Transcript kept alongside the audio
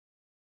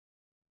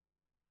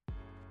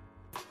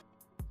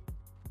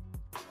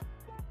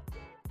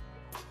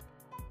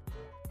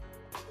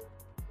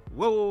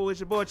Whoa, it's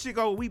your boy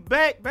Chico. We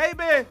back,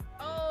 baby.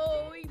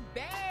 Oh, we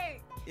back.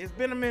 It's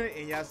been a minute,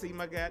 and y'all see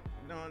my guy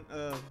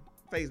on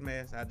face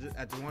mask. I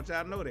just want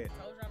y'all to know that.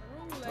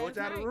 Told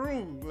y'all the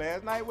rules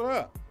last night with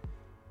her.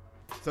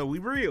 So we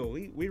real.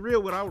 We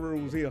real with our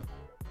rules here.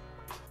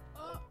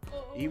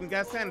 Even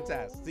got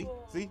sanitized. See.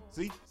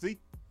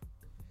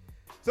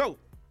 So,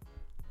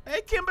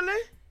 hey, Kimberly.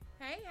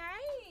 Hey.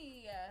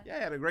 Y'all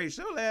had a great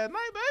show last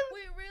night, baby. We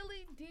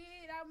really did.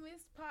 I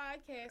missed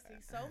podcasting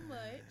so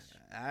much.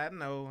 I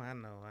know.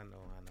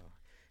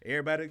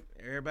 Everybody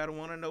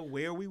want to know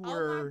where we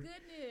were. Oh my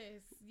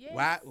goodness.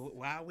 Yes.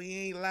 Why we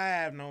ain't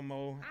live no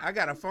more? I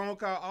got a phone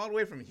call all the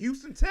way from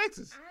Houston,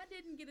 Texas. I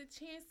didn't get a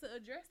chance to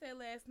address that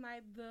last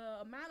night.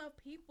 The amount of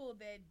people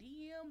that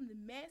DM, the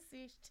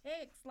message,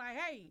 text, like,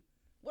 hey,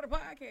 what a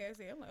podcast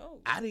is. I'm like, oh.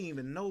 I didn't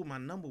even know my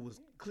number was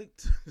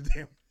clicked to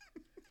them.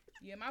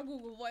 Yeah, my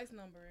Google Voice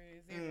number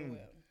is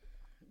everywhere.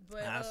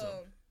 But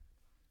awesome.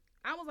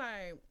 I was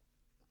like,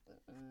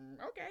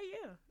 okay,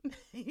 yeah.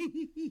 We're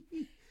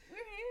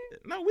here.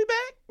 No, we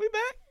back.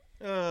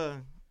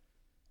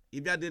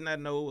 If y'all did not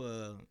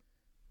know,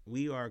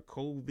 we are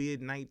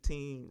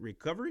COVID-19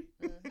 recovery.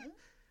 Mm-hmm.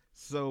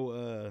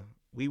 So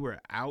we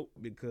were out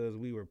because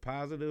we were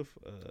positive.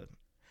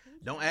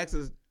 Don't ask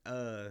us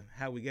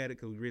how we got it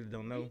because we really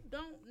don't know. We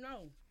don't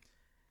know.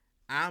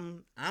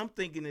 I'm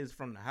thinking it's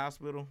from the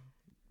hospital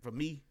for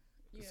me.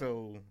 Yeah.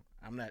 So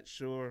I'm not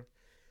sure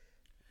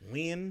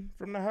when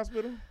from the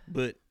hospital,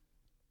 but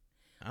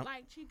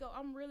like Chico,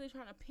 I'm really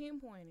trying to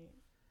pinpoint it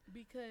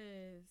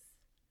because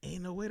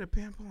ain't no way to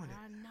pinpoint it.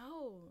 I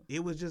know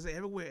it was just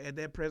everywhere at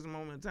that present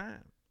moment in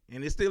time,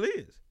 and it still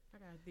is. I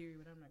got a theory,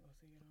 but I'm not gonna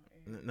say it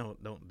on air. No,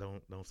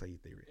 don't say your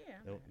theory.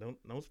 Yeah,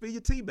 don't spill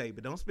your tea,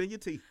 baby. Don't spill your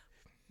tea.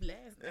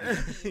 Last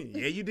night.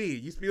 Yeah, you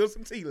did. You spilled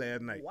some tea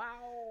last night.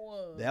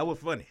 Wow, that was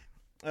funny.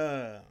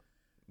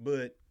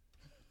 But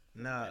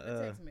nah.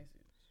 text message.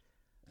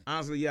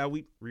 Honestly, yeah,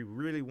 we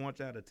really want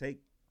y'all to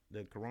take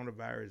the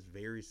coronavirus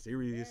very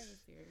serious.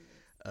 Very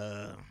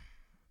serious.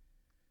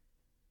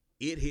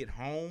 It hit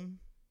home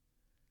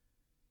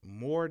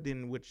more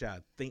than what y'all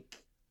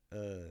think.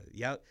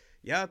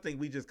 Y'all think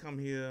we just come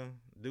here,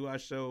 do our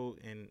show,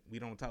 and we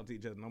don't talk to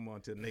each other no more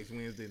until next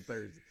Wednesday and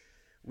Thursday.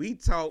 We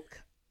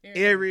talk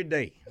every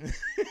day.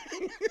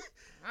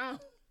 Oh.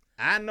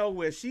 I know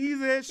where she's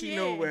at. She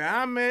know where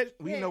I'm at.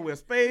 We know where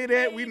Spade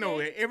at. We know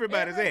where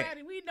everybody's at.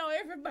 We know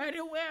everybody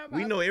where.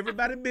 We know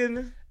everybody's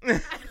business. I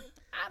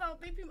don't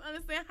think people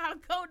understand how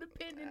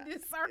codependent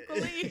this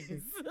circle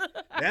is.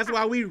 That's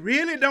why we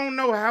really don't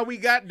know how we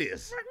got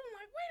this. I'm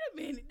like,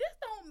 wait a minute. This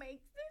don't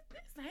make sense.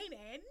 This ain't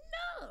adding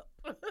up.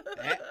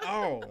 At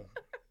all.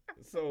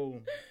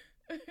 So,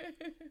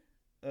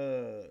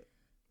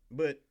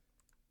 but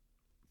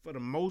for the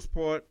most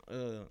part,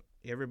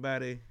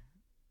 everybody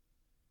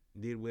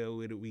did well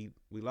with it. We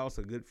lost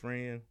a good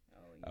friend,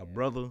 a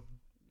brother.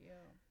 Yeah.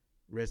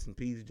 Rest in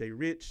peace, Jay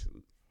Rich.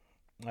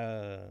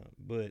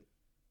 But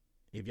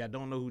if y'all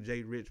don't know who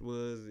Jay Rich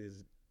was,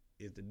 is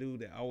the dude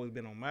that always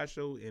been on my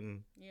show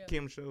and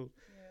Kim's show.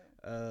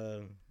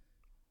 Yeah.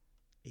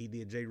 He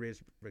did Jay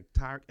Rich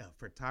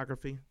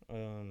photography.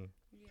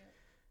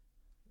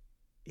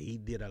 He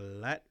did a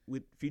lot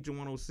with Future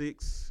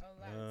 106.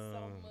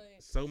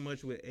 So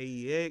much with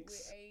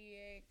AEX.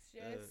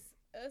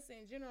 Us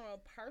in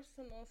general,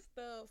 personal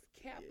stuff,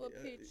 Kappa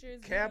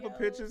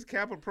pictures,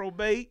 Kappa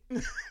probate.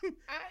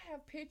 I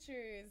have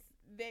pictures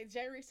that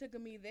Jerry took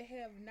of me that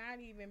have not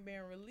even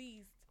been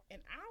released,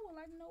 and I would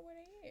like to know where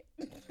they at.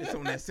 It's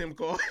on that SIM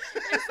card.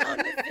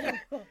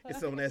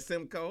 It's on that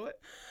SIM card.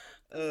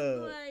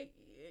 Like,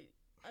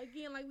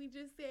 again, like we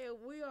just said,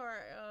 we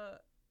are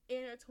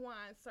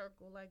intertwined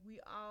circle. Like, we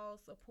all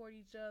support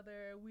each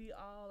other. We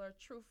all are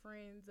true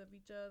friends of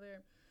each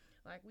other.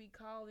 Like, we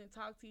call and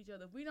talk to each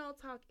other. If we don't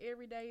talk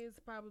every day, it's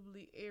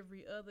probably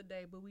every other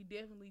day, but we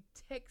definitely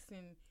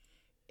texting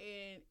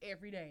and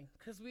every day.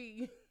 Because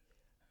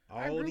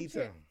all the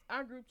time.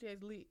 Our group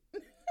chat's lit.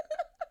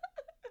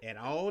 At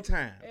all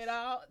times.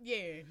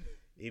 Yeah.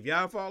 If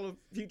y'all follow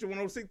Future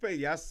 106 page,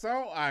 y'all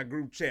saw our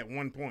group chat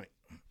one point.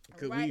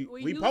 Because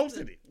we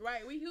posted it.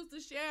 Right. We used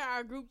to share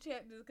our group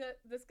chat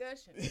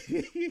discussion.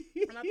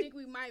 And I think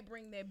we might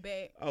bring that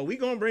back. Oh, we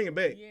going to bring it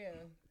back. Yeah.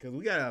 Because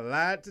we got a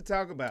lot to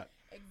talk about.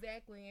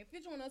 Exactly. And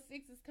Future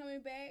 106 is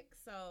coming back,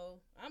 so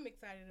I'm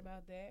excited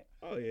about that.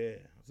 Oh, yeah.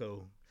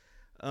 So,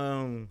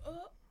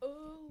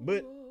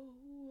 but,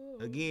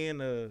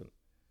 again,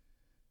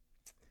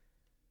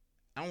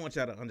 I want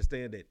y'all to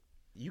understand that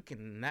you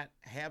cannot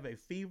have a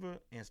fever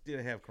and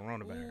still have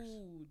coronavirus.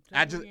 Ooh,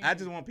 I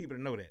just want people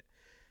to know that.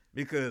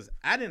 Because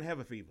I didn't have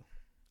a fever.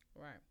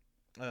 Right.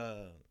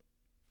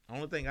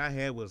 Only thing I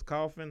had was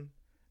coughing.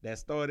 That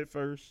started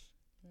first.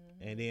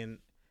 Mm-hmm. And then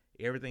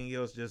everything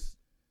else just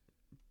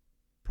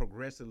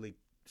progressively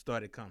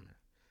started coming.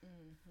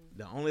 Mm-hmm.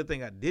 The only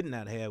thing I did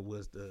not have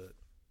was the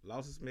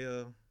loss of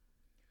smell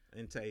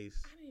and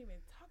taste. I didn't even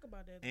talk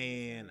about that.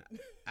 And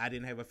I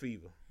didn't have a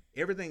fever.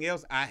 Everything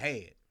else I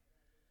had.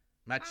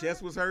 My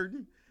chest was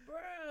hurting.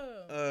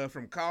 Bruh.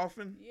 From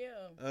coughing.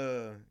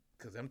 Yeah.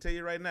 Because I'm telling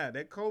you right now,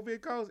 that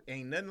COVID cough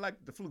ain't nothing like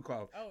the flu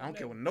cough. Oh, I don't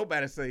care no. what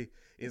nobody say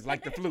it's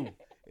like the flu.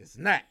 It's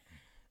not.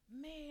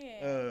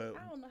 Man,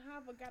 I don't know how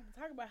I forgot to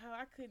talk about how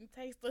I couldn't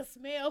taste or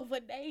smell for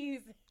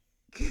days.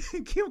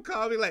 Kim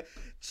called me like,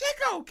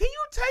 Chico, can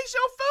you taste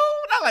your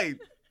food? I like,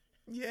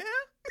 yeah.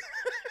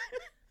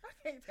 I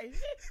can't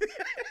taste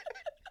it.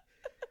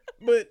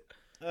 But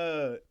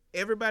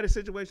everybody's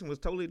situation was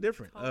totally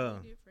different.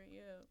 Totally different,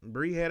 yeah.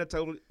 Bree had a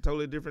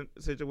totally different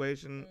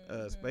situation.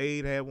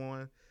 Spade had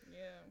one.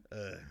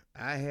 Yeah.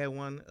 I had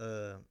one.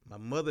 My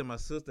mother and my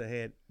sister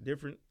had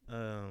different.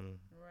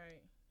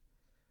 Right.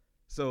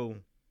 So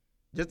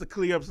just to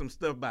clear up some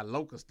stuff about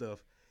local stuff,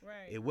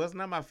 Right. it was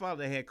not my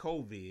father that had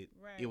COVID.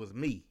 Right. It was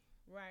me.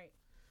 Right.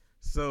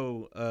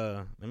 So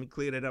let me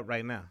clear that up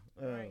right now.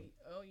 Right.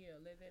 Oh yeah,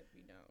 let that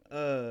be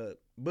known.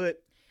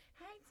 But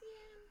Hey,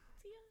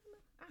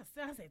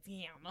 Tiana. I said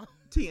Tiana.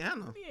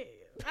 Tiana.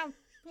 Yeah, I'm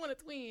one of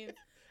twins.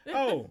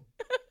 Oh.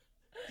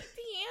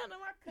 Tiana,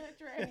 my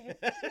country.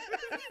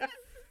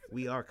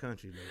 We are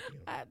country, though. You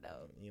know. I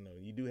know. You know,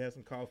 you do have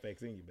some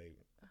Carfax in you, baby.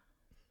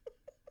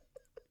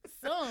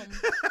 Some.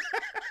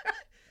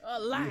 A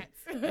lot.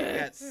 You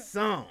got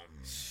some.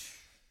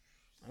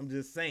 I'm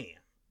just saying.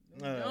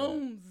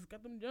 Jones.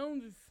 Got them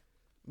Joneses.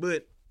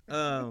 But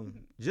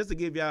just to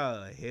give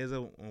y'all a heads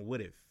up on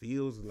what it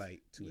feels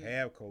like to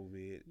have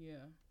COVID.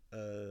 Yeah.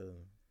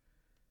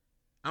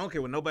 I don't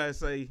care what nobody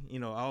say. You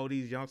know, all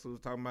these youngsters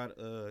talking about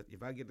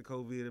if I get the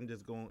COVID, I'm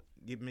just going to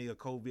give me a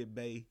COVID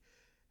bay.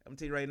 I'm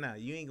tell you right now,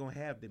 you ain't going to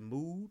have the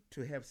mood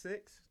to have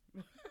sex,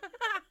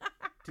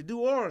 to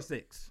do oral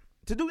sex,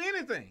 to do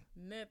anything.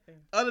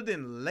 Nothing. Other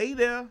than lay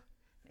there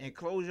and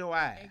close your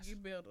eyes.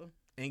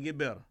 And get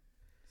better.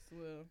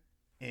 Swell.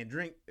 And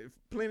drink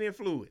plenty of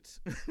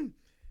fluids.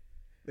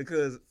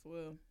 Because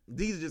Swell.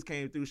 Deezy just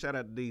came through. Shout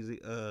out to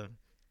Deezy.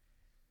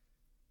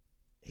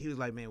 He was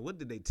like, man, what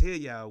did they tell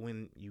y'all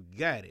when you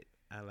got it?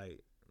 I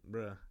like,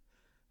 bruh,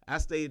 I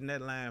stayed in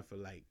that line for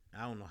like,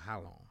 I don't know how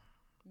long.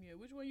 Yeah,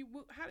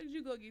 how did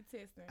you go get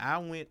tested? I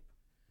went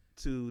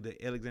to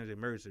the Alexandria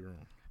Emergency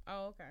Room.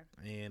 Oh, okay.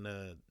 And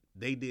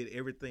they did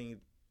everything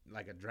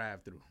like a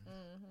drive-through.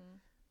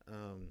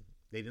 Mm-hmm.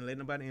 They didn't let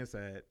nobody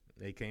inside.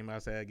 They came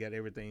outside, got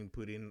everything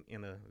put in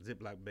a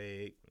Ziploc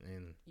bag,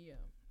 and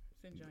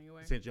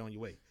sent you on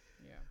your way.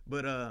 Yeah.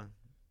 But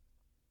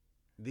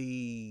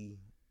the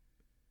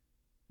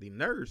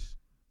nurse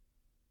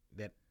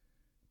that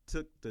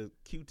took the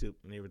Q-tip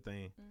and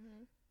everything,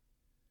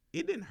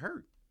 it didn't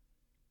hurt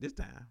this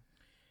time.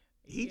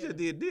 He just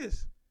did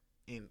this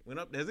and went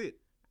up. That's it.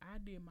 I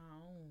did my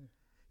own.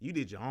 You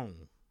did your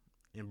own.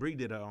 And Bree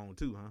did her own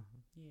too, huh?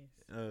 Yes.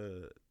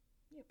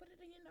 Yeah, put it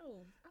in your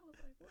nose. I was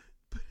like, what?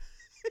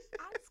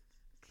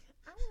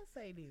 I want to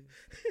say this.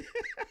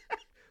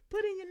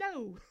 Put in your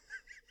nose.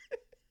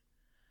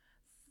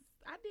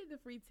 I did the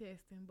free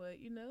testing, but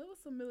there was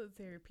some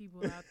military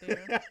people out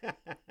there.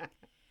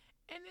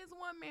 And this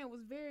one man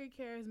was very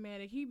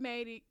charismatic. He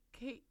made it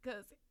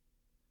because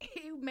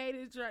he made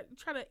it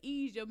try to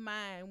ease your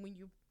mind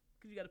because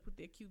you got to put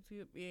that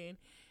Q-tip in. And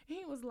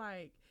he was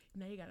like,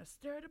 you got to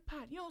stir the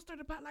pot. You don't stir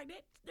the pot like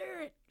that.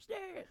 Stir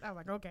it. I was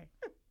like, okay.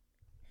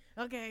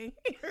 Okay.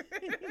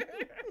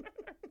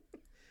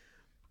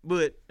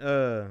 But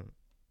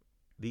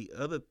the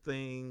other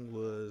thing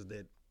was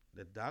that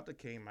the doctor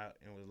came out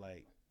and was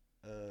like,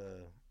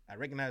 I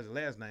recognize the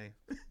last name.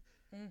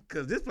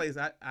 Because this place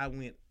I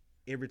went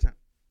every time.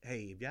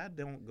 Hey, if y'all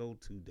don't go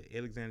to the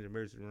Alexandria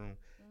Emergency Room,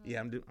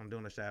 I'm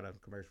doing a shout out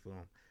commercial for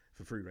them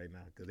for free right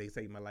now because they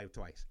saved my life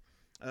twice.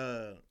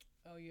 Oh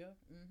yeah.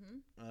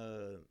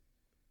 Mm-hmm.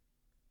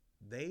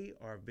 They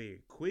are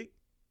very quick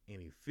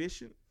and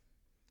efficient.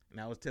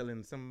 And I was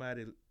telling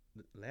somebody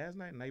last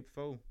night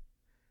before,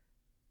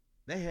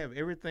 they have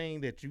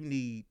everything that you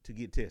need to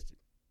get tested.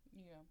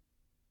 Yeah.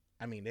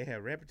 I mean, they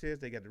have rapid tests,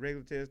 they got the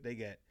regular test, they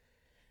got.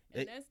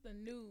 And that's the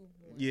new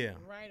one. Yeah.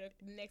 Right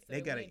next to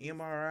they got an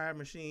MRI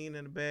machine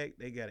in the back.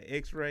 They got an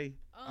X-ray.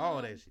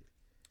 All that shit.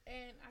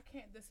 And I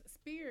can't. This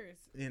Spears.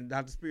 And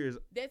Dr. Spears.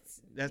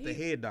 That's the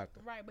head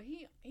doctor. Right, but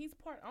he's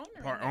part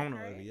owner. Part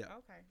owner of it. Yeah.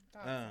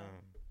 Okay.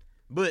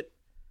 But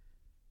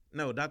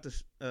no, Dr.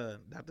 Stokes.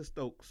 Mm-hmm.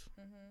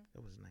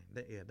 That was his name.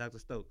 Dr.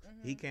 Stokes.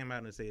 Mm-hmm. He came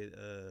out and said,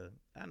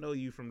 "I know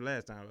you from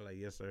last time." I was like,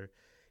 "Yes, sir."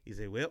 He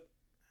said, "Well,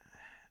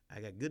 I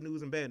got good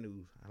news and bad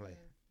news." I'm like,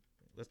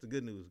 "What's the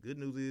good news?" Good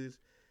news is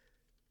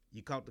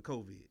you caught the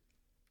COVID.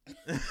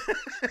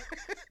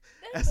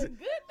 That's the good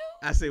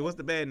news. I said, "What's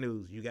the bad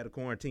news?" You got to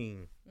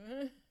quarantine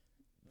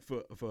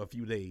for a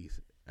few days.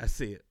 I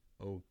said,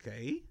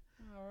 "Okay."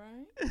 All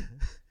right.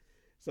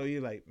 So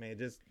you're like, "Man,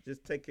 just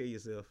take care of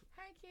yourself."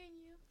 How can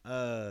you?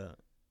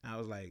 I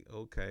was like,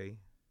 "Okay."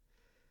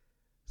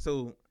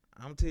 So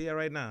I'm telling you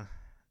right now,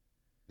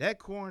 that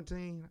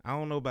quarantine, I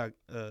don't know about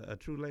a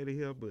true lady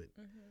here, but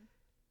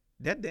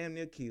that damn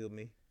near killed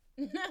me.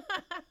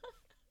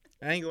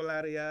 I ain't gonna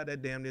lie to y'all,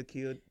 that damn near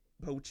killed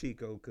Po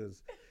Chico,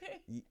 because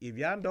if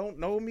y'all don't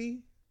know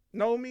me,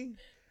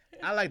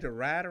 I like to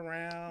ride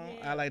around.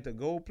 Yeah. I like to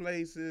go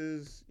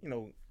places,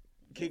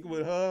 kick it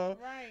with her.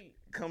 Right.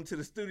 come to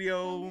the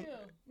studio. Come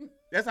here.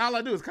 That's all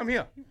I do is come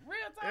here.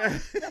 Real time.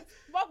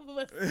 Both of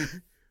us.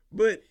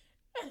 But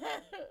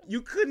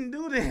you couldn't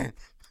do that.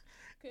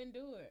 Couldn't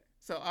do it.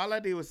 So all I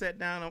did was sit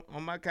down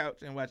on my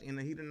couch and watch In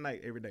the Heat of the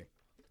Night every day.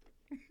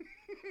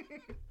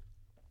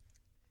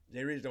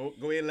 Jay Rich, go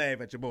ahead and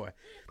laugh at your boy.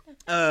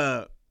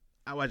 I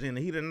watch In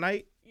the Heat of the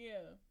Night.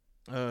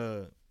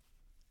 Yeah.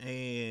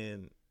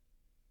 And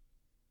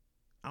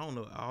I don't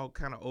know, all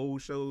kind of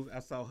old shows. I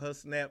saw her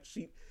snap.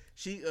 She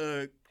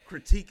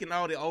critiquing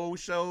all the old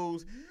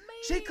shows. Man.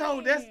 She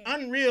called that's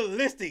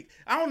unrealistic.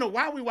 I don't know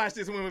why we watched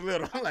this when we was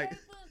little. I'm like,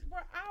 bro,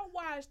 I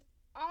watched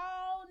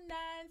all 9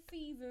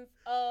 seasons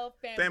of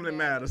Family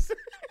Matters.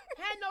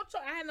 Had no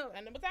choice. I had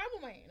number time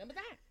on my hand. Number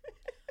time.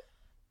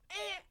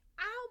 And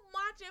I'm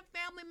watching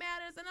Family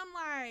Matters, and I'm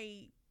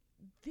like,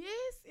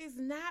 this is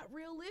not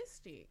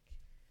realistic.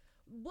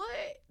 What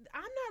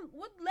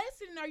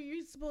lesson are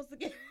you supposed to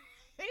get?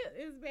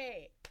 It's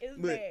bad. It's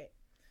bad.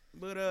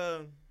 But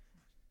I'm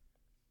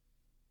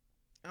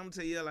gonna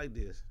tell you like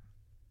this: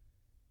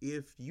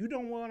 if you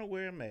don't want to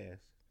wear a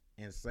mask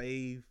and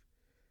save,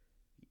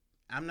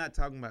 I'm not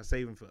talking about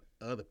saving for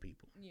other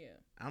people. Yeah.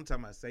 I'm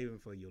talking about saving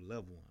for your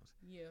loved ones.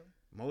 Yeah.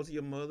 Most of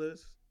your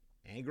mothers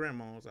and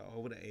grandmas are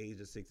over the age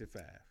of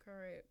 65.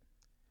 Correct.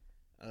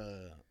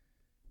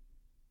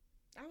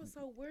 I was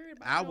so worried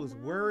about I was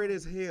worried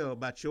as hell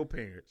about your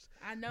parents.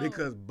 I know.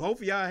 Because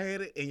both of y'all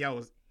had it and y'all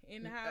was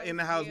in the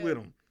house with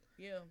them.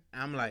 Yeah.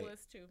 I'm like, I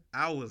was too.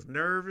 I was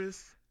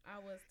nervous. I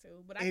was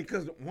too. But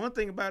because one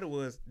thing about it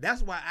was,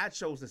 that's why I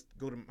chose to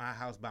go to my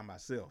house by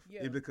myself.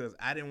 Yeah. It's because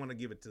I didn't want to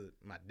give it to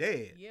my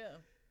dad. Yeah.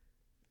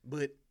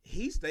 But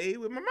he stayed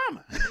with my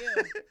mama.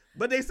 Yeah.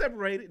 But they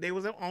separated. They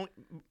was on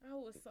I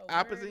was so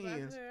opposite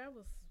worried ends. about her. I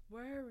was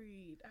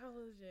worried.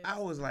 I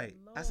was like,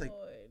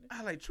 Lord.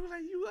 I like, True,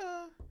 like, you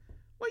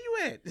where you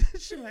at?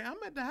 She like,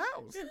 I'm at the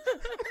house.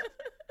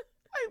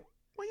 Like,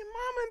 where your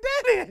mom and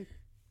daddy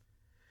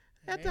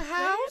at the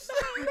house?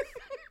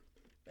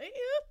 Thank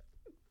you.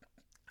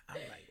 I'm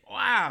like,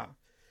 wow.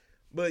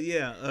 But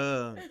yeah,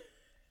 But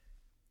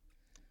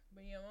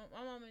yeah,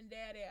 my mom and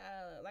daddy,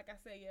 like I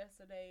said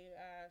yesterday,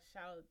 I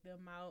shouted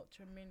them out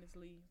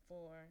tremendously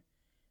for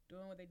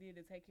doing what they did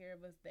to take care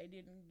of us. They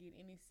didn't get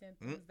any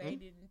symptoms. They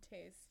didn't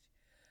test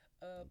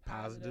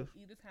positive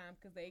either time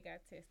because they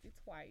got tested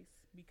twice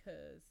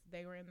because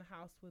they were in the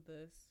house with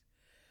us.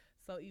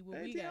 So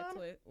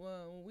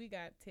when we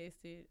got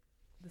tested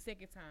the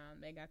second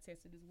time, they got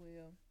tested as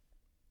well.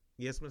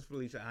 Yes, Miss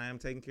Felicia, I am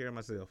taking care of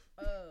myself.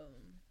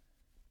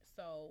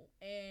 So,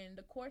 and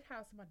the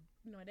courthouse, my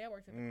dad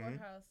works at the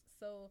courthouse,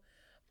 so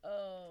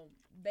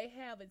they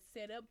have it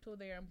set up to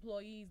their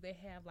employees. They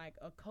have like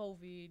a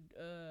COVID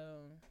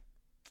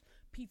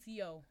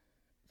PTO,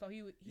 so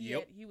he was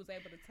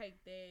able to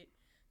take that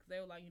because they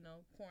were like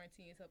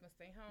quarantine stuff and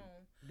stay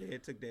home.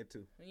 Dad took that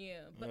too.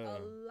 Yeah, but a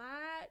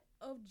lot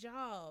of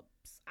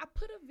jobs. I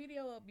put a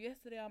video up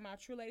yesterday on my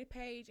True Lady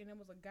page, and it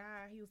was a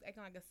guy. He was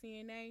acting like a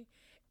CNA,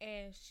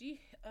 and she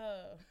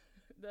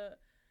the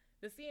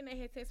CNA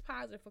had tested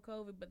positive for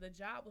COVID, but the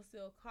job was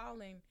still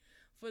calling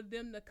for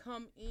them to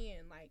come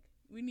in. Like,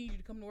 we need you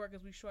to come to work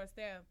because we short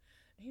staffed.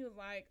 He was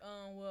like,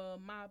 well,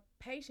 my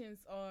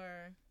patients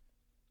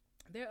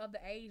they're of the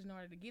age in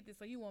order to get this,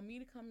 so you want me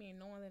to come in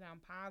knowing that I'm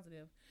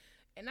positive.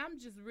 And I'm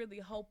just really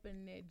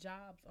hoping that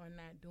jobs are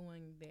not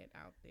doing that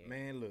out there.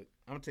 Man, look,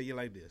 I'm going to tell you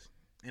like this,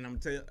 and I'm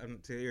going to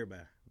tell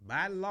everybody.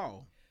 By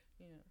law,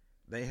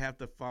 they have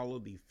to follow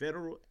the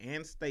federal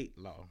and state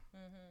law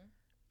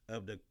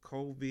of the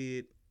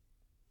COVID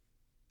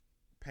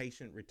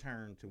patient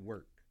return to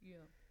work. Yeah.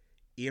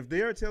 If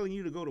they're telling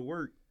you to go to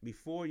work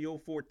before your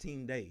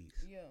 14 days,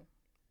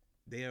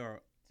 they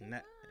are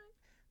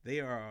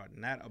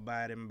not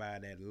abiding by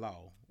that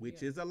law,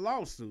 which is a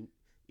lawsuit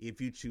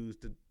if you choose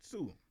to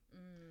sue them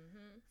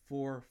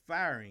for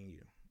firing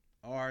you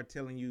or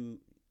telling you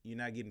you're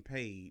not getting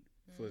paid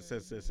for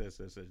such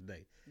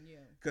day. Yeah.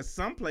 Because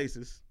some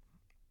places,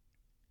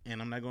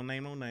 and I'm not gonna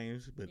name no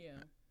names, but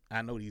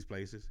I know these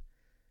places,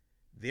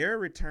 their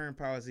return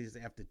policy is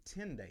after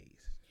 10 days.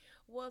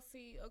 Well,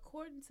 see,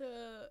 according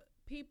to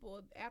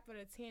people, after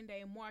the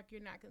 10-day mark,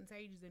 you're not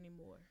contagious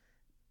anymore.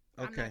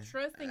 Okay. I'm not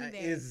trusting that.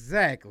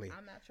 Exactly.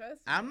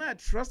 I'm not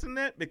trusting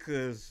that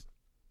because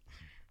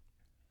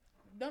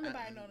don't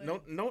nobody know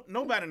that.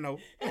 Nobody know.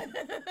 Hey,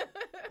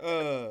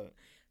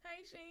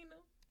 Sheena.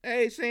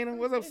 Hey, Sheena.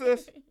 What's up,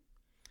 sis?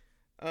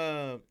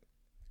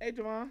 Hey,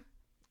 Javon.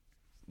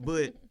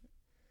 But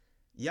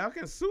y'all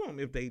can sue them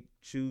if they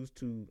choose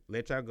to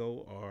let y'all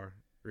go or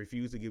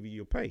refuse to give you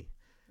your pay.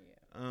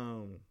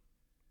 Yeah.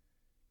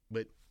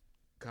 But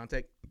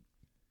contact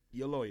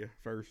your lawyer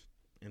first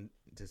and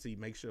to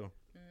make sure.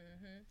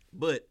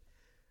 But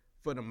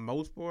for the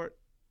most part,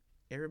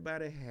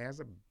 everybody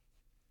has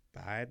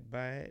abide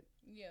by it.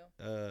 Yeah.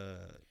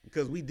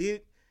 Because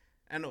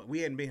I know we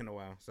hadn't been here in a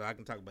while, so I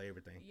can talk about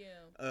everything.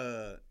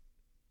 Yeah.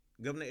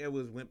 Governor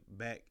Edwards went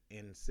back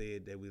and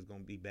said that we was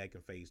gonna be back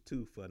in phase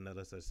 2 for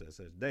another such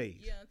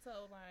days. Yeah,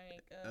 until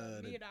like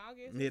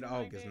mid-August.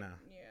 Mid-August like now.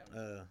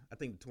 Yeah. I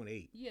think the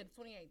 28th. Yeah,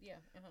 the 28th. Yeah.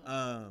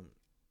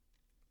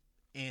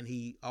 And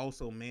he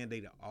also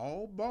mandated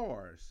all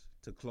bars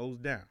to close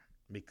down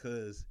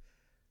because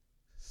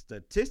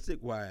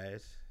statistic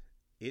wise,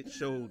 it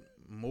showed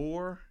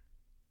more.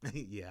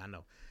 Yeah, I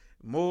know.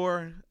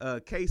 More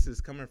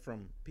cases coming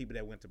from people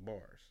that went to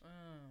bars.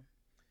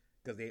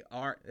 Because they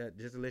are,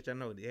 just to let y'all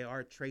know, they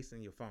are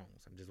tracing your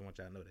phones. I just want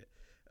y'all to know that.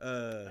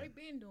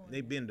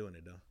 They've been doing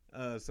it though.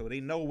 So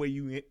they know where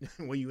you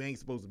where you ain't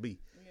supposed to be.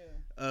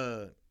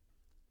 Yeah.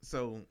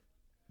 So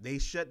they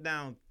shut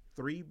down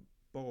 3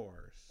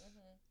 bars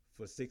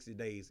for 60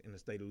 days in the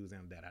state of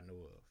Louisiana that I know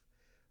of.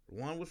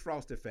 One was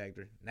Frosted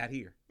Factory, not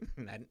here,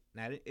 not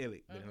in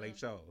Elliott, but in Lake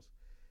Charles.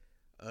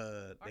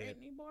 Are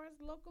any bars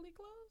locally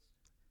closed?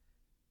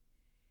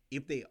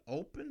 If they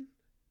open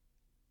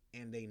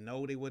and they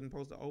know they wasn't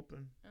supposed to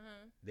open,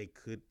 they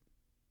could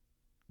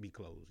be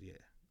closed, yeah.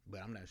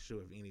 But I'm not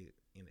sure if any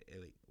in the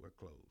Elliott were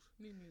closed.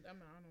 Me neither. I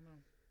don't know.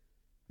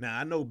 Now,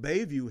 I know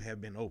Bayview have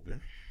been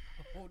open.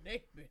 Oh,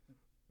 they've been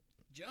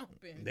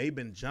jumping. They've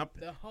been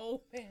jumping. The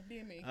whole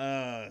pandemic.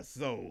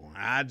 So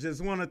I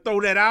just want to throw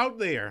that out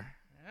there.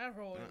 I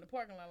rolled in the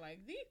parking lot like,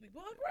 these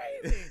people are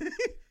crazy.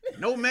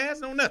 No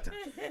mask, no nothing.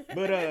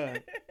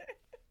 But,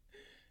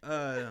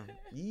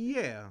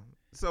 yeah.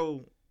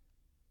 So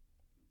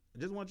I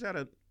just want y'all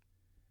to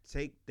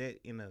take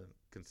that into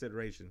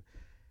consideration.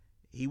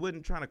 He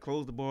wasn't trying to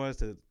close the bars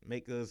to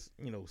make us,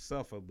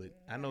 suffer, but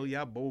I know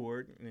y'all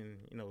bored, and,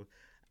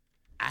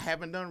 I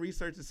haven't done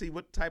research to see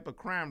what type of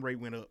crime rate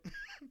went up.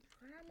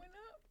 Crime went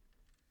up?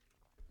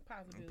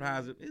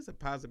 Possibility. It's a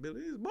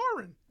possibility. It's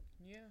boring.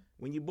 Yeah.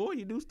 When you're bored,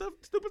 you do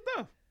stupid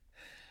stuff.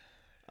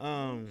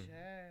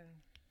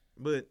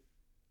 But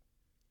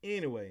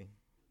anyway,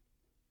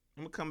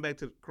 I'm gonna come back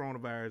to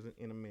coronavirus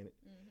in a minute.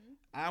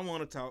 I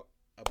want to talk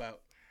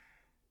about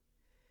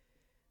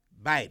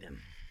Biden.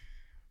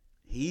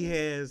 He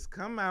has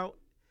come out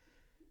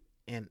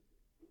and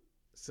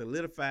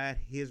solidified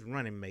his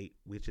running mate,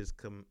 which is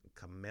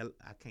Kamala.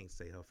 I can't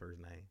say her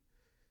first name.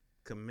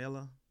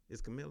 Kamala.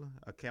 Is Kamala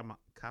or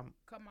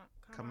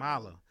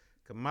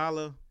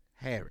Kamala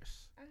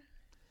Harris.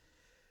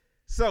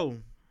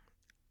 So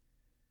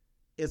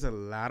it's a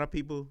lot of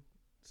people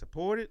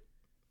support it,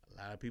 a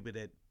lot of people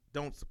that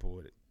don't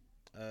support it.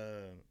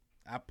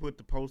 I put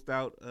the post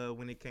out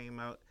when it came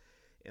out,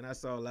 and I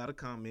saw a lot of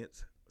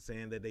comments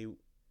saying that they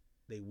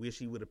wish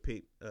he would have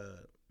picked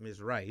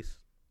Ms.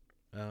 Rice.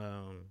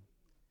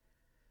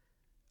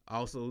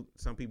 Also,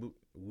 some people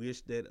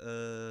wish that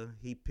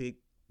he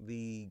picked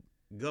the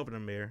governor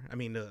mayor. I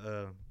mean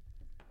the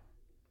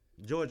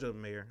Georgia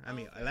mayor.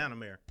 Atlanta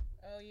mayor.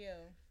 Oh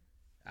yeah.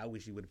 I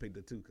wish he would have picked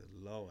the 2, because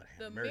Lord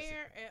have mercy. The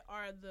mayor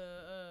or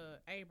the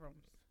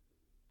Abrams,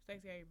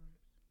 Stacey Abrams.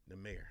 The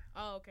mayor.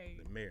 Oh, okay.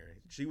 The mayor.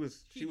 She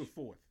was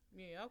 4th.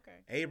 Yeah,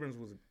 okay. Abrams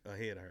was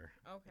ahead of her.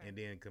 Okay. And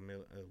then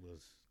Camilla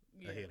was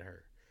ahead of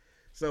her.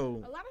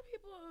 So a lot of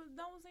people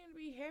don't seem to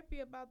be happy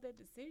about that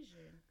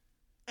decision.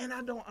 And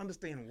I don't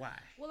understand why.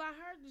 Well, I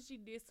heard that she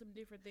did some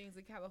different things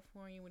in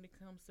California when it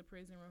comes to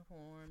prison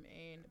reform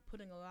and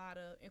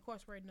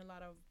incarcerating a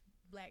lot of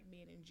black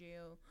men in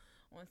jail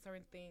on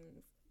certain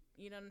things.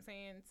 You know what I'm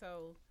saying?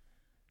 So,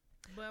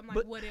 but I'm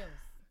like, what else?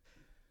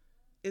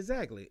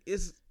 Exactly.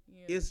 It's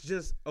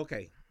just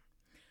okay.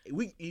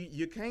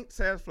 You can't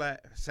satisfy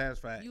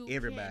everybody. You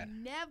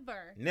can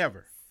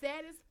never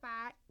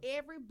satisfy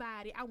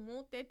everybody. I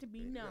want that to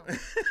be known.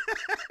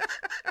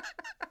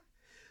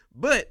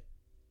 But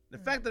the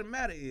fact of the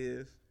matter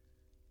is,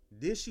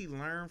 did she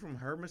learn from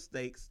her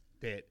mistakes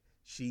that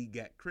she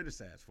got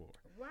criticized for?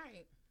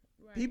 Right.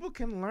 People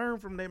can learn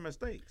from their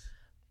mistakes.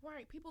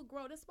 Right, people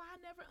grow. That's why I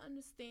never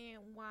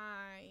understand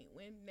why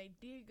when they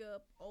dig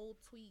up old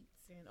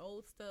tweets and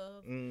old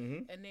stuff,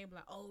 and they be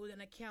like, "Oh, we're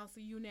gonna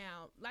counsel you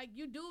now." Like,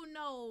 you do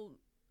know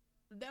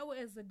that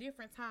was a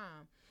different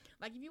time.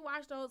 Like, if you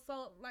watch those,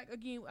 so like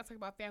again, I talk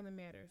about Family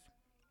Matters.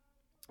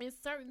 In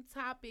certain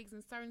topics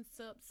and certain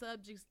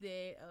subjects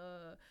that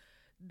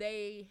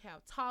they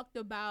have talked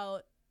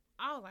about,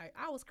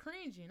 I was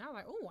cringing. I was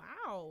like, oh,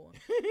 wow.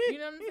 You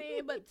know what I'm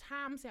saying? But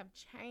times have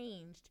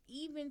changed.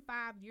 Even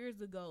 5 years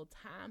ago,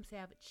 times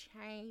have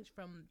changed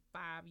from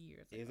 5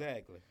 years ago.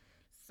 Exactly.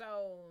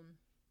 So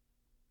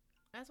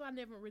that's why I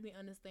never really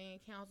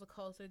understand cancel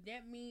culture.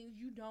 That means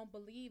you don't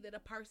believe that a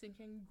person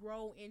can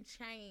grow and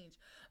change.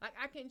 Like,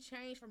 I can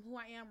change from who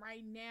I am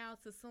right now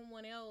to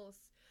someone else.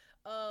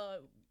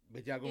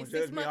 But y'all gonna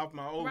judge me off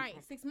my own. Right.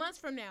 6 months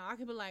from now, I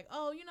could be like,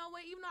 oh, you know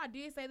what? Even though I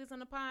did say this on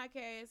the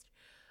podcast,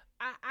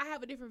 I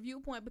have a different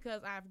viewpoint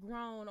because I've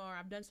grown, or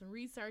I've done some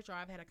research, or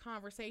I've had a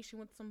conversation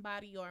with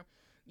somebody, or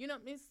I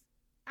don't know.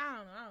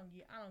 I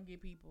don't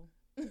get people.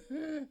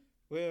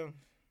 Well,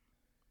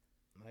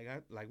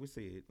 like we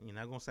said, you're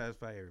not gonna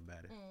satisfy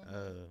everybody.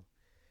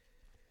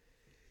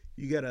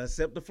 You gotta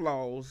accept the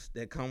flaws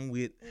that come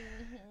with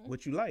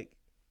what you like.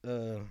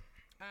 I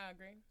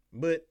agree.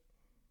 But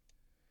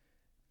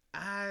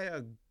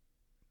I'm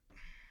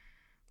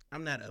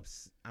not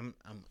upset. I'm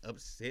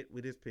upset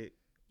with his pick.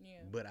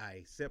 Yeah. But I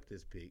accept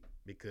his pick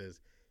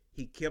because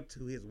he kept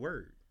to his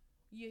word.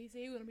 Yeah, he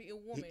said he was gonna be a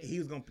woman. He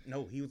was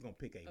gonna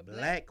pick a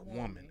black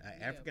woman,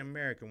 an African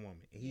American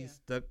woman. And he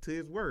stuck to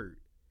his word.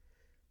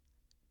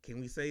 Can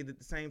we say that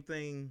the same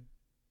thing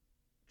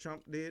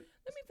Trump did?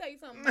 Let me tell you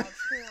something about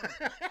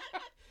Trump.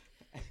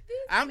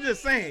 I'm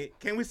just saying,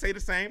 can we say the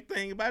same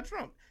thing about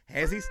Trump?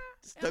 Has he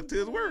stuck to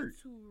his word?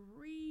 To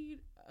read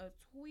a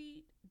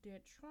tweet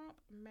that Trump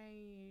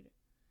made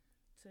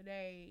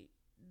today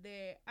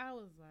that I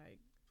was like,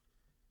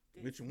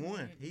 which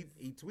one? He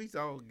tweets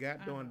all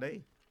goddamn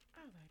day.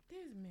 I was like,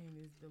 this man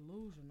is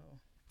delusional.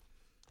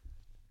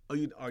 Are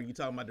you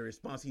talking about the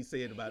response he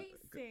said about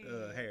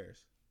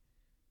Harris?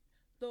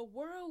 The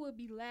world would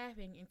be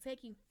laughing and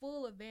taking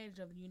full advantage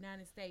of the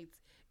United States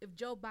if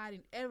Joe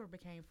Biden ever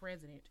became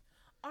president.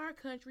 Our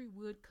country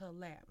would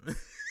collapse.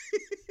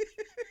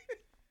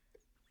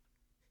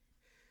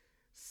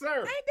 Sir.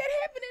 Ain't that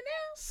happening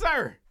now?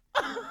 Sir.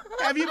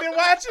 Have you been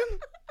watching?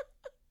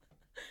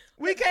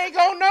 We can't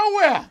go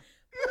nowhere.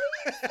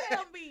 Please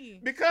tell me.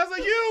 Because of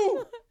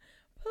you.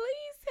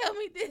 Please tell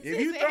me this if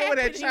you throw it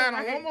at China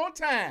right? one more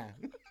time.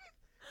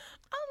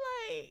 I'm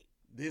like.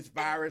 This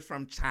virus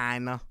from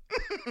China.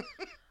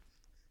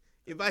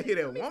 If I hear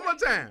that one more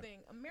time.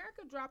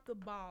 America dropped the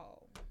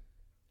ball.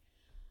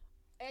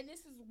 And this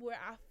is where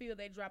I feel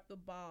they dropped the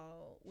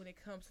ball when it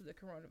comes to the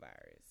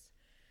coronavirus.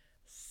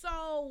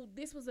 So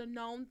this was a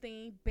known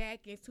thing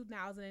back in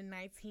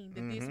 2019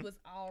 that this was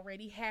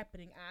already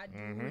happening. I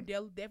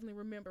do definitely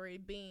remember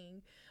it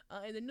being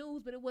in the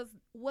news, but it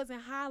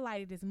wasn't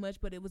highlighted as much,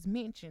 but it was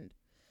mentioned.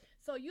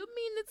 So you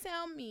mean to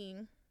tell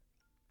me,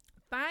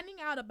 finding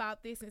out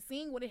about this and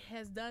seeing what it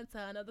has done to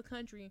another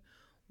country,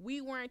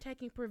 we weren't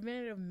taking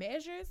preventative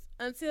measures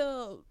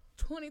until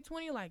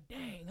 2020? Like,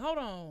 dang, hold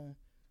on.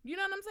 You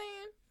know what I'm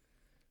saying?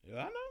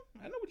 Yeah,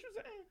 I know what you're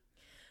saying.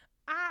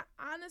 I,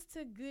 honest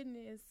to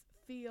goodness,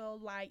 feel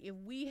like if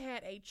we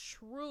had a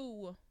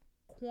true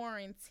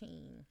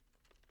quarantine,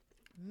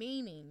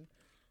 meaning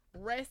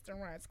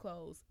restaurants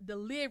closed,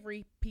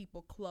 delivery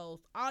people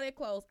closed, all that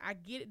closed, I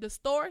get it. The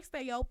stores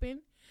stay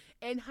open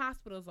and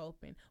hospitals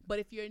open. But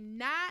if you're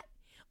not,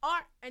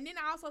 and then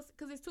I also,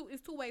 because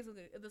it's two ways of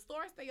it. If the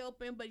stores stay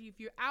open, but if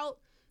you're out,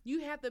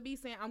 you have to be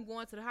saying, I'm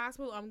going to the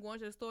hospital, I'm going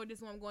to the store, this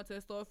is what I'm going to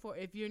the store for.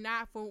 If you're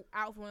not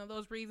out for one of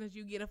those reasons,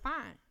 you get a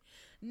fine.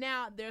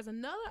 Now, there's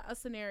another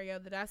scenario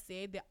that I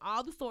said that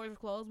all the stores are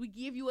closed. We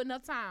give you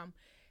enough time.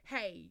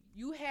 Hey,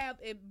 you have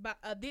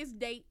this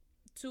date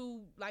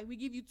to, like, we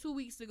give you 2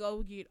 weeks to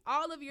go get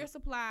all of your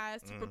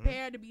supplies to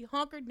prepare to be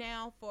hunkered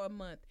down for a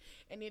month.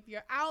 And if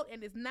you're out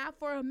and it's not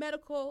for a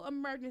medical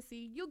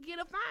emergency, you get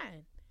a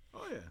fine.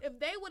 Oh, yeah. If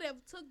they would have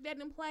took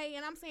that in play,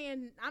 and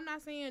I'm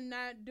not saying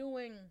not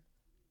doing,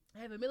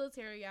 have a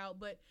military out,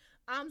 but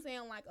I'm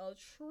saying like a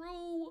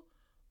true,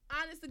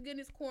 honest to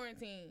goodness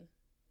quarantine.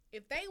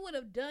 If they would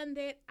have done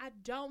that, I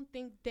don't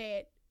think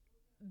that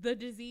the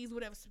disease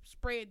would have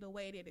spread the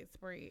way that it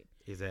spread.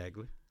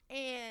 Exactly.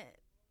 And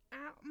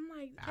I'm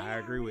like, I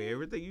agree with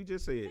everything you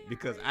just said,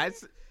 because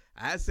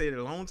I said it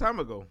a long time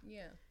ago.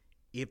 Yeah.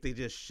 If they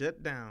just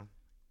shut down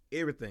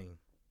everything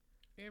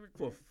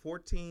for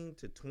 14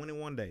 to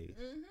 21 days.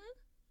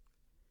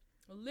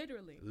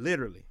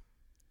 Literally.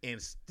 And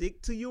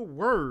stick to your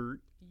word.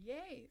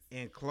 Yes.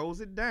 And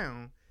close it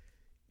down,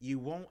 you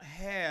won't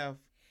have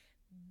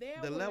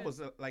the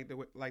levels like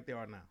they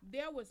are now.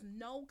 There was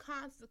no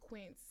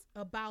consequence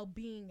about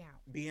being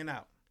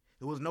out.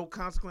 There was no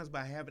consequence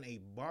by having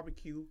a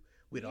barbecue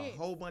with a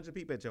whole bunch of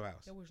people at your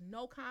house. There was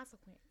no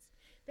consequence.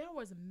 There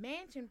was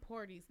mansion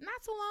parties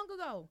not so long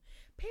ago.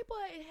 People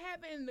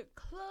having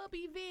club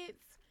events.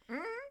 Like,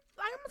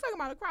 I'm talking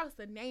about across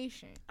the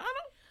nation. I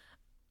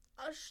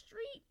know. A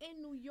street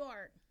in New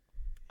York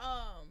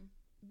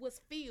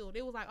was filled.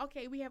 It was like,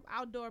 okay, we have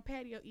outdoor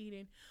patio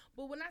eating.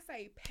 But when I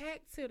say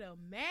packed to the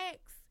max,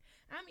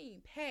 I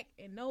mean packed.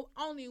 And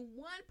only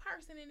one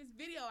person in this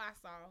video I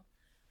saw,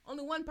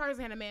 only one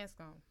person had a mask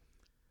on.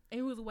 And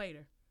he was a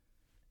waiter.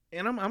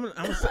 And I'm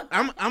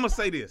gonna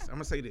say this.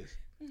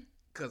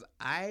 Because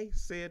I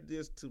said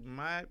this to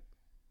my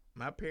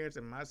parents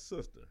and my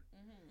sister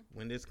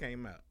when this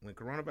came out. When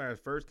coronavirus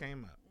first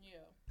came out. Yeah.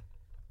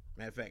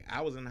 Matter of fact,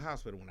 I was in the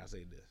hospital when I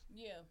said this.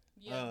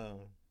 Yeah.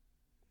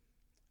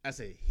 I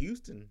said,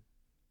 Houston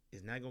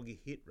is not going to get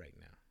hit right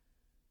now.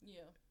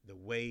 Yeah. The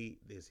way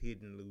that's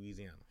hit in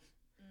Louisiana.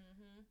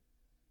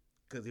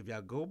 Because if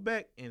y'all go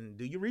back and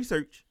do your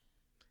research,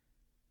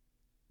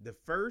 the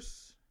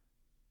first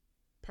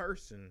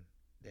person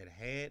that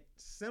had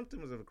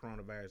symptoms of the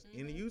coronavirus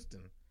in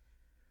Houston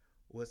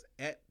was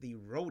at the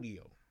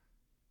rodeo.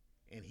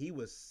 And he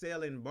was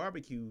selling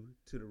barbecue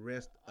to the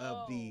rest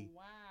of the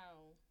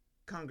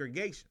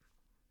congregation.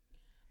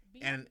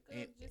 Bianca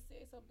just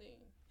said something.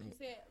 She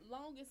said,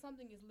 long as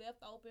something is left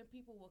open,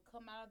 people will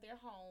come out of their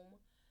home.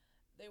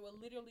 They were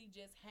literally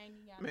just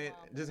hanging out at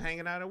Walmart. Just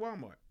hanging out at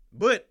Walmart.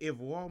 But if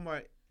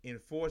Walmart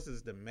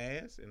enforces the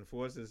mask,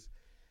 enforces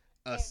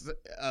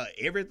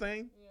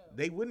everything,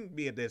 they wouldn't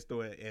be at that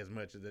store as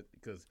much as it.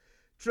 Because,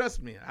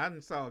 trust me, I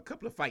saw a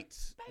couple of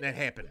fights that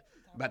happened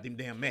about them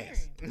damn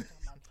masks.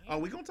 Oh,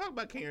 we're going to talk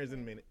about Karens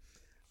in a minute.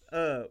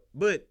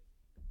 But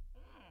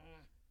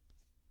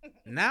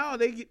now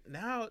they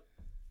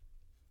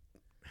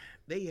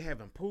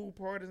having pool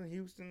parties in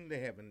Houston. They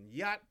having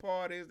yacht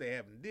parties. They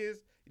having this,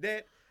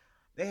 that.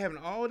 They having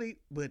all these,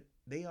 but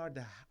they are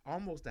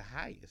almost the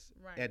highest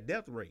at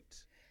death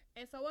rates.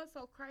 And so what's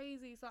so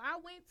crazy? So I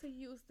went to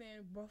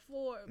Houston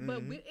before,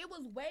 but it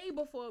was way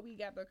before we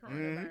got the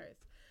coronavirus.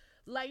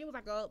 Like it was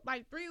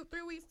like three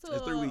weeks to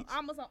 3 weeks.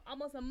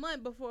 almost a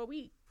month before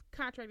we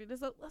contracted this.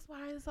 So that's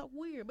why it's so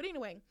weird. But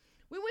anyway,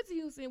 we went to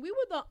Houston. We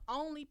were the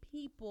only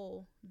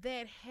people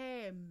that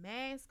had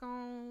masks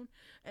on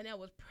and that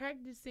was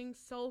practicing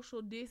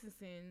social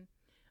distancing.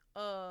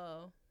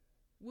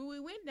 When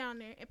we went down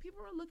there, and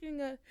people were looking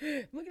at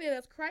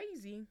us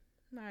crazy,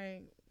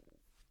 like,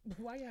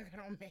 why y'all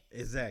got on masks?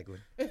 Exactly.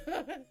 I'm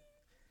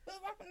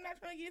not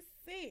trying to get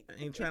sick.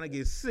 Ain't trying to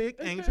get sick.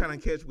 Ain't trying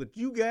to catch what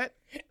you got.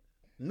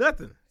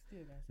 Nothing.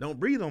 Don't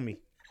breathe on me.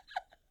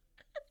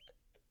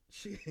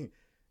 Shit.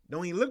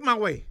 Don't even look my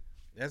way.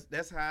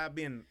 That's how I've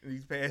been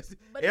these past.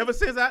 Ever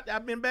since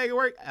I've been back at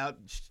work,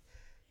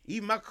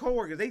 even my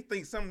coworkers, they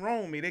think something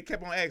wrong with me. They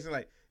kept on asking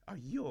like, "Are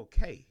you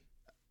okay?"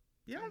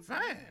 Yeah, I'm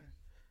fine.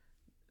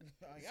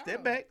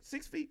 Step back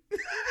 6 feet.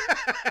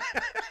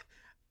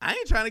 I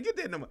ain't trying to get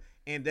that no more.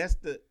 And that's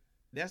the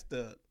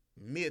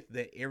myth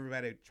that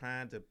everybody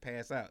trying to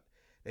pass out,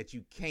 that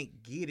you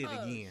can't get it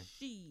again.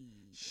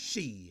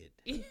 Shit.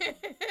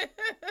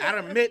 I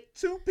done met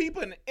 2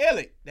 people in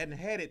Ellick that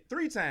had it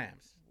 3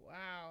 times.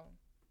 Wow.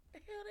 The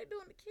hell they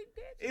doing to keep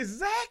catching?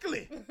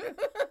 Exactly.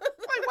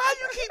 Like, why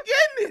you keep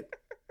getting it?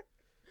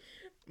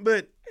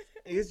 But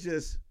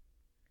it's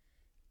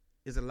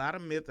a lot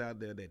of myth out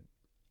there that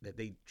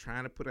they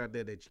trying to put out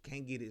there that you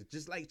can't get it. It's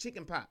just like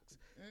chicken pox.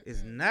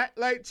 It's not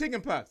like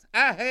chicken pox.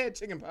 I had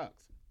chicken pox.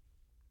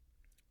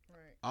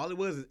 Right. All it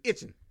was is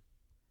itching.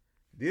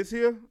 This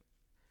here,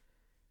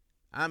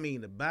 I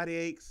mean the body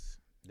aches,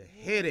 the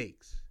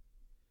headaches,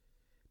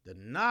 the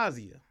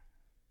nausea,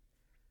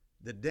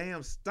 the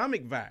damn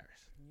stomach virus.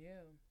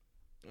 Yeah.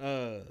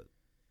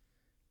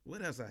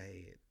 What else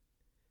I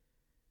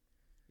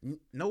had?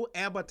 No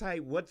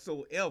appetite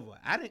whatsoever.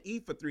 I didn't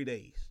eat for 3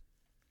 days.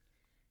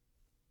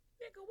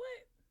 Nigga,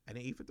 what? I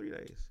didn't eat for 3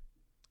 days.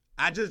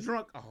 I just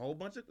drunk a whole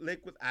bunch of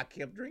liquids. I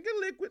kept drinking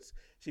liquids.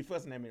 She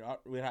fussing at me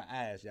with her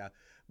eyes, y'all.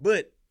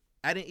 But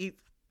I didn't eat,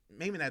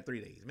 maybe not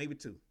 3 days, maybe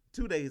 2.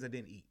 2 days I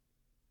didn't eat.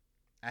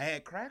 I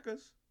had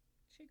crackers.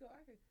 Chico,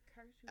 I could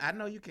curse you. I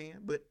know you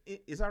can, but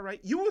it's all right.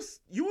 You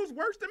was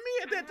worse than me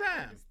at that time.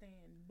 I understand,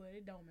 but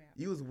it don't matter.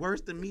 You was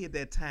worse than me at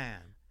that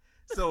time.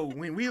 So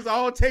when we was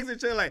all texting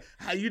each other like,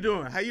 how you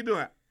doing? How you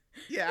doing?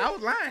 Yeah, I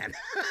was lying.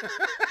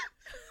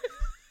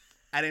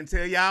 I didn't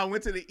tell y'all I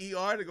went to the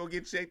ER to go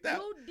get checked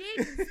out. You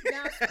didn't.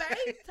 Now,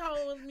 Faith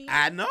told me.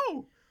 I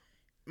know.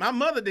 My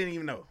mother didn't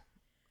even know.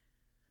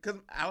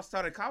 Because I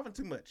started coughing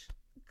too much.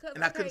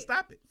 And I couldn't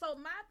stop it. So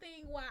my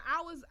thing, why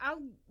I was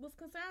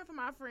concerned for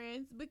my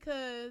friends,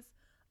 because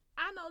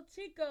I know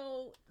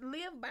Chico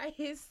lived by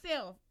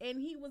himself, and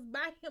he was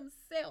by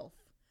himself.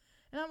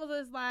 And I was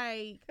just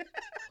like,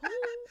 who?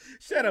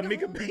 Shut up,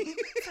 Mika B.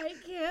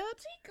 Take care of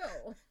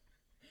Chico.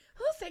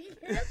 Who's taking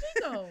care of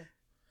Chico?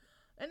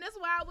 And that's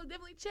why I was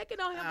definitely checking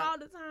on him all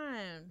the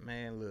time.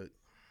 Man, look.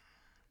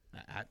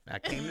 I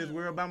came to this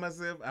world by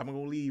myself. I'm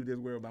going to leave this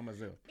world by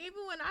myself.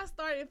 Even when I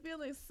started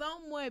feeling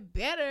somewhat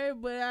better,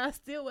 but I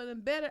still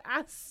wasn't better,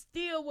 I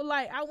still was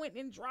like, I went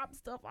and dropped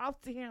stuff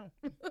off to him.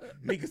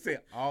 Mika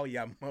said, all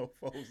y'all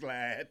mofos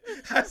lied.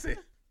 I said,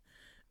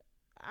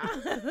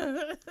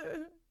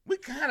 we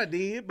kind of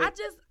did, but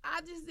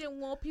I just didn't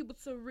want people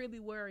to really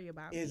worry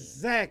about me.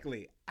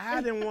 Exactly.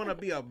 I didn't want to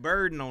be a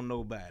burden on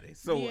nobody.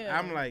 So yeah.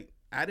 I'm like,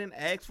 I didn't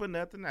ask for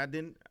nothing. I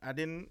didn't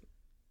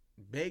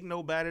beg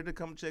nobody to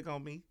come check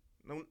on me.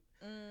 No,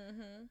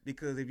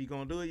 because if you're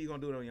gonna do it, you're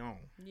gonna do it on your own.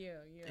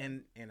 Yeah.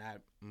 And I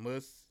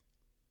must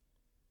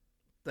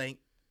thank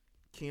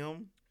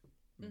Kim,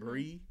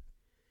 Bree,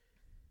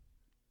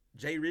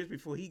 Jay Rich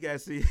before he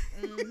got sick.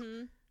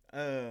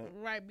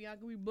 Right,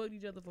 Bianca, we bugged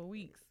each other for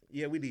weeks.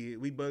 Yeah, we did.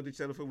 We bugged each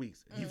other for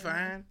weeks. You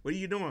fine? What are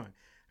you doing?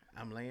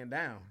 I'm laying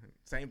down.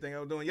 Same thing I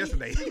was doing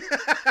yesterday. She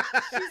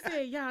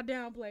said y'all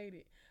downplayed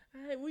it.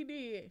 We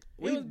did.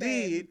 We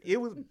did. It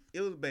was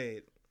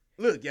bad.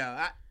 Look,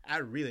 y'all, I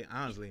really,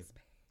 honestly,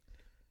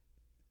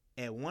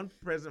 at one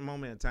present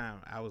moment in time,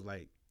 I was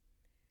like,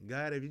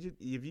 God, if you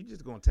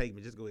just gonna take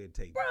me, just go ahead and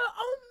take me. Bro,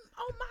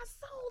 on my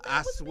soul,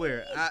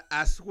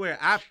 I swear,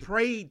 I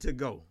prayed to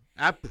go.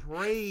 I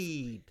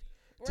prayed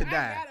to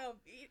die. I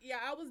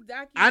was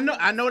documenting.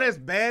 I know that's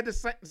bad to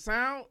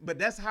sound, but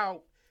that's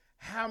how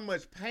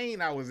much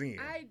pain I was in.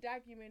 I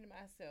documented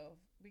myself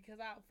because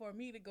for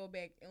me to go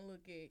back and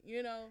look at,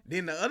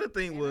 Then the other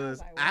thing was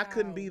like, wow. I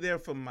couldn't be there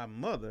for my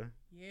mother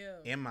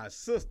and my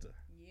sister.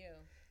 Yeah.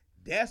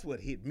 That's what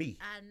hit me.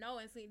 I know.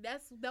 And see,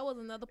 that was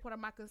another part of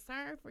my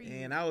concern for you.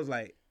 And I was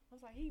like,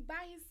 he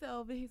by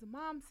himself, and his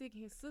mom sick,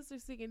 and his sister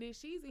sick, and then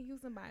she's in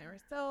Houston by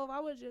herself.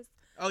 I was just.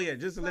 Oh, yeah,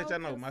 just to let y'all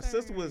know, my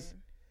sister was.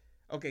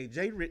 Okay,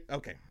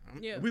 okay.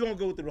 Yeah. We're going to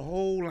go through the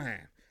whole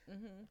line.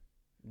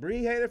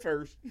 Bree had it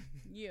first.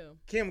 Yeah.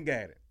 Kim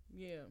got it.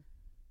 Yeah.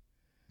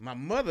 My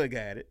mother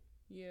got it.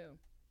 Yeah.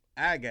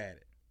 I got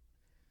it.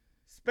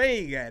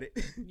 Spade got it.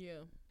 Yeah.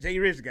 Jay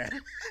Rich got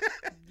it.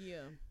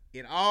 Yeah.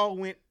 It all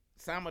went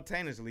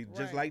simultaneously,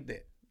 just Right. like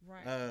that.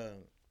 Right.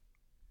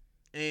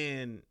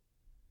 And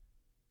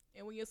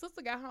when your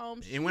sister got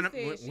home, she when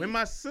said when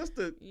my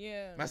sister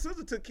yeah. my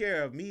sister took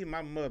care of me and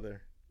my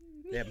mother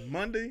that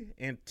Monday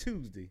and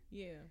Tuesday,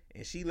 Yeah.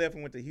 and she left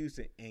and went to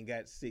Houston and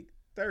got sick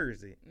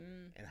Thursday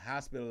and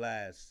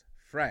hospitalized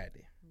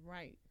Friday.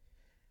 Right.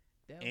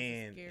 That was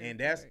And the scary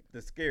that's part.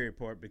 the scary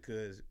part,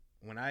 because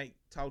when I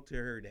talked to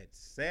her that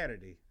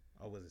Saturday,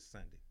 or was it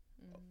Sunday,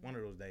 one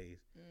of those days,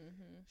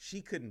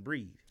 she couldn't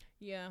breathe,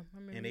 Yeah, I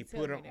remember. and they you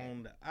put her telling me that.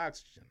 on the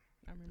oxygen.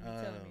 I remember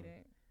you telling me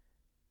that.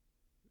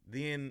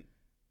 Then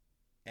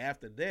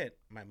after that,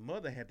 my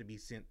mother had to be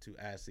sent to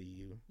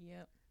ICU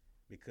Yep.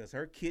 because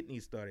her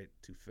kidneys started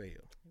to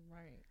fail,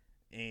 Right.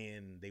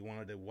 and they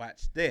wanted to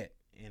watch that.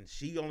 And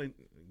she only,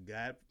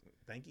 God,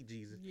 thank you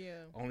Jesus,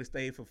 Yeah. only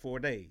stayed for 4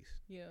 days.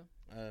 Yeah.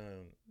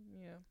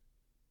 Yeah.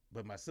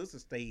 But my sister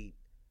stayed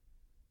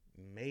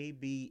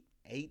maybe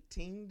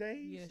 18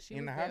 days Yeah. She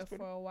in was the there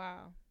hospital, for a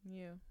while.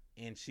 Yeah.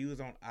 and she was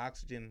on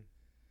oxygen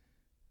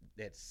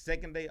that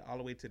second day all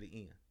the way to the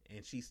end,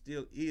 and she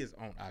still is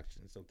on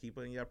oxygen. So keep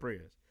her in your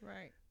prayers.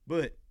 Right.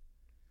 But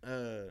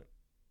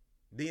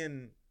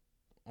then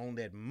on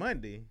that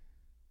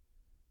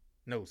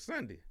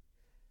Sunday,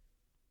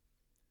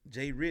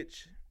 Jay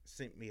Rich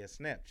sent me a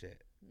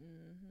Snapchat,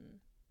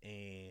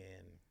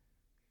 and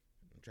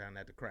I'm trying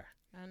not to cry.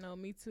 I know,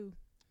 me too.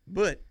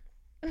 But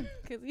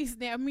Cause he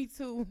snapped me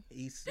too.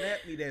 he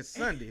snapped me that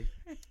Sunday,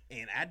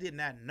 and I did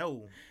not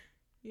know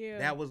Yeah.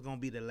 that was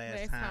gonna be the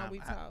last time we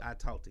talked. I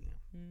talked to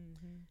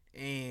him,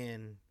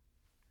 and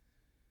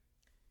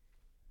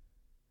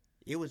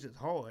it was just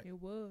hard. It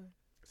was.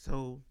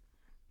 So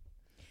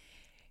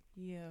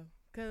Yeah.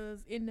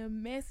 Cause in the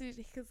message,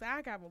 cause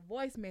I got a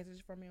voice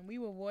message from him. We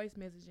were voice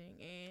messaging,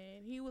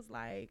 and he was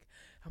like,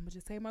 "I'm gonna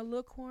just take my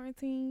little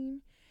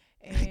quarantine."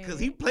 because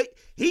he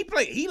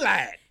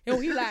lied. Oh,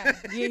 he lied.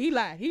 Yeah, he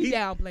lied. He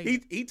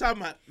downplayed. He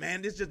talking about,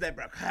 man, this just that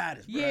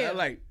bronchitis, bro. Yeah.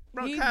 Like He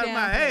bronchitis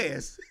my downplayed.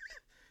 ass.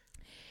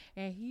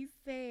 And he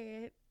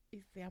said,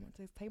 I'm gonna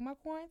just take my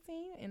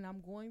quarantine, and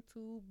I'm going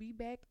to be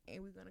back,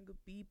 and we're gonna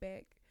be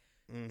back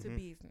to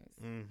business.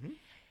 Mm-hmm.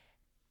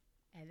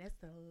 And that's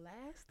the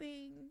last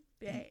thing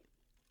that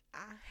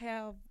I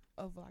have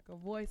of like a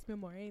voice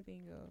memo or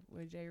anything of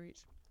with Jay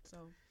Rich.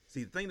 So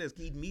See, the thing that's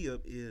keeping me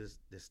up is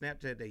the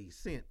Snapchat that he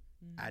sent.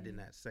 I did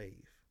not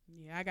save.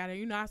 yeah, I got it.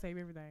 You know, I save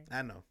everything.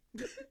 I know.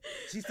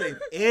 She saved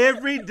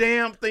every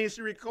damn thing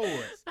she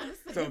records.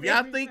 So if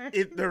y'all think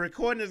if the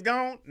recording is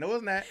gone, no,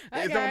 it's not.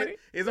 I It's got on it.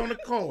 It's on the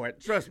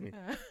card. Trust me.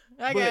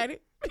 I got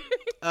it.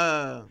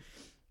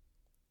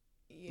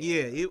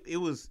 Yeah, it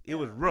was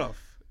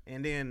rough.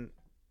 And then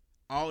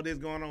all this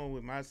going on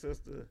with my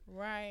sister,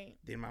 Right.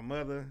 then my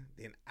mother,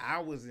 then I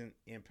was in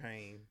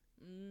pain.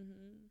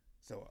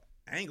 So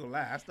I ain't gonna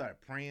lie, I started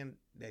praying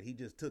that he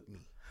just took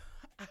me.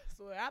 I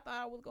swear, I thought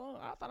I was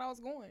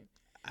going.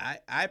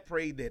 I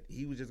prayed that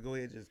he would just go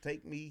ahead and just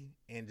take me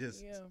and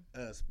just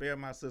spare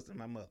my sister and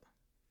my mother.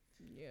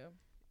 Yeah.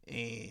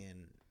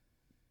 And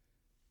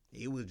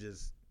it was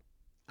just,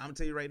 I'm gonna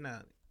tell you right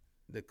now,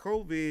 the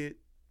COVID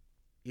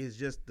is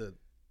just the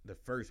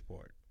first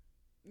part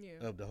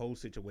of the whole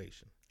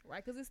situation.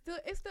 Right, because it's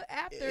still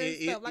after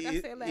stuff. Like I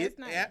said last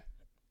night.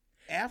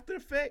 After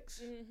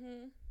effects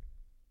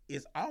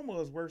is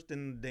almost worse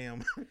than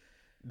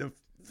the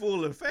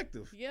full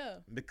effective. Yeah.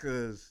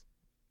 Because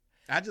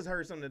I just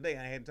heard something today.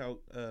 I hadn't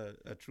talked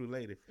a true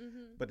lady,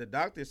 but the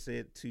doctor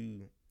said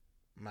to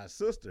my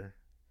sister,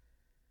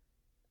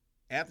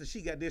 after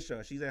she got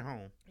discharged, she's at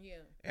home. Yeah.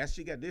 After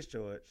she got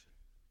discharged,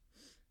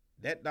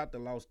 that doctor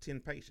lost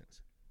 10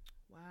 patients.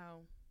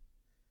 Wow.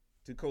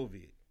 To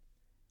COVID.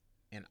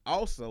 And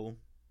also,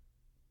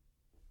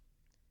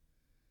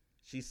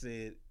 she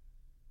said,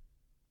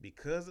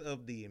 because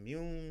of the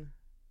immune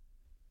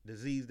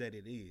disease that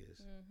it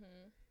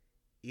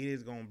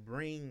is going to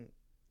bring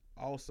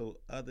also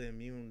other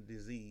immune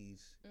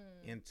disease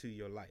into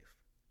your life.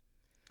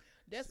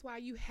 That's why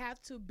you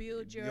have to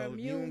build your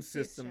immune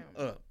system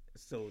up.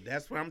 So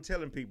that's what I'm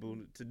telling people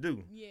to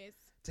do. Yes.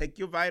 Take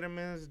your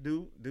vitamins,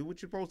 do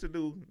what you're supposed to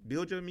do,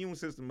 build your immune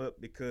system up,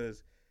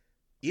 because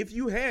if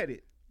you had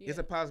it, it's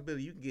a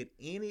possibility you can get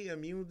any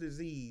immune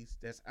disease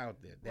that's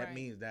out there. That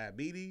means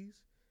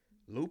diabetes,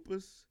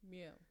 lupus,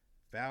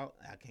 I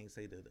can't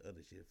say the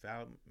other shit,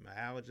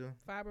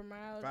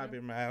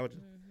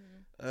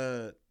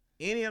 fibromyalgia,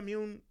 any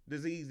immune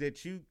disease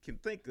that you can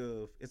think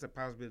of, it's a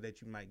possibility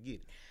that you might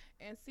get it.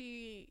 And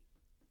see,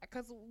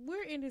 because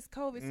we're in this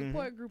COVID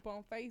support group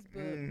on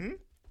Facebook,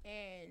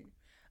 and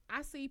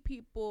I see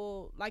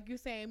people, like you're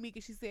saying,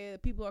 Mika, she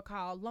said people are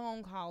called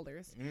long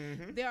haulers.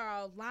 There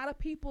are a lot of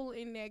people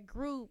in that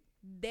group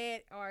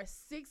that are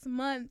 6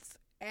 months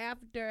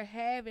after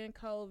having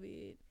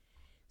COVID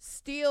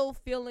still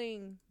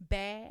feeling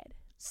bad,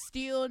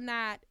 still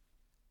not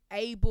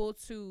able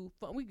to,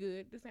 we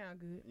good, this sound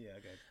good. Yeah, I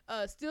got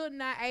you. Still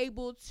not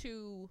able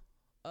to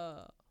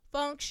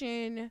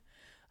function,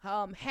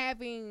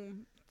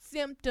 having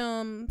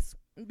symptoms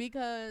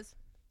because,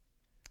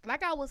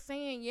 like I was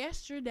saying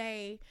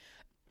yesterday,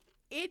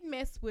 it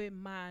messed with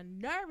my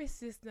nervous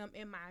system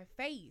in my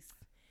face.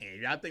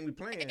 And y'all think we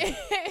playing?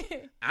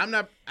 I'm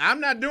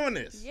not doing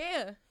this.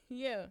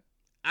 Yeah.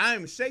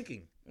 I'm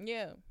shaking.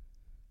 Yeah.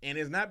 And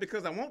it's not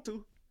because I want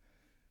to.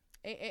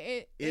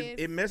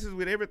 It messes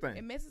with everything.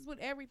 It messes with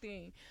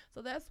everything.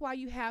 So that's why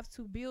you have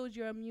to build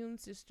your immune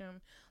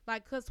system.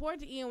 Like, cause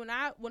toward the end,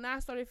 when I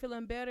started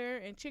feeling better,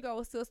 and Chico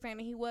was still saying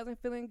that he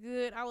wasn't feeling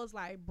good, I was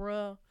like,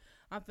 bruh,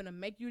 I'm finna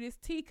make you this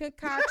tea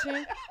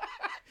concoction.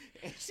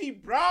 And she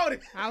brought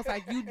it. I was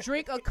like, you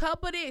drink a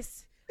cup of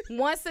this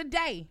once a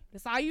day.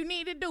 That's all you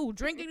need to do.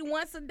 Drink it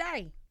once a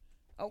day.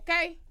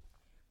 Okay?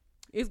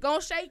 It's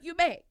gonna shake you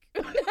back.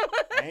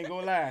 I ain't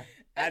gonna lie.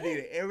 I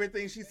did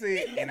everything she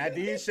said, and I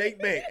did shake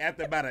back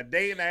after about a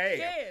day and a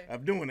half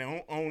of doing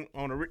it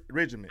on a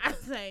regimen. I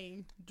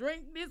say,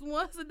 drink this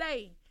once a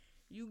day.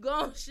 You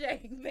gonna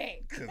shake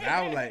back. Cause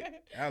I was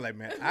like,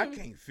 man, I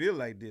can't feel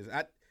like this.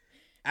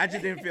 I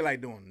just didn't feel like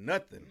doing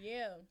nothing.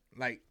 Yeah.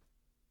 Like,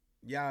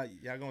 y'all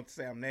gonna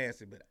say I'm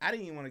nasty, but I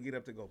didn't even want to get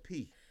up to go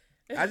pee.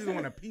 I just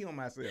want to pee on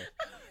myself.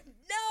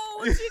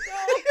 No, Chico.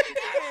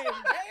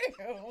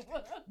 Damn.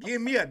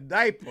 Give me a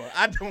diaper.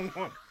 I don't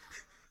want.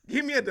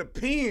 Give me a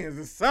Depends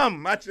or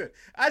something.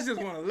 I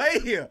just want to lay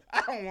here.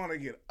 I don't want to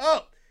get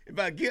up. If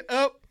I get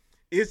up,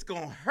 it's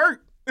gonna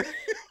hurt.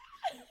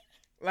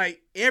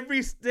 Like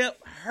every step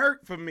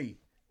hurt for me.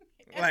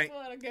 Like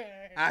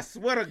I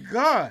swear to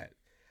God.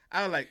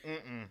 I was like,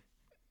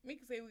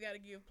 Mika said we gotta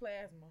give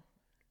plasma.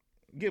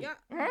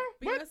 Huh?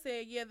 Mika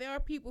said, there are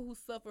people who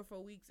suffer for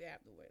weeks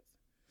afterwards.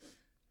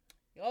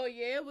 Oh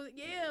yeah,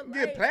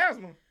 Get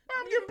plasma. What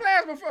I'm getting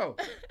plasma for?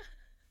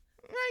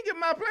 I ain't getting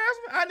my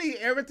plasma. I need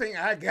everything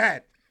I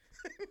got.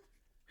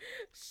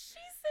 She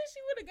said she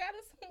would have got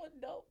us some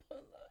adult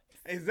pull-ups.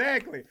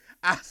 Exactly.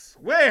 I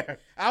swear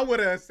I would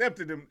have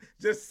accepted them.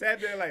 Just sat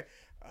there like,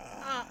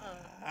 No,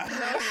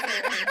 sir.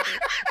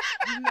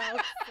 No,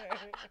 sir.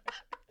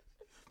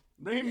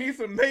 Bring me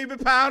some baby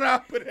powder. I'll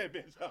put that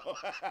bitch on.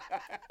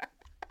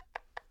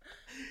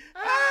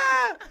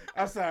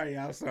 I'm sorry,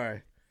 y'all. I'm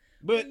sorry.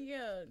 But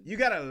you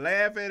got to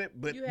laugh at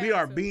it. But we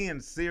are being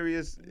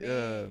serious.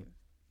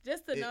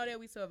 Just to know that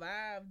we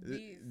survived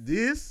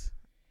this,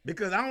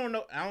 because I don't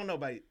know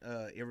about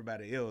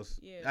everybody else.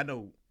 Yeah. I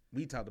know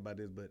we talked about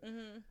this, but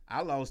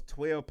I lost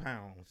 12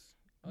 pounds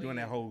during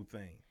that whole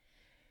thing.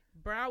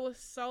 Bro, I was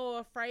so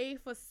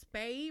afraid for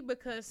Spade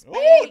because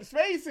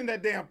Spade's in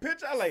that damn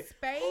picture. I like,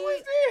 Spade who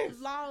is this?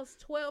 Lost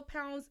 12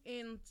 pounds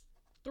in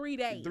 3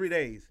 days. 3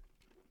 days.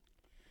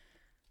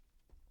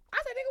 I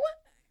said, nigga, what?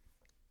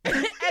 And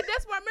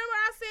that's what I remember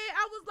I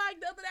was like,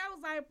 the other day, I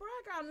was like, bro,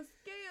 I got on the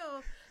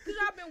scale because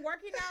I've been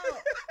working out.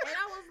 And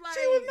I was like,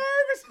 she was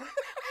nervous.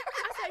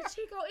 I said,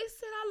 Chico, it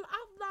said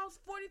I've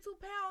lost 42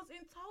 pounds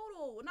in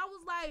total. And I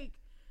was like,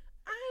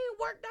 I ain't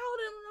worked out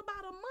in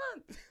about a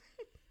month.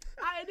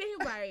 And then he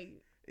was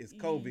like, it's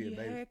COVID,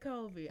 baby. Yeah,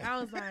 COVID.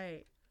 I was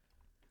like,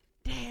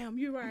 damn,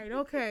 you're right.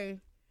 Okay.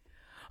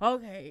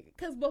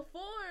 Because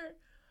before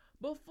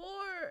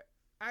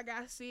I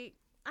got sick,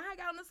 I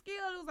got on the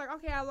scale. It was like,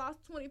 okay, I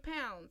lost 20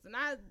 pounds. And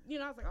I was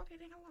like, okay,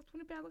 dang, I lost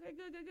 20 pounds. Okay,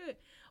 good.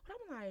 But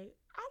I'm like,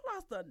 I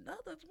lost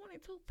another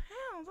 22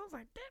 pounds. I was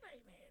like, that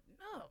ain't adding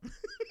up.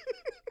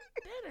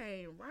 That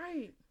ain't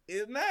right.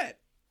 It's not.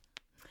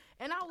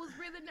 And I was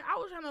trying to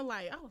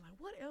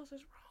what else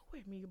is wrong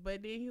with me?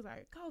 But then he was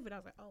like, COVID. I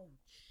was like, oh,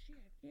 shit,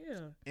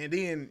 yeah. And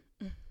then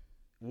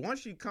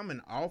once you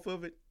coming off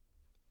of it,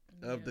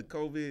 of the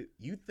COVID,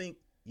 you think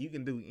you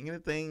can do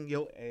anything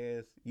your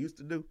ass used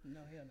to do? No,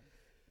 hell no.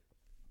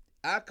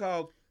 I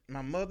called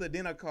my mother,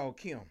 then I called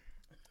Kim.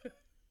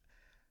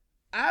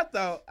 I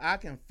thought I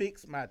can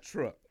fix my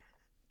truck.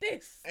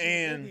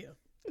 And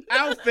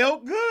I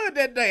felt good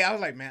that day. I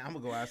was like, man, I'm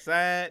going to go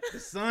outside. The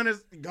sun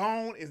is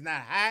gone. It's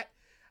not hot.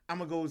 I'm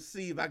going to go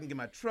see if I can get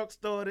my truck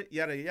started,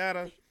 yada,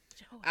 yada.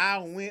 I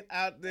went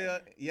out there,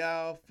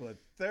 y'all, for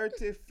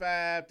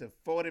 35 to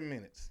 40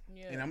 minutes.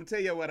 Yeah. And I'm going to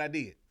tell you what I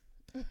did.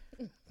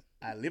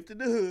 I lifted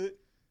the hood.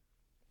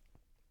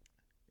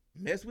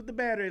 Messed with the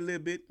battery a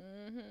little bit,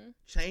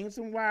 changed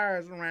some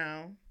wires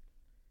around,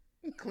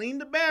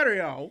 cleaned the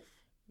battery off,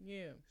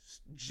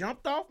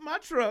 jumped off my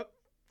truck,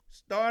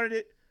 started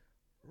it,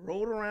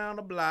 rode around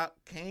the block,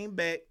 came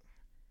back,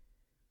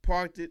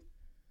 parked it,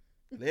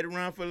 let it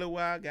run for a little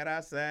while, got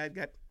outside,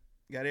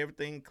 got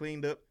everything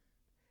cleaned up,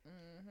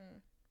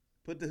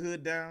 put the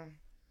hood down.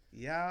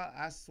 Y'all,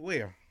 I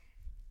swear,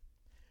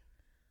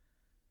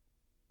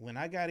 when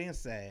I got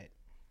inside,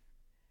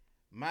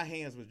 my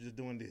hands was just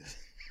doing this.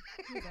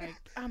 Like,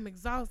 I'm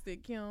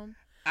exhausted, Kim.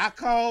 I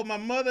called my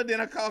mother,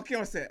 then I called Kim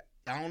and said,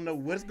 I don't know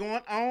what's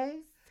going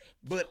on,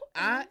 but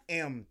I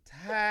am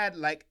tired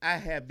like I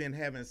have been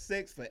having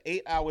sex for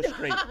 8 hours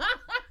straight.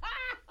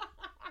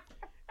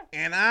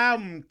 And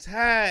I'm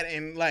tired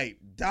and like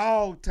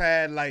dog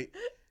tired, like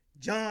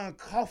John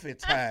Coffey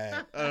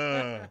tired.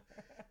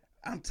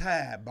 I'm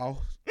tired, boss.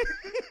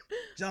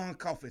 John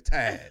Coffey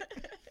tired.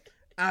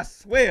 I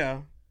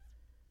swear,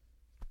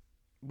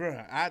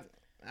 bruh,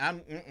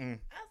 I'm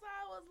That's why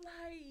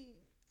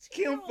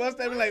Kim fussed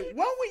at me like,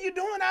 what were you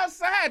doing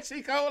outside,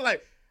 Chico?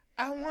 Like,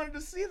 I wanted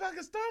to see if I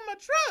could start my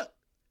truck.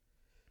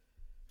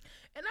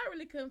 And I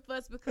really couldn't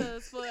fuss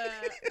because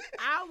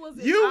I was.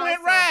 You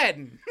went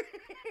riding.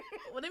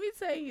 Well, let me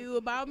tell you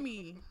about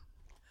me.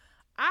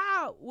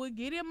 I would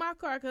get in my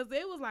car because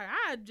it was like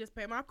I just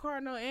paid my car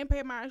note and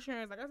pay my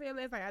insurance. Like I said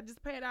last night, I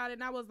just paid out,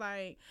 and I was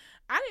like,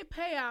 I didn't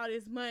pay all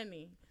this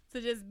money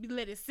to just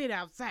let it sit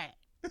outside.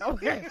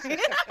 Okay.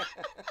 Kim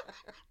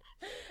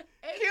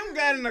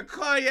got in the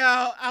car,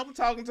 y'all. I was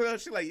talking to her.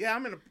 She like, yeah,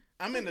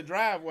 I'm in the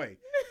driveway.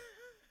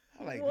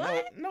 I'm like,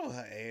 what? No,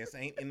 her ass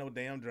ain't in no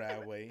damn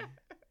driveway.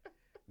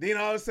 Then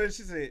all of a sudden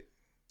she said,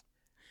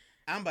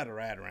 I'm about to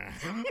ride around.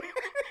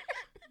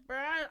 Bro,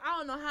 I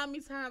don't know how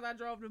many times I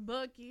drove to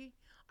Bucky.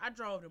 I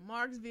drove to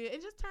Marksville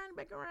and just turned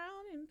back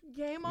around and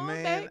came on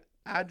back.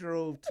 I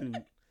drove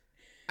to.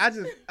 I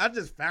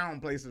just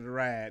found places to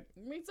ride.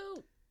 Me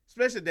too.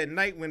 Especially that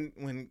night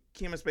when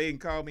Kim and Spaden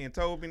called me and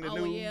told me the news.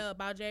 Oh yeah,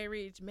 about Jay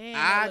Rich, man.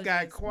 I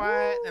got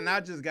quiet and I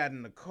just got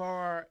in the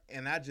car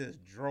and I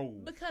just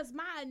drove. Because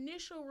my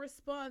initial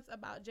response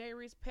about Jay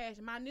Rich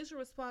passion,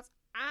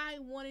 I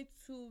wanted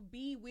to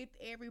be with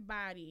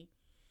everybody,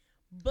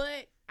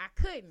 but I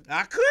couldn't.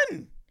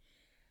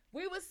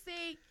 We were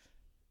sick.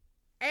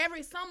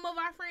 Some of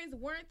our friends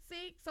weren't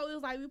sick, so it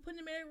was like we put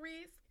them at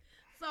risk.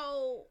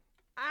 So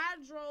I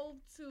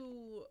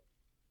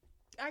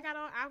got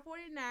on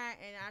I-49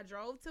 and I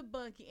drove to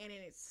Bucky, and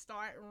then it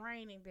started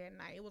raining that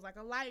night. It was like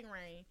a light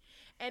rain.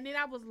 And then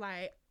I was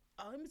like,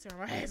 oh, let me turn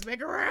my ass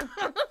back around.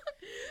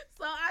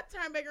 So I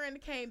turned back around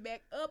and came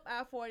back up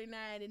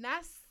I-49, and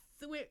I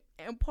went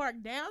and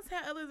parked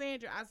downtown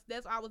Alexandria.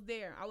 I was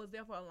there. I was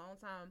there for a long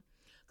time.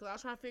 Because I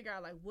was trying to figure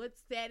out, like, what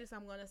status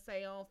I'm going to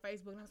say on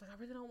Facebook. And I was like, I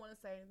really don't want to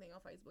say anything on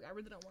Facebook. I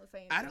really don't want to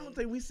say anything. I don't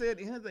think we said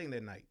anything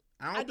that night.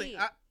 I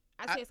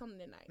said something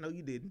that night. No,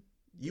 you didn't.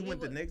 You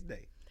went the next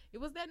day. It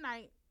was that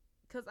night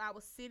because I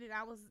was sitting.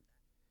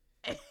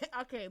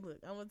 Okay, look,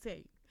 I'm going to tell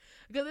you.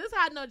 Because this is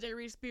how I know Jay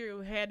Rich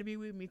Spirit had to be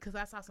with me because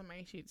I saw some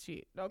ain't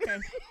shit. Okay?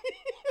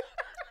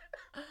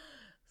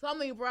 So, I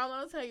mean, bro, I'm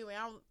going to tell you, man.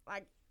 I'm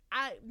like,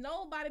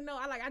 nobody know.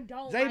 I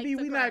don't JB, like to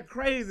we cry. not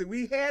crazy.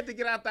 We had to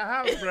get out the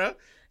house, bro.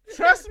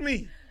 Trust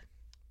me.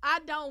 I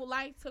don't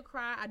like to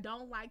cry. I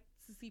don't like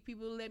to see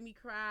people let me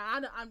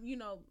cry.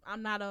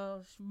 I'm not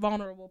a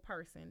vulnerable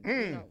person.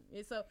 You know,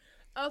 it's a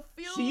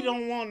few. She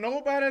don't want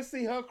nobody to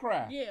see her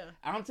cry. Yeah,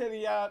 I'm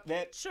telling y'all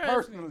that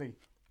personally,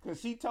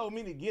 because she told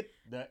me to get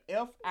the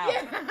F out,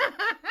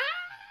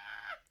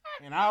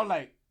 and I was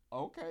like,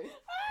 okay,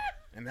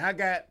 and I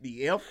got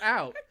the F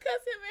out.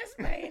 Cause him and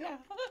Spain out.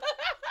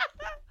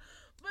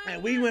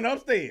 And we went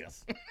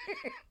upstairs. But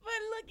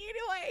look,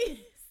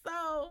 anyway,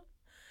 so.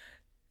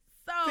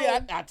 See,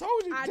 I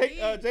told you.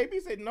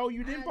 JB said, no,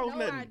 you didn't post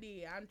nothing. I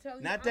did. I'm telling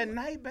you. Not that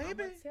night, baby. I'm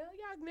going to tell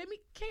y'all.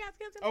 Can I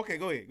tell you? Okay,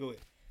 go ahead.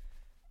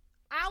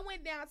 I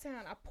went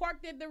downtown. I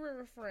parked at the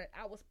riverfront.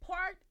 I was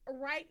parked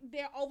right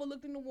there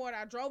overlooking the water.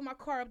 I drove my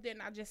car up there,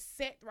 and I just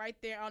sat right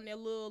there on that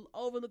little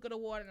overlook of the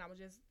water, and I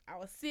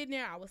was sitting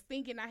there. I was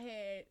thinking. I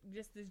had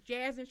just this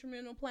jazz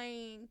instrumental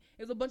playing.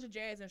 It was a bunch of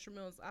jazz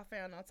instrumentals I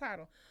found on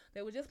Tidal.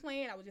 They were just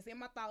playing. I was just in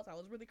my thoughts. I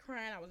was really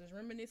crying. I was just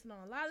reminiscing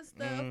on a lot of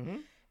stuff. Mm-hmm.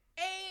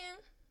 And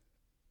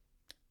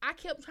I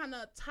kept trying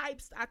to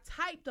I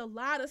typed a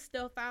lot of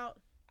stuff out.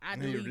 I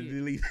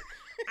deleted it.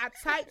 I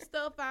typed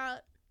stuff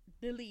out,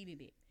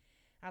 deleted it.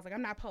 I was like,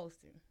 I'm not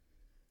posting.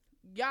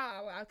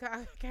 Y'all,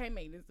 I can't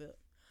make this up.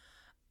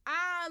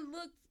 I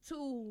looked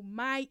to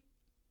my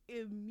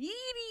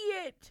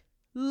immediate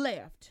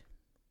left.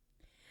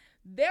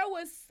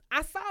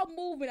 I saw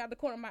movement out the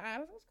corner of my eye.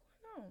 What's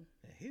going on?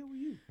 The hell were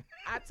you?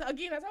 I told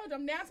you,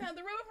 I'm downtown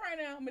the riverfront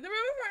now. I'm at the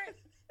riverfront.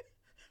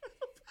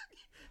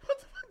 What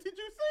the fuck did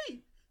you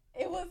see?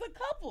 It was a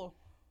couple.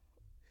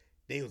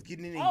 They was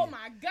getting in. Oh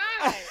my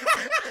God.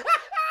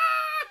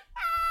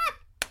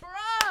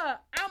 Bruh,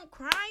 I'm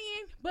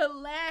crying but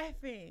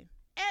laughing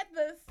at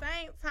the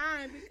same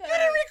time because you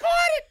didn't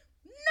record it?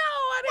 No,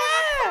 I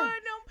didn't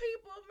record them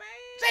people,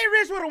 man. Jay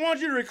Rich would have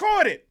wanted you to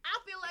record it. I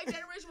feel like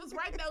Jay Rich was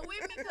right there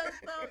with me because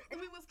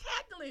we was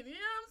cackling. You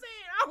know what I'm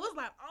saying? I was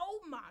like, oh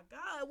my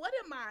God, what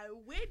am I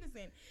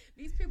witnessing?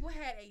 These people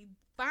had a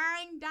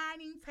fine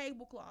dining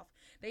tablecloth.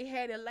 They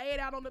had it laid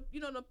out on the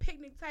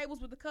picnic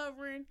tables with the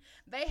covering.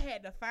 They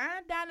had the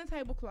fine dining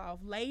tablecloth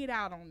laid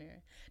out on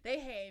there. They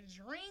had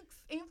drinks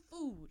and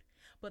food,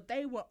 but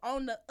they were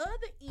on the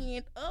other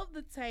end of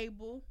the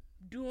table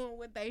doing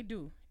what they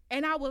do.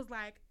 And I was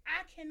like,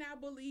 I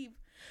cannot believe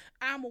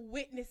I'm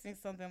witnessing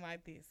something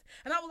like this.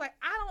 And I was like,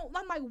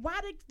 I'm like, why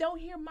they don't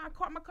hear my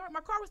car? My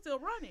car was still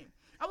running.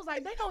 I was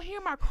like, they don't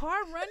hear my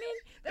car running?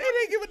 They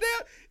didn't give a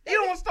damn.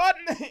 You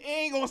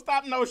ain't gonna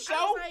stop no show. I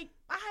was like,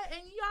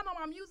 and y'all know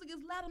my music is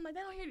loud. I'm like,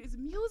 they don't hear this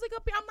music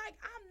up here. I'm like,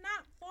 I'm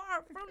not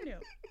far from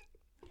them.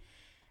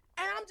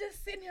 And I'm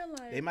just sitting here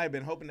like. They might have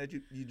been hoping that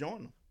you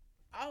joined them.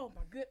 Oh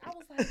my good. I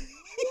was like, what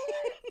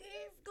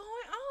is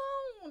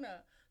going on?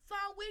 So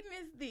I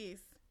witnessed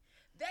this.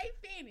 They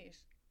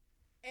finished.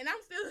 And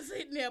I'm still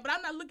sitting there, but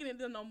I'm not looking at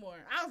them no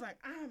more. I was like,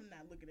 I'm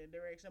not looking at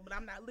direction, but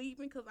I'm not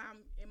leaving because I'm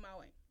in my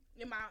way.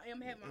 I'm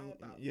having my own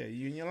thoughts. Yeah,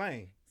 you in your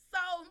lane. So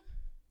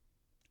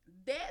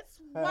that's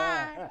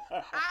why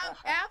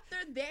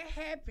after that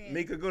happened,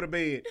 Mika, go to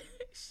bed.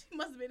 she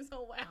must have been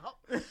so wild.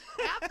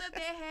 After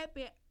that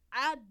happened,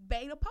 I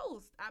made a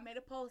post. And I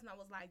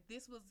was like,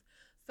 this was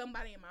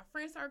somebody in my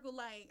friend circle.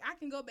 Like, I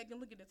can go back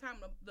and look at the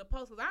time of the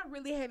post because I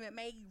really haven't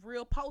made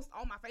real posts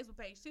on my Facebook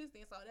page since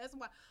then. So that's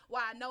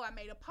why I know I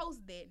made a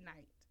post that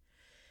night.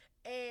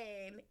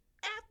 And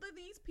after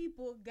these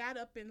people got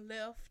up and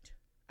left,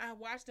 I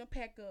watched them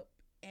pack up,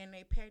 and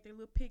they packed their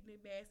little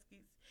picnic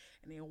baskets,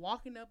 and they're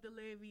walking up the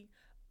levee.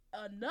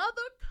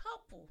 Another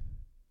couple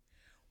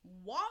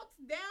walks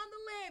down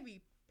the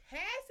levee,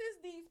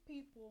 passes these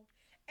people,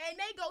 and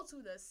they go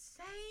to the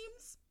same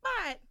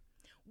spot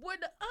where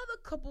the other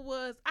couple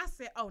was. I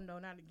said, oh, no,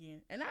 not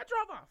again. And I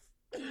drove off.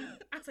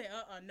 I said,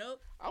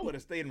 nope. I would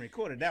have stayed and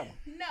recorded that one.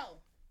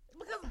 No.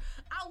 Because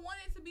I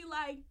wanted to be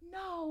like,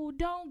 no,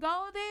 don't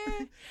go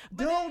there.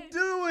 Don't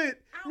do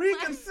it.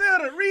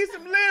 Reconsider. Like, read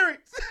some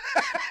lyrics.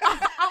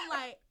 I'm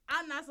like,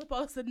 I'm not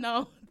supposed to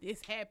know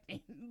this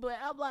happened. But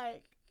I'm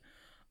like,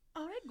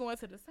 oh, they going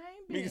to the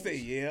same bench. You can say,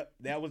 yeah,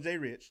 that was Jay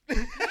Rich. I'm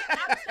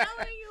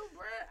telling you,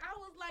 bro. I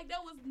was like,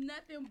 that was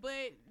nothing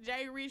but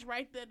Jay Rich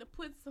right there to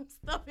put some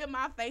stuff in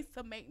my face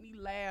to make me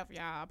laugh,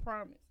 y'all. I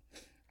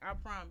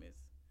promise.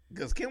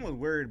 Because Kim was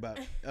worried about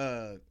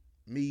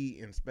me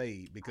and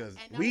Spade because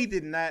we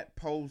did not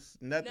post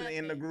nothing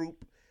in the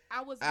group.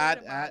 I was worried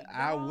about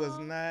I was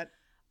not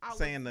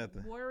saying nothing.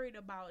 I was worried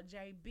about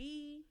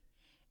JB,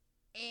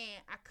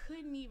 and I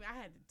couldn't even. I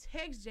had to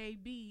text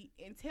JB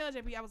and tell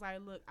JB, I was like,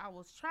 look, I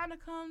was trying to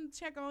come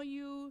check on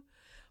you,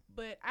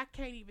 but I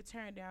can't even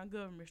turn down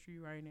Government Street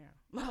right now.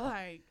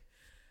 Like,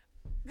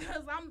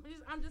 because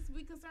I'm just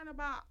be concerned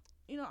about,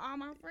 all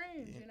my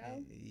friends,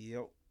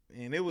 Yep.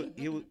 And it was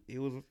a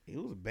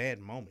bad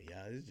moment,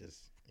 y'all. It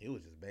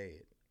was just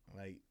bad.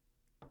 Like,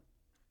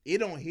 it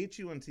don't hit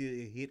you until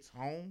it hits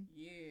home.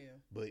 Yeah.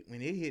 But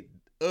when it hit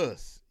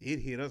us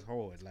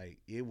hard. Like,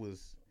 it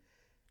was,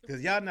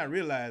 because y'all not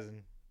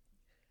realizing,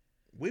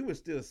 we were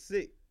still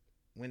sick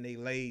when they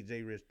laid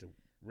Jay Rich to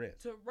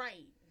rest.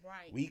 Right.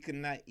 We could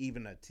not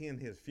even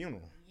attend his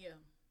funeral. Yeah.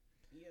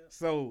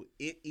 So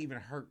it even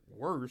hurt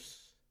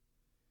worse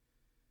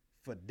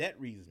for that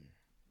reason.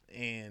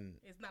 And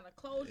it's not a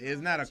closure.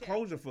 It's not a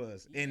closure for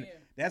us. And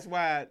that's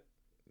why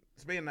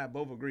Spade and I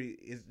both agree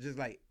it's just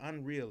like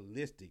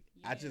unrealistic.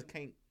 Yeah. I just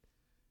can't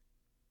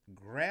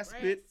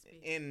grasp it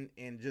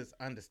and just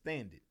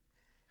understand it.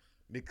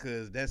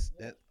 Because that's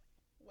that.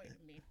 Wait a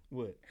minute.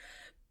 What?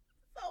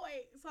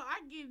 So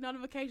I get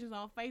notifications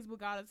on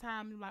Facebook all the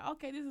time. I'm like,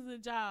 okay, this is a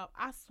job.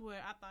 I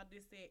swear I thought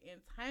this said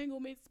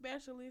entanglement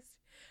specialist,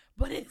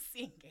 but it's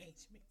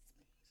engagement specialist.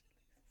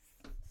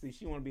 See,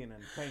 she want to be an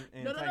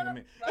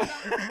entanglement. No.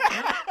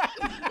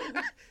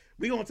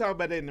 We gonna talk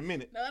about that in a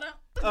minute. No.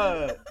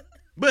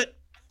 But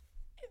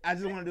I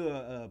just want to do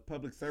a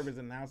public service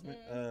announcement.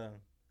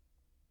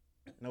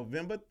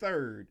 November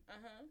 3rd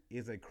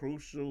is a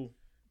crucial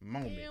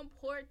moment.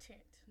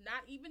 Important.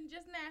 Not even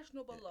just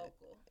national, but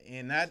local.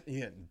 And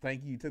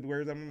thank you. You took the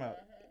words out of my mouth.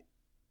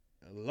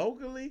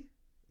 Locally,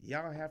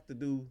 y'all have to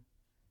do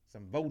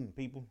some voting,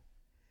 people.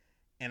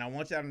 And I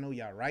want y'all to know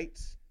y'all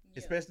rights,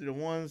 especially the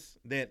ones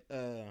that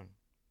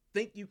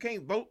think you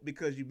can't vote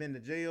because you've been to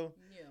jail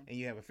and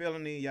you have a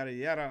felony, yada,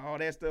 yada, all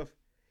that stuff.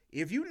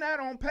 If you're not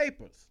on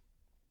papers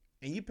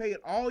and you paid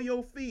all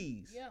your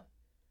fees,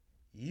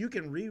 you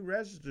can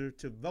re-register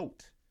to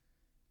vote.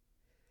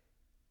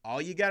 All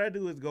you got to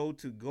do is go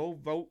to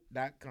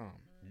govote.com.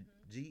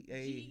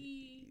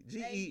 G-A-U-E.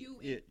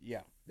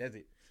 Yeah, that's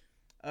it.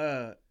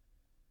 And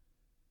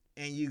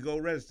you go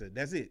register.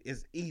 That's it.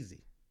 It's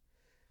easy.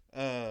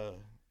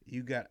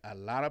 You got a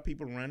lot of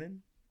people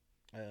running.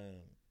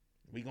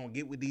 We're going to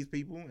get with these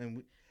people,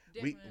 and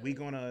we're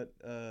going to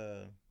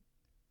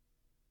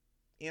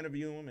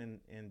interview them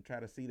and try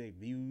to see their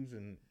views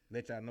and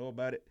let y'all know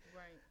about it.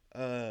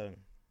 Right.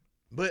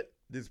 But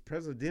this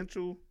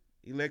presidential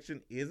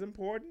election is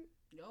important.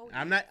 Oh,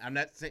 yeah. I'm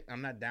not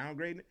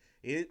downgrading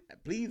it.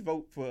 Please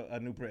vote for a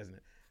new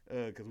president,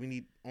 because we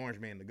need Orange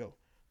Man to go.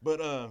 But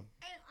and I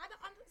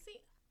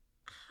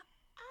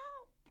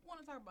want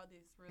to talk about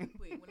this real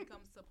quick when it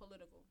comes to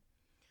political.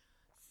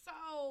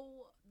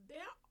 So there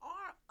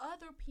are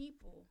other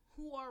people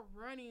who are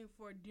running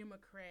for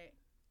Democrat,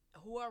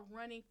 who are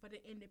running for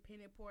the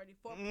Independent Party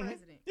for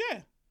president.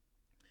 Yeah.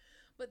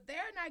 But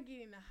they're not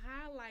getting the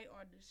highlight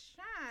or the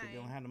shine. They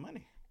don't have the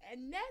money.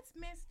 And that's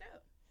messed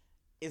up.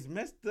 It's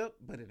messed up,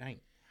 but it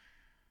ain't.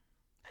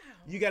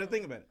 You got to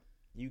think about it.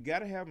 You got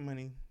to have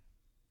money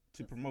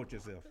to promote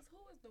yourself. Because who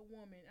is the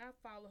woman? I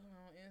follow her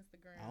on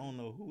Instagram. I don't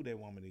know who that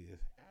woman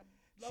is. I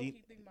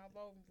low-key think about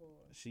voting for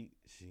her. She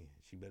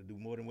better do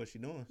more than what she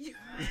doing.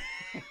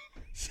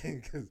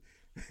 Because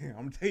I'm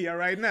going to tell y'all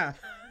right now,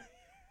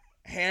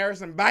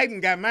 Harris and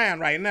Biden got mine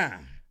right now.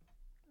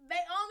 They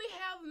only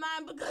have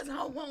mine because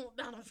I want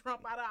Donald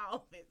Trump out of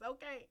office,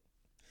 okay?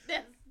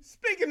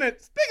 Speaking of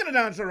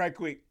Donald Trump right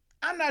quick,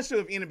 I'm not sure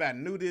if anybody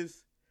knew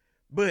this,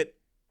 but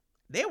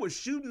they were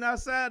shooting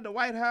outside the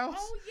White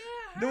House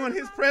during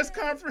his press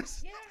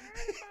conference. Yeah, I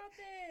heard about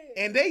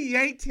that. And they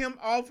yanked him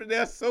off of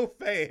there so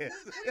fast. We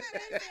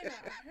in a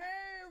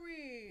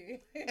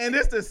hurry. And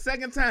it's the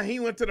second time he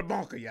went to the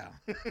bunker, y'all.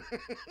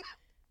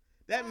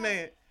 That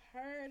man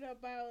heard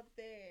about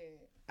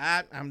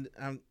that.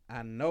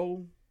 I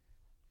know.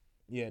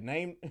 Yeah,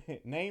 name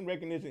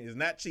recognition is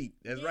not cheap.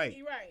 That's right.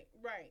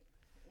 Right.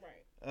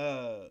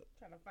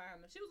 Trying to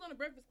find her. She was on the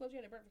Breakfast Club. She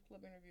had a Breakfast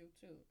Club interview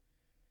too.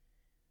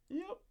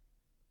 Yep.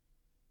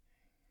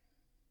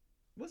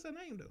 What's her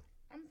name though?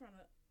 I'm trying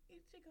to.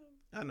 Chico.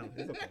 I know.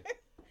 It's okay.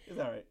 It's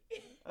all right.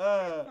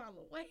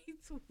 Follow way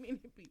too many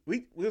people.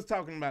 We was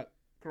talking about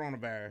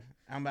coronavirus.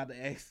 I'm about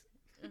to ask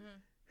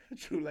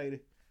True Lady.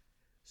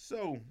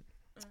 So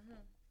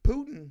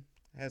Putin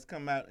has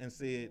come out and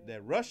said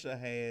that Russia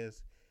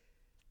has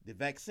the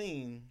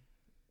vaccine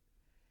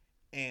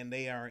and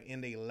they are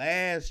in the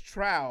last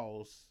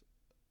trials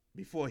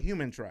before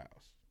human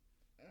trials.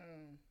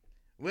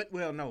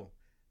 Well, no.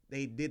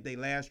 They did their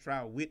last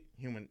trial with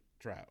human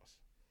trials.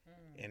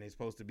 And they're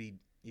supposed to be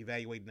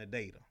evaluating the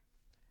data.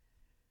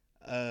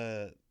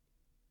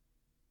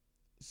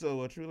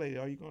 So, True Lady,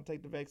 are you going to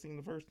take the vaccine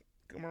the first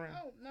come around?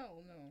 Oh,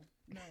 no.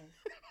 No.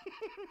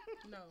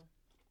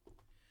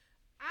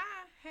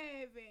 I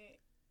haven't.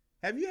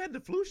 Have you had the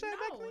flu shot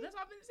vaccine? No, that's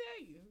what I'm going to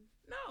tell you.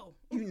 No.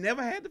 You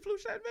never had the flu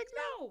shot vaccine?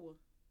 No.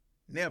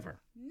 Never.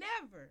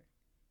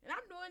 And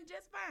I'm doing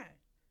just fine.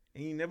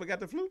 And you never got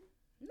the flu?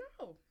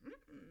 No.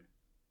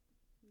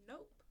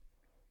 Nope.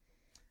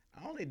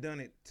 I only done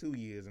it 2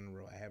 years in a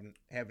row. I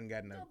haven't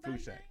gotten the flu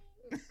shot.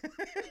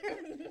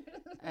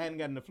 I hadn't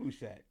gotten the flu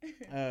shot.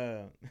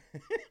 I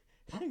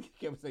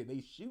kept saying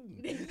they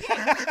shooting.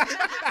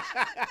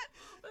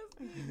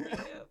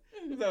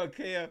 It's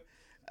okay.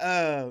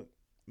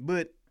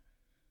 But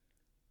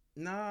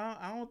no,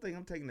 I don't think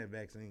I'm taking that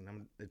vaccine.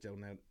 I'm let y'all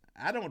know.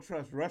 I don't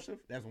trust Russia.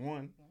 That's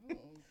one.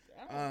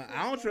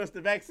 I don't trust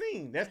the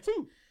vaccine. That's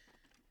two.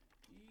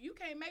 You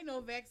can't make no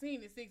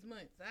vaccine in 6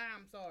 months.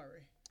 I'm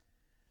sorry.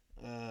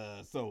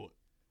 So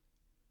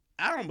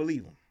I don't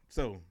believe him.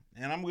 So,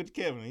 and I'm with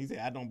Kevin. He said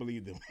I don't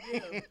believe them.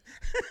 Yeah.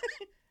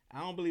 I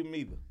don't believe him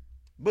either.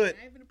 But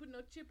I ain't gonna put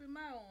no chip in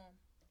my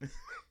arm.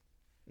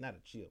 Not a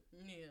chip.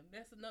 Yeah,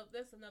 that's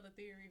another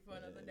theory for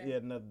another day. Yeah,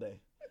 another day.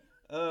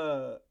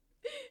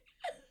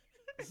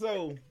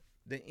 So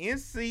the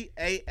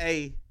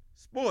NCAA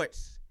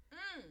sports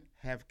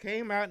have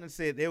came out and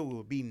said there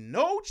will be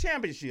no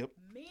championship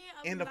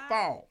in the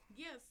fall.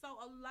 Yeah, so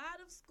a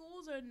lot of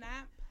schools are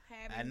not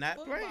having Not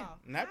football. playing.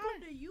 How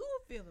do you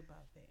feel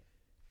about that?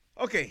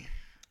 Okay,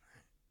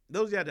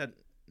 those of y'all that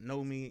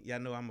know me, y'all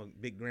know I'm a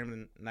big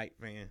Gremlin Knight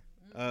fan.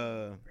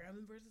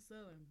 Gremlin versus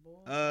Southern,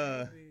 boy.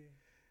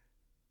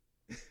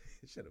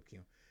 Shut up,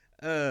 Kim.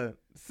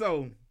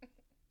 So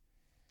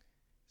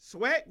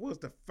SWAC was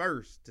the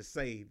first to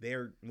say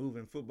they're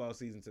moving football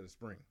season to the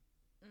spring.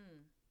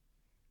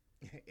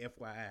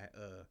 FYI,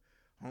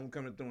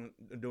 homecoming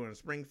during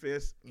Spring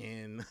Fest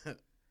and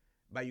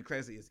Bayou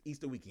Classic is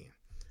Easter weekend.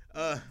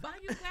 Bayou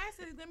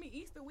Classic is gonna be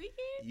Easter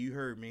weekend? You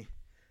heard me.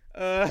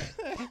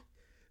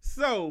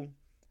 So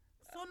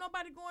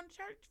nobody going to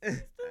church for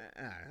Easter?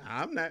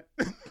 I'm not.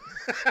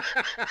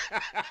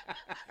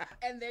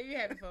 And there you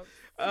have it, folks.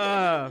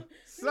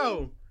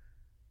 So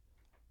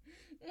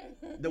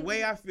the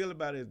way I feel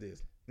about it is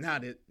this. Now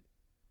that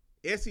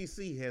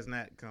SEC has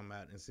not come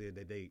out and said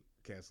that they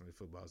canceling the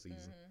football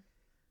season.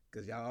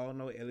 Because y'all all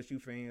know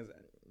LSU fans,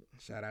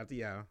 shout out to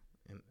y'all.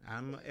 And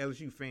I'm an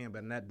LSU fan,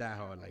 but not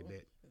diehard like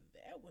that.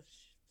 That was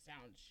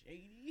sound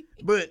shady.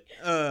 But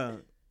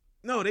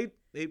no, they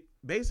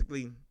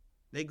basically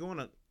they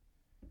gonna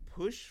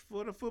push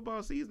for the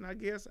football season, I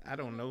guess. I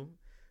don't know.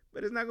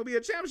 But it's not gonna be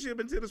a championship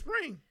until the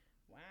spring.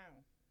 Wow.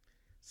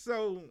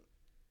 So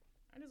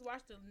I just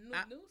watched the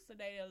news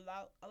today. A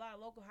lot of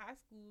local high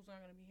schools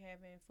aren't going to be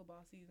having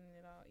football season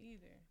at all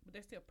either. But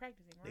they're still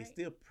practicing, right? They're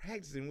still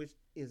practicing, which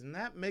is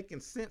not making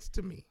sense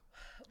to me.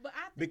 But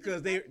I think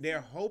because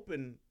they're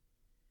hoping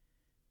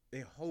a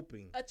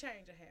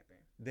change will happen.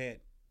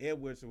 That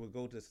Edwards will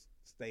go to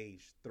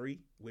stage 3,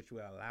 which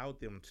will allow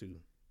them to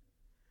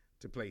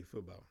play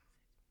football.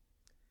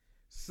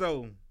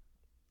 So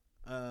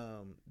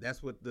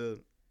that's what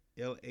the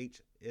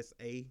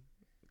LHSA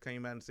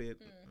came out and said.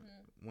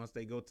 Once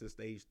they go to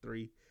stage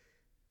 3,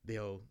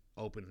 they'll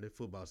open the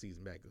football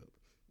season back up.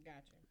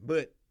 Gotcha.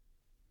 But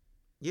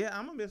yeah,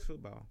 I'm gonna miss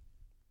football.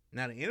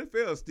 Now the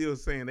NFL is still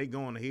saying they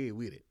going ahead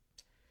with it.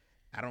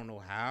 I don't know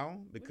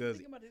how because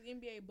what you think about this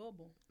NBA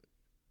bubble?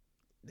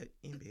 The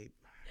NBA.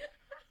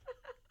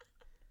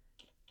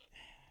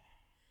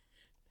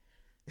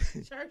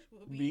 Church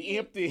will be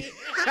empty.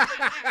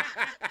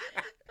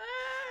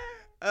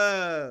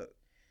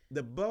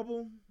 The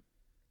bubble,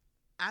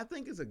 I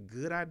think it's a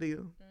good idea.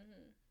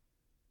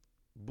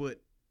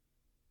 But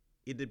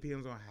it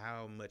depends on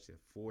how much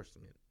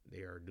enforcement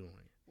they are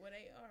doing. Well,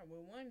 they are.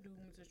 Well, one dude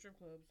went to strip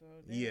club, so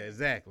yeah,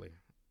 exactly.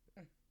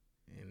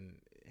 And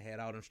had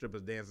all them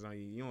strippers dancing on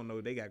you. You don't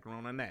know they got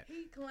corona on that.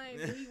 He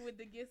claimed he went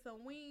to get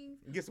some wings.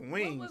 Get some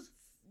wings.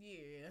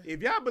 Yeah.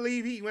 If y'all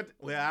believe he went,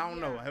 I don't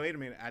know. Wait a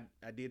minute.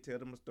 I did tell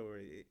them a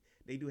story.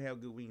 They do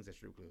have good wings at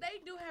strip clubs. They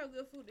do have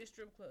good food at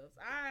strip clubs.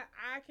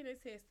 I can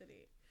attest to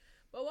that.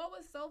 But what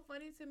was so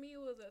funny to me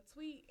was a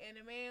tweet, and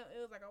the man, it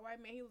was like a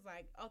white man. He was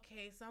like,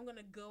 "Okay, so I'm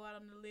gonna go out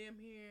on the limb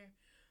here.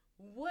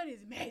 What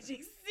is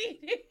Magic City?"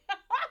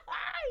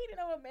 He didn't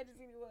know what Magic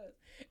City was,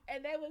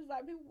 and that was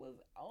like people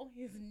was on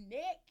his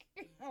neck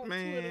on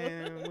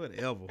Man, Twitter.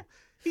 whatever.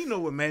 He know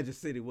what Magic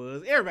City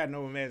was. Everybody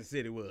know what Magic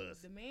City was.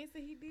 The man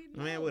said he didn't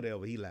know. Man,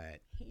 whatever. He lied.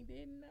 He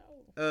didn't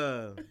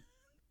know.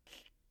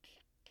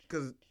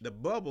 Because the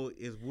bubble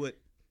is what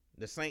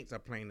the Saints are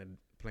planning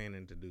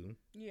to do.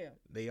 Yeah.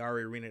 They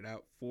already rented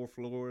out 4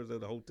 floors of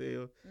the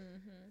hotel,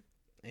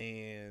 Mm-hmm.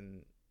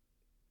 and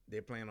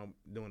they're planning on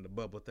doing the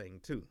bubble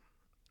thing too.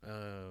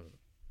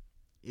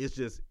 It's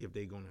just if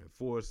they're gonna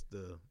enforce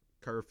the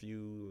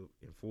curfew,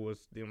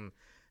 enforce them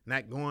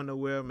not going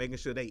nowhere, making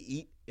sure they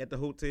eat at the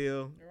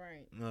hotel,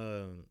 Right.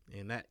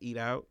 and not eat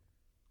out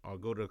or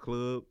go to the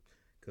club,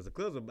 because the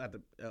clubs are about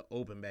to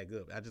open back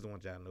up. I just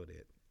want y'all to know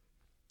that,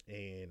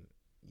 and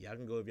y'all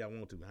can go if y'all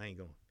want to. I ain't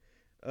going.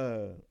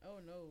 Oh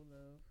no,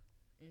 love.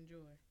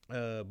 Enjoy.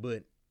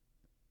 But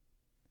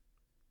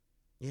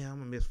yeah, I'm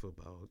gonna miss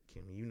football,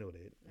 Kimmy. You know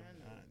that. I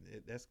know.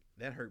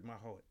 That hurt my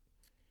heart.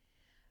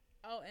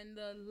 Oh, and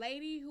the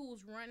lady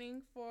who's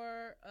running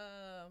for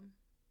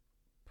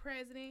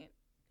president,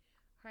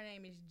 her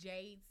name is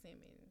Jade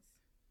Simmons.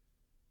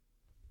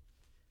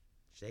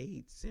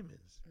 Jade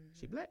Simmons. Mm-hmm.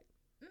 She black.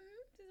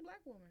 Mm-hmm. She's a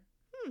black woman.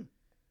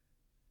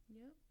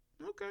 Yep.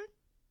 Okay.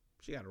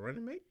 She got a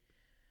running mate.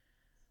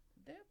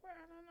 That part,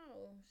 I don't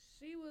know.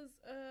 She was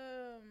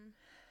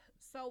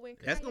so when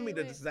That's Kanye gonna be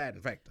the West,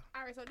 deciding factor.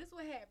 all right, so this is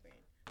what happened.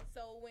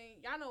 So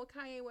when y'all know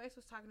Kanye West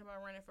was talking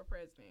about running for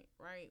president,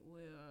 right?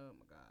 Well, oh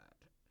my God.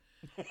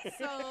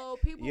 So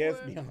people yes,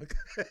 were Bianca.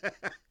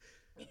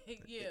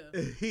 yeah.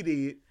 He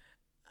did.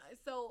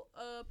 So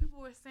people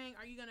were saying,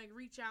 are you going to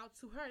reach out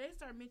to her? They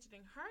started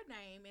mentioning her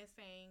name and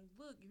saying,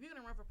 look, if you're going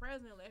to run for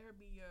president, let her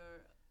be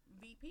your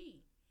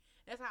VP.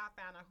 That's how I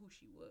found out who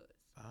she was.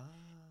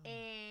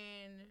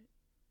 And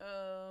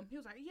he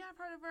was like, yeah, I've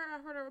heard of her.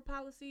 I've heard of her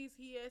policies.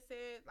 He had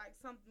said like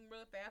something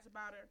real fast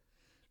about her.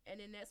 And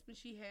then that's when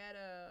she had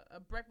a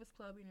Breakfast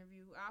Club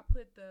interview. I'll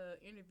put the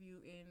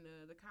interview in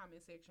the comment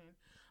section.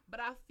 But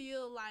I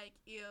feel like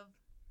if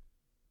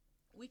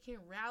we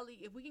can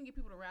get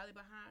people to rally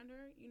behind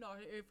her, you know,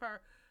 if her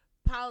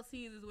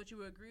policies is what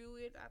you agree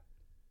with,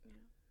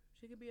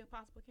 she could be a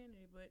possible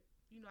candidate. But,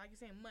 you know, like you're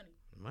saying, money.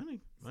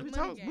 Money money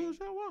talks, game.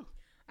 bullshit walk.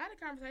 I had a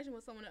conversation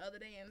with someone the other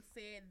day and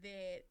said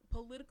that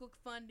political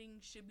funding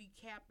should be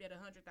capped at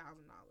 $100,000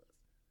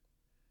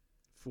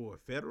 For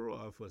federal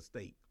or for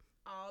state?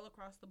 all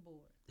across the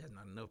board. That's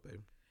not enough,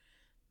 baby.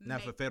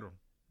 Not for federal.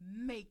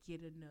 Make it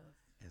enough.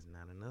 That's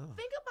not enough.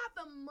 Think about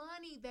the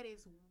money that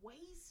is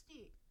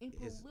wasted in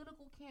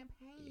political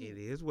campaigns. It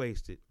is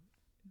wasted.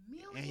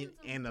 Millions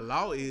and the of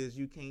law dollars. is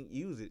you can't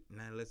use it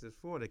unless it's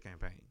for the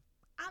campaign.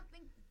 I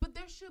think, but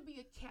there should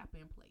be a cap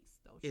in place,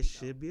 though. It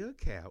should be a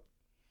cap.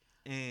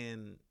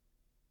 And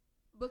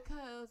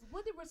because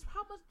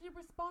how much did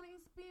Responding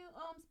spend?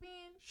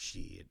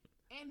 Shit.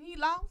 And he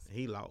lost.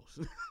 He lost.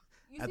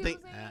 You see what I'm saying?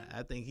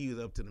 I think he was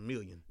up to the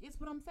million. It's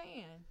what I'm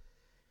saying.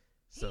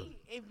 So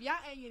if y'all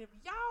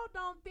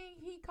don't think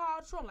he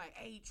called Trump like,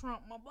 hey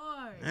Trump, my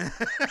boy.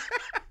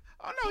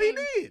 Oh no, he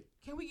did.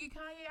 Can we get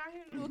Kanye out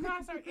here to do a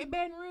concert in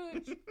Baton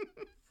Rouge?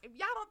 If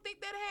y'all don't think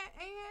that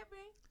ain't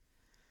happening,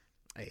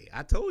 Hey,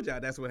 I told y'all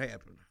that's what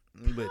happened.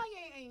 But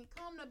Kanye ain't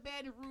come to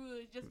Baton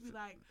Rouge just be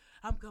like,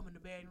 I'm coming to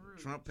Baton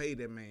Rouge. Trump paid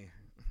that man.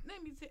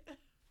 Let me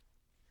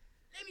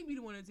be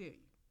the one to tell you.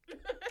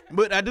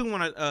 But I do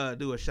want to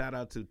do a shout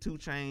out to 2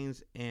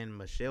 Chainz and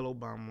Michelle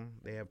Obama.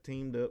 They have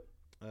teamed up.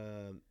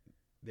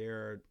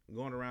 They're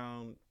going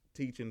around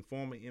teaching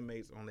former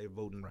inmates on their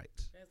voting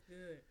rights. That's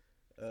good.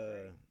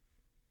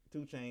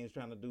 2 Chainz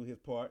trying to do his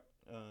part.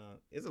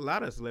 It's a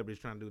lot of celebrities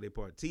trying to do their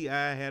part.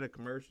 T.I. had a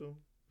commercial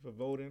for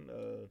voting.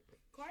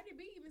 Cardi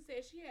B even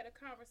said she had a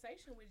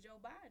conversation with Joe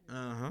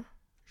Biden.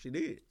 She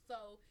did.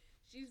 So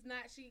she's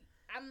not.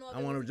 I don't know. If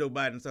I wonder if Joe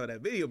Biden saw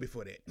that video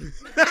before that. I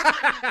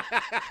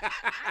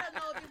don't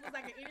know if it was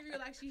like an interview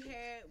like she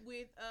had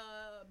with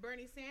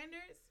Bernie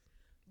Sanders,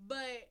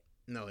 but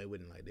no, it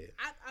wasn't like that.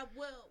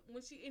 Well,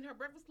 when she in her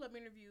Breakfast Club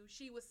interview,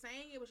 she was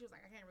saying it, but she was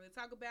like, I can't really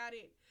talk about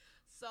it.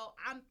 So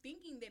I'm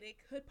thinking that it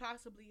could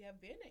possibly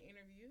have been an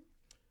interview.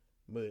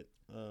 But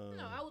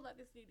no, I would like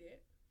to see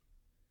that.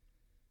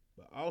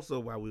 But also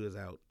while we was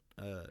out,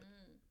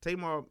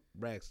 Tamar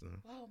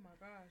Braxton. Oh my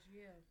gosh,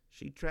 yeah.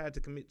 She tried to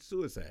commit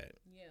suicide.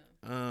 Yeah.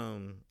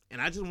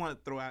 And I just want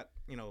to throw out,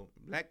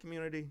 black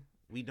community,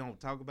 we don't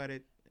talk about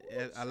it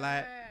a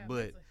lot,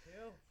 but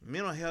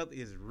mental health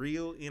is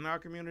real in our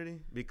community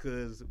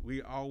because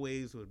we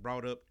always was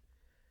brought up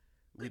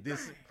with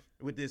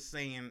this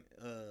saying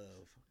of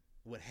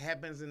what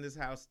happens in this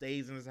house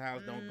stays in this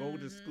house. Don't go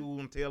to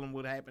school and tell them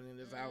what happened in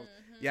this house.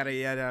 Yada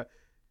yada.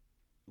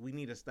 we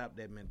need to stop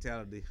that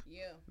mentality.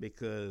 Yeah.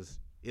 Because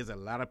there's a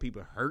lot of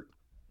people hurt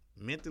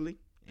mentally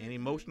and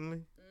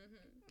emotionally,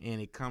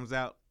 and it comes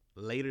out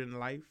later in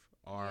life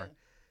or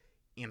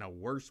in a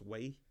worse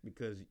way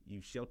because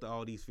you shelter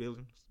all these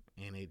feelings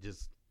and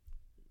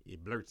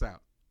it blurts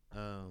out.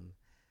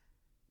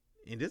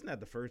 And this is not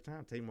the first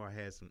time Tamar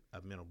has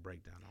a mental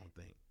breakdown, I don't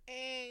think.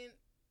 And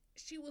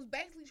she was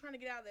basically trying to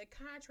get out of that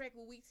contract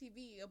with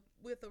WeTV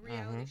with a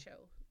reality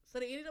show. So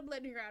they ended up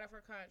letting her out of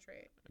her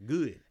contract.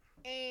 Good.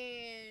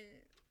 And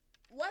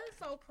what is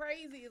so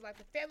crazy is like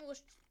the family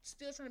was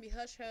still trying to be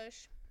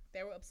hush-hush.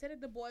 They were upset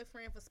at the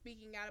boyfriend for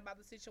speaking out about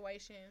the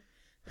situation.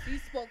 He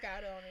spoke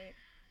out on it.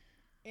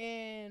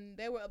 And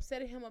they were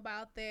upset at him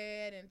about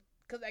that. And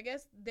because I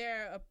guess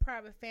they're a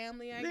private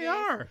family, I guess. They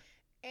are.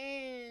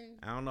 And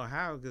I don't know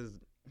how because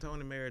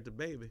Tony married the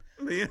baby.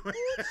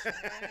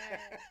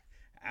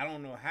 I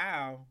don't know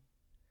how.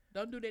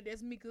 Don't do that.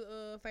 That's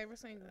Mika's favorite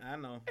singer. I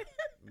know.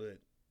 But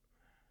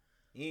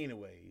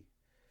anyway,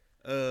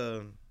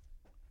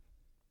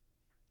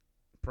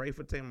 pray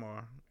for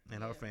Tamar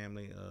and her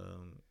family.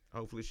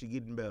 Hopefully she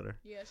getting better.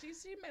 Yeah, she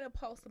made a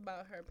post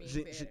about her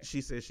being better.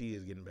 She said she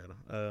is getting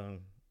better.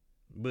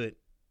 But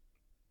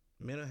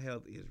mental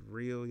health is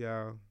real,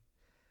 y'all.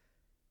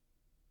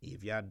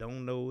 If y'all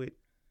don't know it,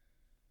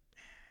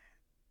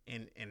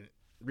 and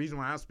reason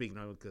why I'm speaking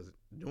of it because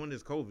during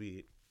this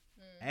COVID,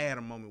 I had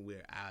a moment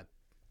where I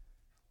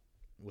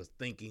was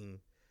thinking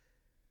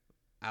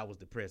I was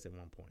depressed at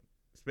one point,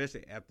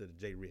 especially after the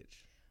Jay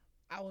Rich.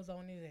 I was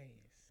on his ass.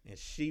 And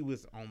she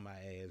was on my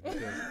ass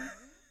because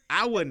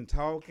I wasn't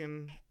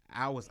talking.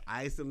 I was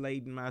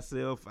isolating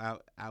myself.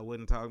 I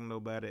wasn't talking to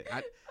nobody.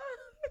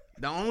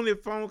 The only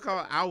phone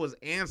call I was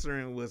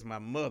answering was my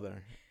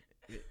mother.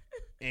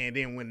 And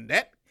then when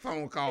that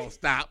phone call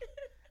stopped,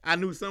 I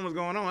knew something was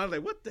going on. I was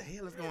like, what the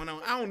hell is going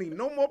on? I don't need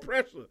no more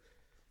pressure.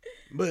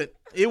 But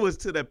it was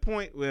to the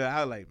point where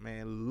I was like,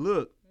 man,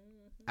 look,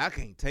 I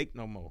can't take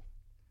no more.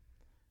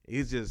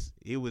 It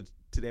was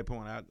to that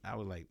point I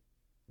was like,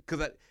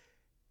 because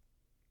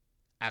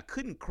I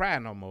couldn't cry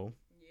no more.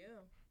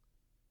 Yeah.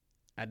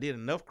 I did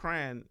enough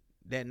crying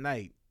that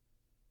night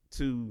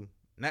to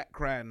not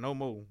cry no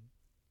more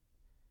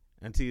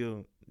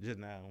until just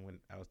now when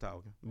I was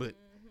talking. But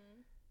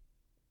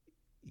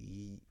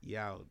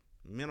y'all,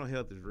 mental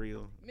health is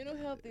real. Mental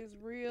health is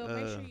real.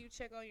 Make sure you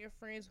check on your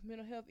friends with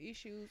mental health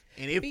issues.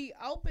 And be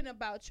open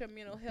about your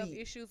mental health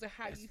issues and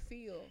how you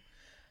feel.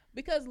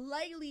 Because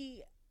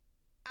lately,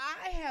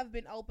 I have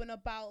been open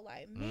about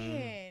like,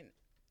 man,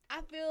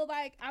 I feel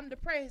like I'm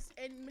depressed.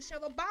 And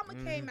Michelle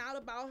Obama came out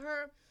about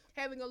her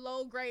having a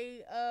low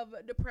grade of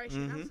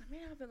depression. I was like,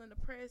 man, I'm feeling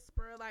depressed,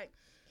 bro. Like,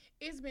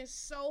 it's been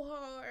so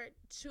hard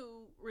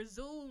to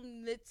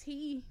resume the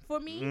tea for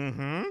me.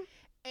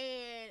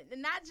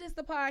 And not just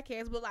the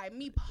podcast, but like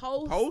me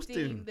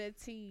posting the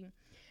tea.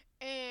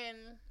 And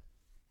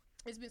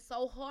it's been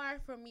so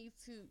hard for me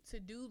to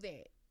do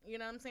that. You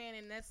know what I'm saying?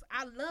 And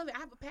I love it. I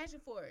have a passion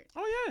for it.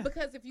 Oh, yeah.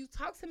 Because if you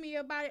talk to me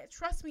about it,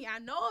 trust me, I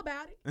know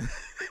about it.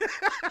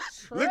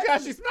 Look how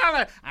she's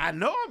smiling. I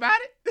know about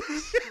it.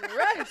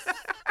 Trust.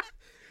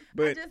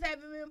 But I just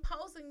haven't been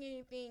posting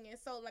anything. And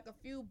so, like, a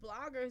few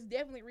bloggers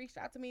definitely reached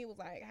out to me and was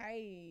like,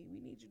 hey,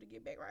 we need you to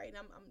get back right. And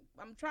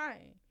I'm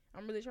trying.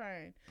 I'm really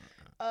trying.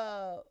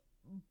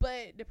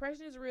 But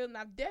depression is real. And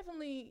I've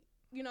definitely,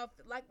 you know,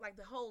 like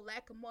the whole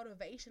lack of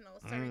motivation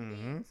on certain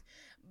things.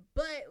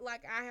 But,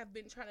 like, I have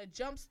been trying to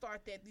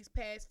jumpstart that these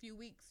past few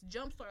weeks.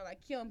 Jumpstart,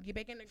 like, Kim, get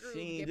back in the groove.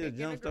 She ain't just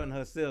jumpstarting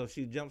herself.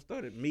 She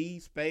jumpstarted me,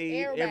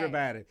 Spade,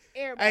 everybody.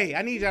 Hey,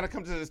 I need y'all to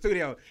come to the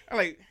studio. I'm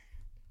like,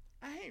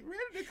 I ain't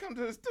ready to come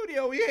to the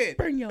studio yet.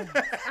 Bring your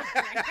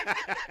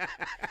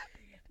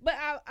But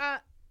I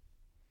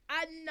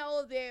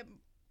know that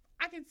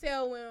I can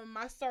tell when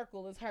my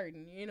circle is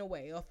hurting in a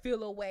way or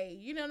feel a way.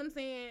 You know what I'm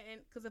saying?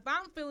 And because if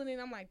I'm feeling it,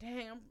 I'm like,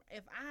 damn,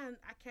 if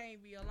I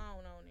can't be alone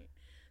on it.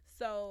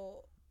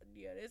 So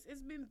yeah,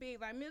 it's been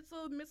big. Like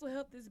mental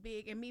health is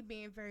big, and me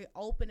being very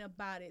open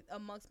about it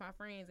amongst my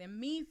friends, and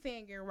me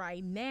thinking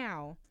right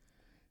now,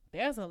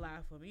 there's a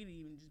lot for me to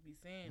even just be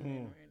saying that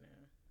right now.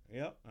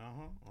 Yep.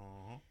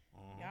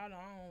 Y'all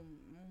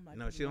don't like.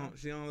 No,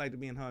 she don't like to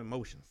be in her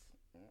emotions.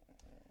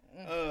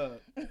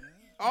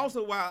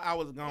 Also, while I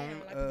was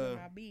gone,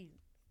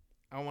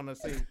 I want to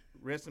say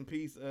rest in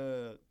peace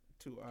to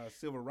our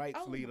civil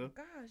rights leader. Oh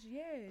my gosh,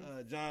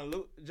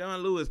 yes.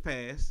 John Lewis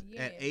passed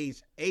at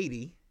age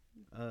 80.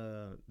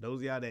 Those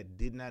of y'all that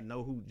did not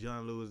know who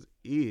John Lewis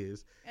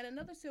is, and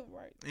another civil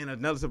right,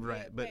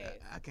 but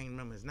I can't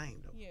remember his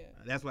name though. Yeah,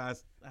 that's why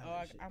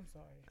I'm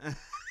sorry.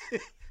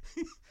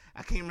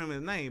 I can't remember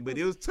his name, but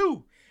it was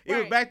two. It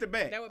was back to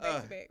back. That was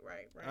back to back,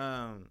 right.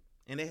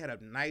 And they had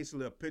a nice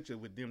little picture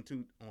with them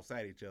two on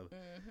side each other.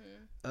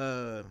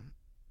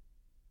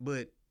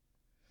 But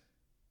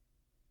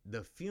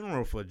the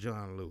funeral for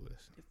John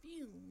Lewis.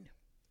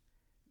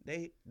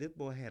 This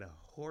boy had a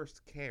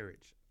horse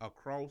carriage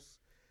across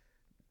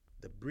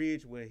the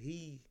bridge where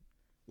he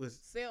was.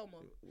 Selma.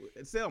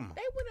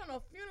 They went on a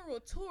funeral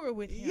tour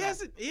with him.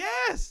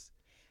 Yes.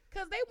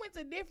 Cause they went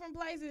to different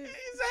places.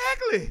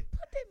 Exactly.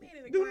 Put that man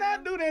in the Do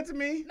ground. not do that to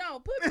me. No,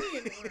 put me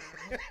in the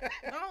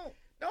ground.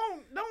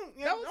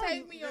 Don't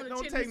take me on the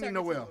Don't Chitlin take me Circuit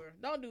nowhere. tour.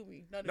 Don't do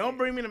me. Don't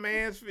bring me to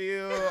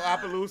Mansfield,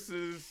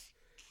 Opelousas,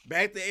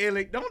 back to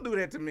Ellick. Don't do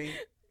that to me.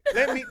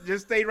 Let me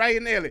just stay right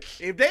in Ellick.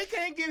 If they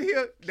can't get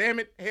here, damn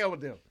it, hell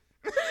with them.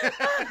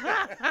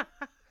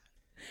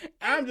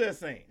 I'm just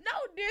saying. No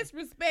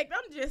disrespect.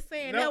 I'm just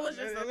saying that was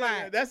just a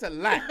lie. That's a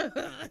lie.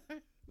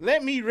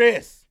 Let me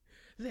rest.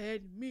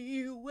 Let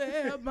me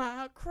wear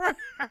my crown.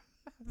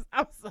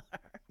 I'm sorry.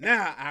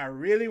 Now, I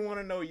really want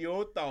to know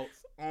your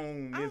thoughts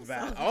on Miss so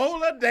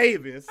Viola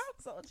Davis.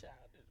 I'm so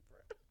childish,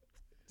 bro.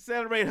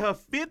 Celebrate her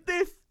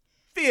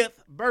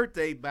 55th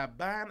birthday by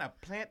buying a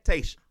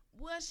plantation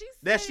Well, she said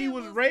that she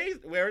was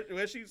raised where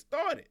she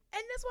started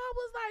and that's why I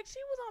was like, she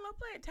was on a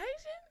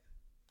plantation.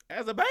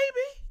 as a baby.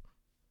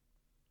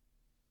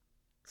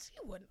 She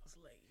wasn't a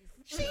slave.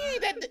 She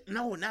ain't that.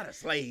 No, not a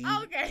slave.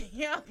 Okay,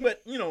 yeah.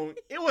 But you know,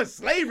 it was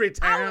slavery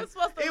time. I was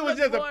supposed to It was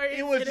look just more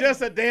it was into just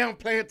that. a damn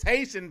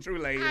plantation, true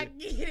lady. I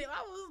get it.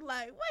 I was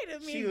like, wait a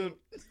minute. She was,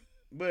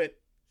 but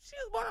She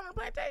was born on a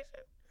plantation.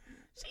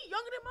 She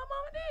younger than my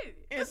mom and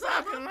daddy. in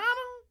South Carolina,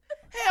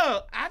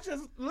 hell, I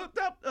just looked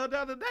up the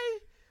other day.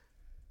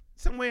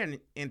 Somewhere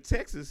in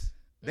Texas,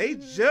 they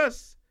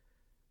just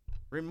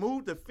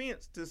removed the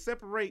fence to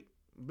separate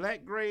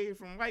black graves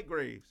from white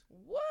graves.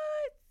 What?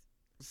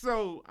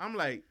 So I'm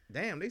like,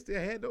 damn, they still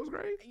had those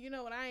graves. You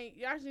know what?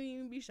 Y'all shouldn't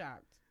even be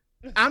shocked.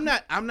 I'm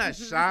not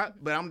shocked,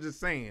 but I'm just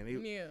saying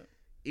Yeah.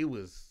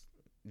 it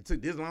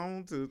took this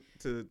long to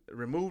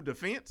remove the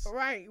fence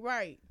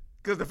Right.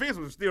 because the fence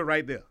was still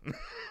right there.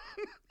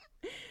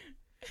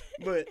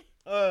 But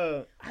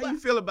how you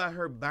feel about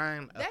her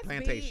buying a That's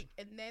plantation?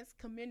 big and that's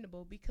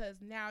commendable because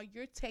now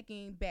you're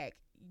taking back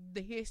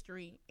the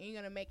history and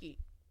you're gonna make it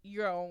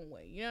your own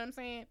way. You know what I'm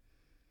saying?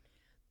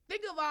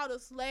 Think of all the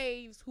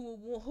slaves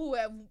who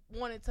have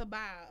wanted to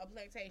buy a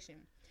plantation.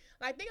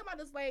 Like, think about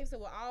the slaves that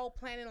were all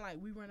planning, like,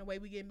 we run away,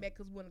 we getting back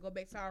because we want to go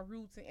back to our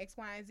roots and X,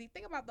 Y, and Z.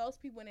 Think about those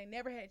people and they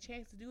never had a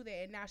chance to do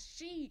that. And now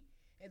she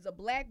is a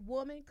black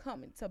woman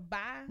coming to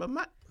buy But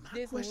my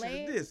this question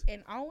land is this: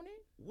 and own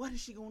it. what is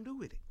she gonna do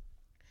with it?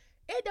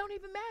 It don't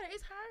even matter.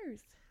 It's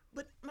hers.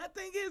 But my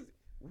thing is,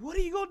 what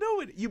are you gonna do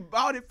with it? You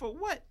bought it for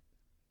what?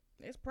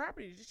 It's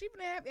property. She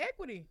gonna have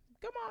equity.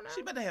 Come on now.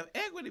 She better have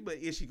equity, but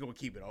is she gonna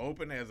keep it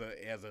open as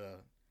a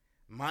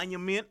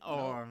monument,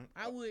 or No,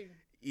 I wouldn't.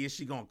 is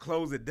she gonna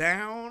close it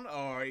down,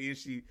 or is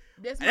she?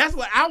 That's That's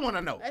what I want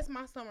to know. That's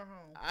my summer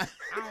home. I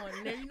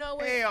don't know. You know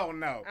what? Hell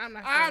no.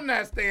 I'm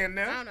not staying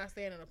there. I'm not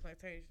staying on a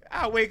plantation.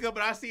 I wake up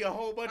and I see a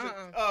whole bunch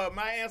of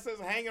my ancestors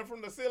hanging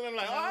from the ceiling,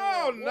 like,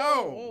 oh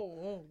no,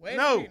 Whoa, wait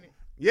no, a minute.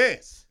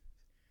 yes.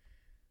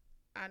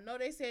 I know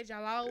they said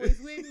y'all always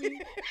with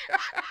me.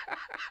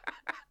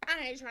 I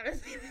ain't trying to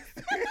see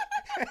this.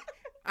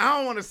 I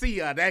don't want to see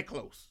y'all that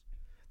close.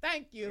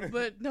 Thank you,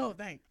 but no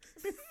thanks.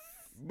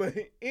 But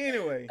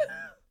anyway,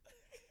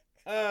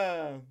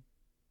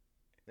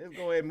 let's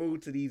go ahead and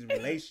move to these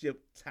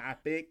relationship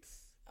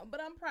topics.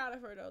 But I'm proud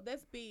of her though.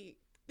 That's big.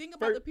 Think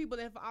about the people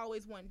that have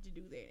always wanted to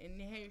do that, and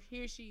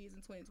here she is in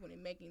 2020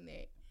 making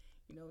that.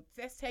 You know,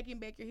 that's taking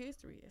back your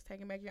history. That's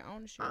taking back your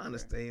ownership. I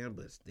understand,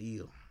 but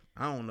still,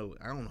 I don't know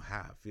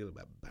how I feel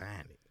about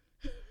buying it.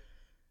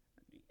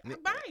 I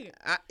buy it.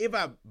 If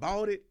I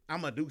bought it,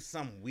 I'm gonna do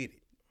something with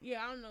it.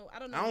 Yeah, I don't know. I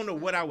don't know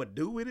what I would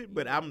do with it,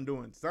 but I'm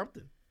doing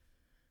something.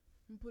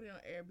 I'm putting it on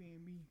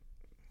Airbnb.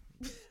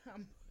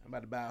 I'm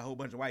about to buy a whole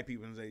bunch of white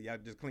people and say, y'all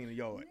just clean the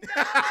yard. No.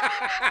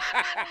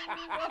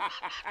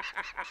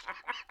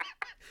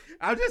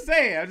 I'm just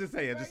saying. I'm just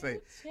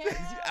saying.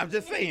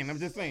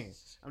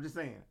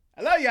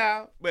 I love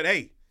y'all, but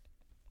hey,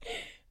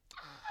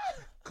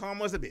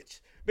 karma's a bitch.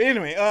 But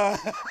anyway, I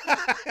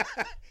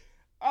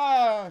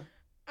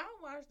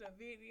watched a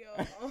video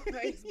on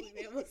Facebook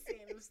that was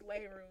saying the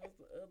slavery was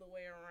the other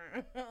way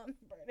around.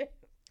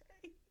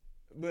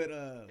 but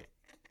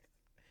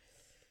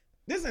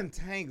this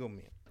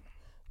entanglement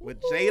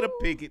with Jada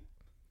Pinkett,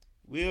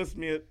 Will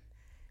Smith,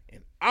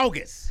 and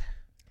August.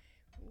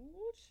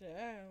 Ooh,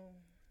 child.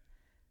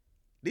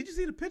 Did you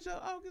see the picture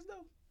of August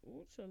though?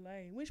 Ooh,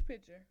 Chile. Which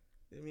picture?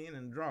 I mean,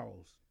 in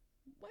drawers.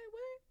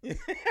 Wait.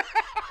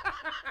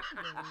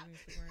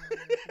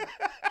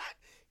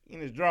 In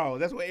his drawers.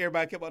 That's what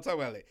everybody kept on talking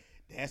about. Like,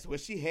 that's what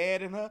she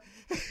had in her.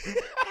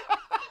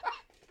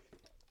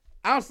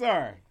 I'm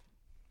sorry.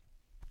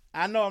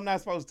 I know I'm not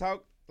supposed to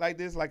talk like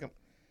this,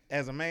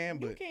 as a man,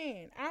 but you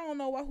can. I don't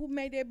know who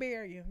made that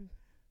barrier.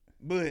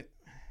 But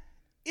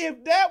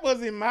if that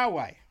was in my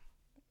wife,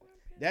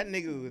 that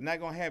nigga was not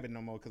gonna have it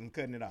no more because I'm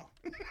cutting it off.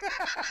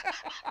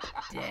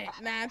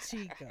 Nah,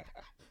 Chica.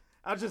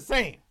 I'm just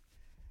saying.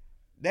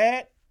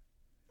 That,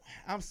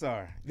 I'm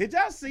sorry. Did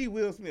y'all see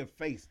Will Smith's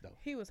face though?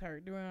 He was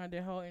hurt during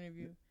that whole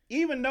interview.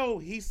 Even though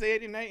he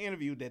said in that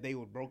interview that they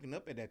were broken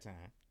up at that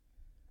time.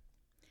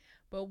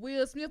 But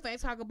Will Smith ain't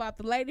talk about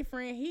the lady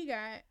friend he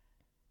got.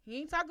 He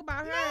ain't talk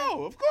about her.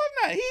 No, of course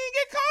not. He didn't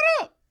get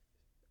caught up.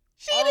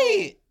 She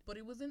did. But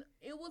it was in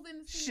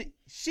the scene.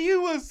 She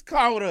was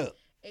caught up.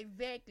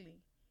 Exactly.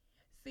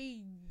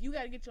 See, you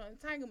got to get your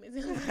entanglements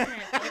in check.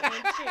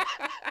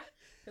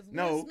 Because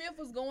Will Smith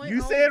was going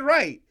you said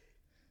right.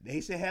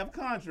 They should have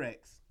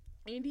contracts.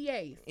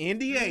 NDAs.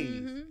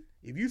 Mm-hmm.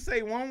 If you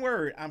say one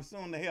word, I'm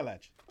suing the hell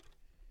out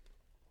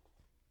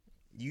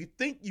you. You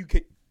think you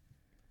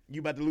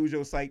about to lose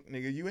your sight,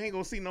 nigga. You ain't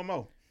gonna see no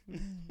more.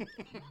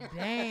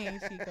 Dang,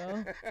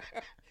 Chico.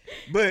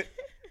 But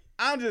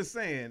I'm just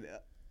saying,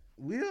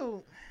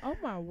 Will. Oh,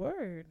 my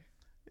word.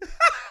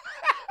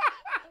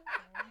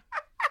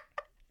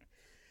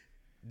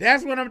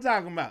 That's what I'm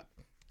talking about.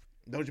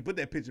 Don't you put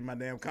that picture in my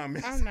damn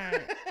comments. I'm not.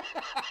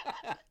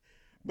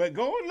 But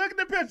go and look at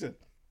the picture.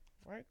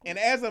 Right. And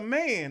as a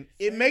man,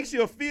 it makes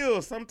you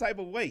feel some type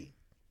of way.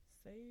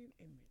 Same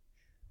image.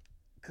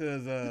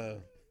 Because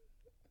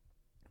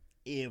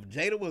if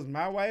Jada was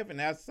my wife and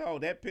I saw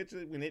that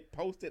picture when it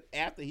posted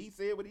after he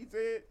said what he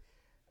said,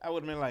 I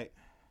would have been like,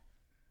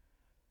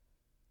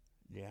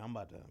 yeah, I'm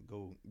about to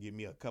go get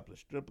me a couple of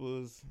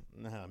strippers,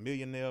 a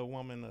millionaire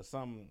woman or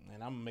something,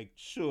 and I'm going to make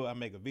sure I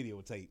make a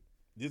videotape.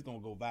 This going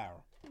to go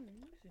viral. Real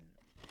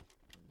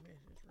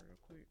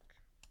quick.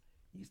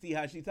 You see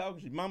how she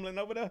talking? She mumbling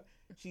over there?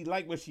 She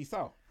like what she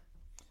saw.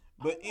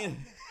 But it's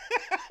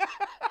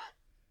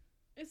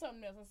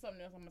something else. It's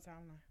something else on my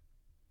timeline.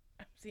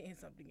 I'm seeing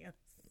something else.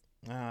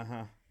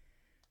 Uh-huh.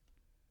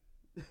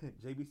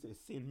 JB said,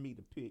 send me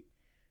the pic.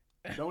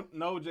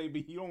 No,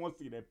 JB, you don't want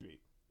to see that pic.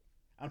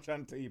 I'm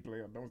trying to tell you,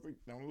 player, don't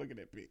look at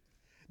that pic.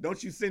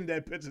 Don't you send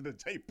that picture to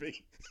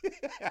JB.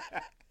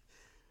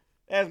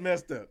 That's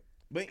messed up.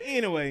 But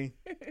anyway,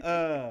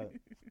 have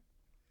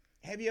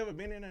you ever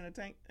been in an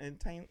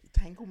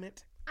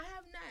entanglement? I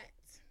have not.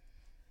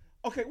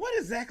 Okay, what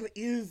exactly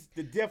is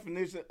the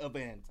definition of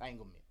an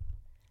entanglement?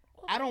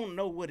 I don't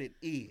know what it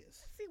is.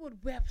 Let's see what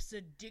Webster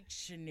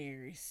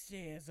Dictionary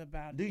says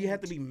about it. Do you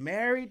have to be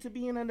married to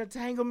be in an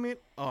entanglement,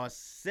 or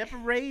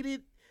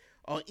separated,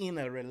 or in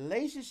a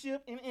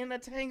relationship in an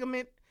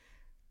entanglement?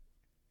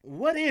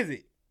 What is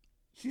it?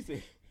 He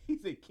said,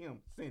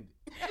 Kim, send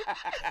it.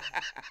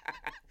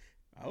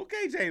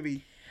 Okay,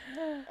 JB.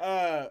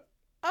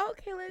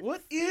 Okay, let's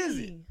what see. Is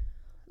it?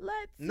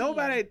 Let's see.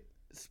 Nobody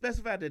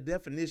specified the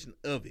definition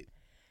of it.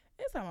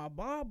 It's on my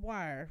barbed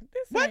wire.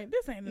 This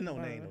ain't no,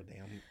 there ain't no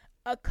damn.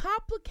 A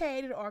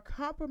complicated or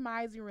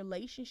compromising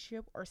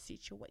relationship or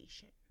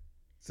situation.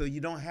 So you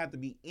don't have to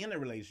be in a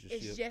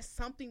relationship. It's just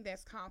something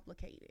that's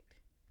complicated.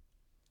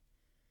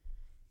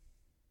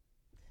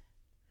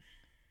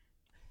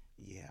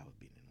 Yeah, I've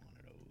been in one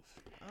of those.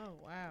 Oh,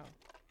 wow.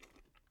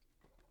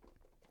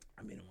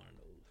 I've been in one of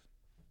those.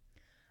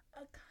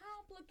 A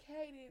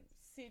complicated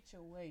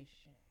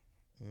situation.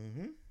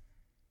 Mm-hmm.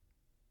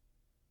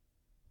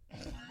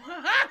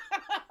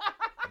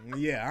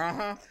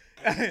 Yeah,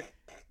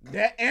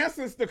 that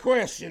answers the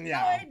question,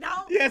 y'all. No, it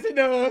don't. Yes, it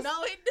does.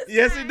 No, it does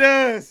Yes, not. it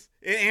does.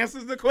 It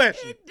answers the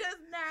question. It does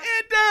not.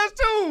 It does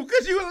too,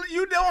 because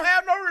you don't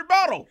have no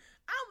rebuttal.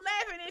 I'm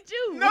laughing at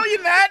you. No,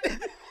 you're not.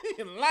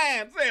 You're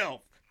lying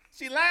self.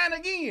 She lying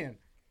again.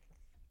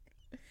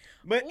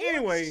 But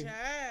anyway,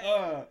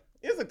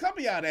 there's a couple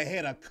of y'all that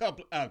had a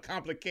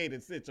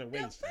complicated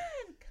situation.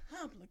 Define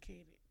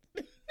complicated.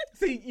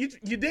 See,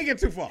 you're digging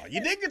too far.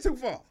 You're digging too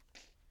far.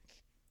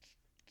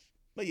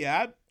 But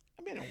yeah, I've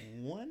been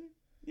in one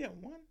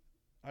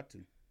or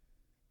two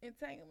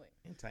entanglements.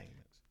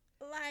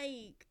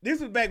 Like, this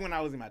was back when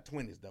I was in my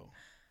 20s, though.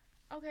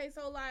 Okay,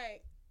 so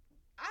like,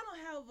 I don't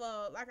have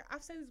like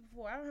I've said this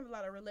before. I don't have a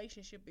lot of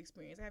relationship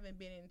experience. I haven't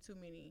been in too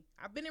many.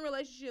 I've been in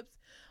relationships,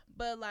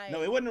 but like,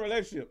 no, it wasn't a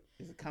relationship.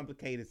 It's a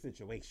complicated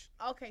situation.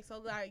 Okay, so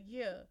like,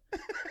 yeah.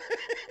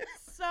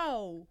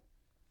 So,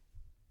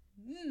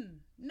 no.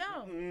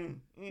 No.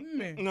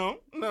 No,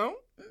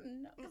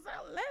 because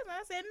last night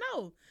I said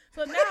no.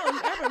 So now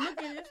after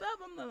looking this up,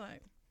 I'm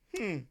like,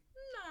 nah,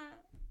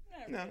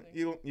 not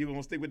really. You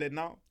gonna stick with that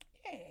no?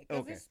 Yeah, because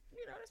Okay. it's,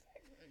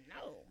 it's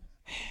no.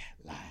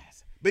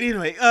 Lies. But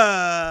anyway,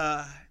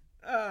 A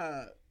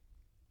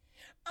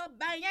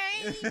bang.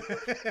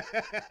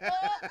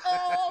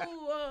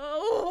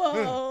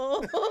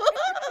 Oh.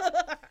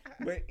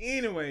 But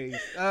anyways,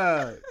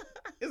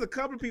 there's a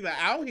couple of people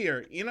out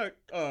here in a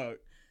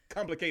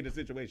complicated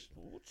situation.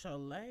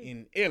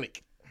 In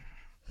Ehrlich.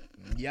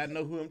 Y'all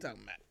know who I'm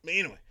talking about. But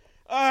anyway.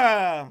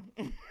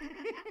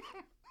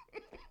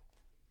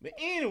 But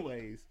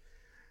anyways,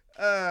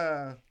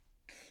 I'm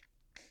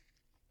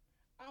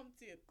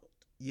tickled.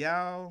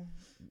 Y'all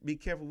be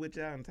careful with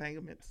y'all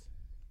entanglements.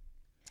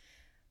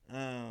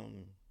 Cause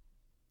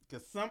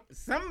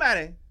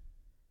somebody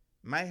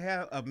might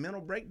have a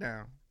mental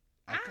breakdown.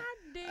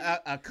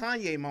 A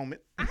Kanye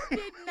moment. I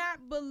did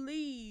not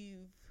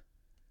believe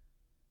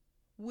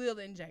Will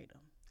and Jada.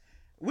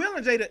 Will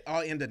and Jada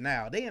are in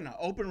denial. They in an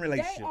open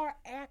relationship. They are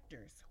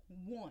actors.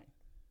 One.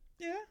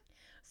 Yeah.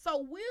 So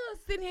Will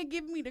sitting here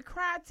giving me the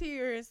cry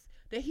tears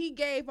that he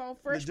gave on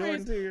Fresh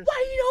Prince. Why you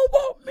don't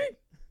want me?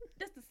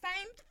 That's the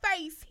same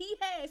face he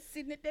had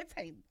sitting at that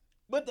table.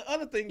 But the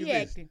other thing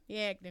is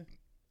He acting.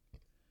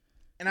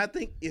 And I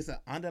think it's an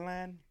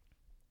underlying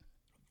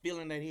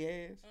feeling that he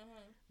has.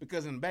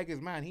 Because in the back of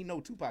his mind, he know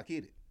Tupac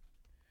hit it.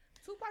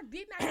 Tupac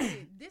did not get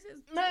it. This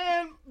is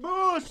Man,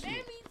 bullshit.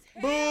 Let me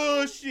tell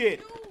Bullshit.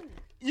 you.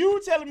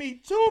 You telling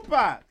me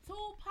Tupac?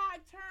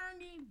 Tupac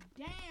turned him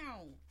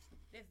down.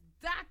 It's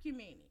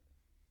documented.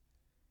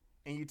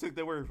 And you took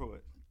their word for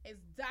it.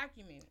 It's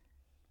documented.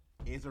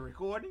 Is it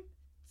recording?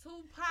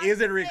 Tupac. Is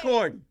it said-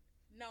 recording?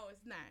 No,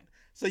 it's not.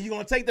 So you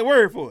gonna take the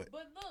word for it?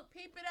 But look,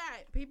 peep it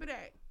out. Peep it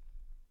out.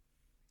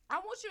 I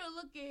want you to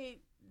look at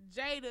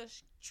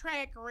Jada's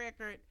track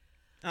record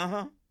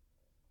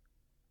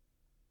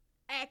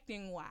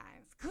acting wise.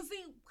 Cause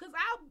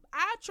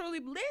I truly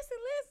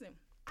listen.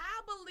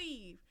 I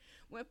believe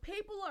when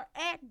people are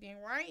acting,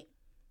 right,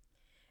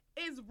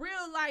 it's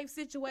real life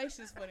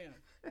situations for them.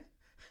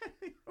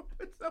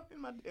 Put something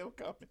in my damn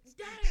comments.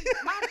 Dang, it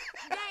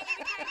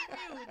came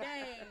from you.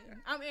 Dang.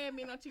 I'm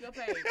admin on Chico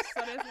page,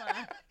 so that's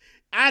why.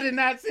 I did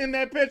not send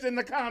that picture in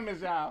the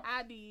comments, y'all.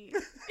 I did.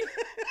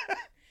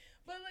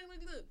 But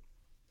look.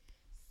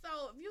 So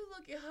if you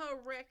look at her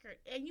record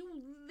and you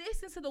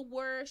listen to the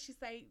words she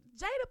say,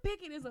 Jada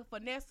Pinkett is a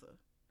finesser.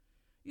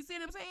 You see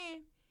what I'm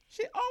saying?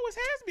 She always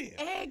has been.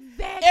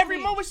 Exactly. Every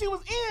movie she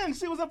was in,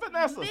 she was a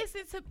finesser.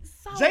 Listen to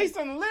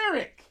Jason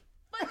Lyric.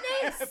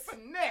 Finesse.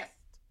 Finesse.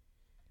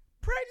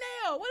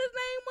 Purnell. What his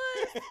name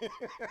was?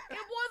 It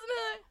wasn't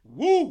her.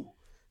 Woo.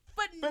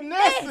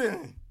 Finesse.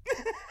 Finessing.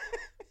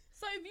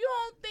 So if you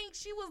don't think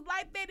she was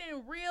like that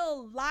in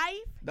real life,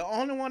 The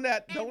only one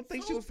that And don't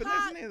think she was Tupac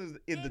finessing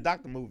is the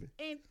doctor movie.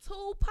 and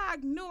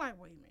Tupac knew, like,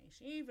 wait a minute,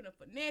 she ain't finna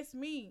finesse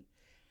me.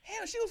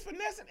 Hell, she was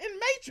finessing in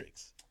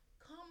Matrix.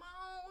 Come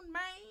on,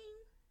 man.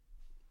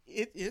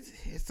 It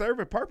served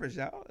a purpose,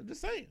 y'all. I'm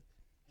just saying.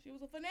 She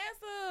was a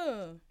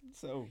finesser.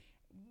 So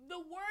The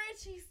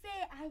words she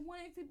said, I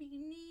wanted to be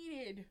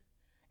needed.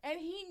 And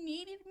he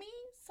needed me,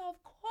 so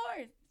of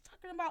course,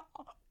 talking about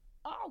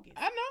August.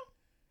 I know.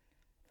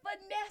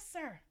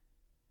 Finesser.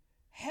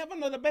 Have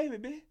another baby,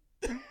 bitch.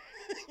 Take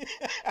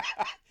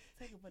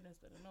a finesse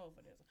to the no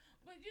finesse.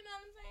 But you know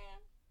what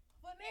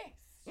I'm saying? Finesse.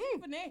 She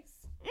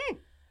finesse.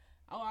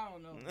 Oh, I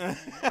don't know.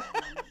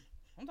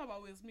 I'm talking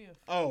about Will Smith.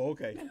 Oh,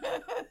 okay.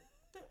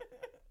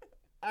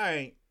 All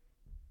right.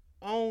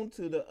 On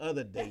to the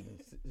other dating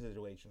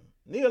situation.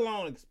 Nia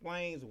Long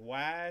explains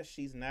why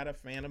she's not a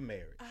fan of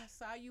marriage. I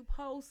saw you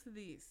post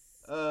this.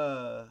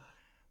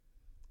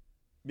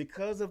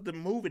 Because of the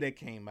movie that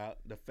came out,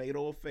 The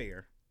Fatal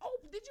Affair. Oh,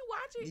 did you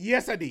watch it?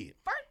 Yes, I did.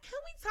 First, can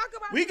we talk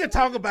about We can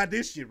talk about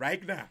this shit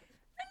right now. Let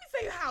me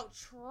say how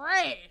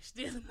trash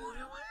this movie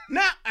was.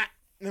 Now,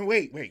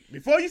 wait.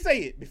 Before you say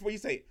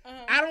it,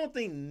 Uh-huh. I don't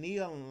think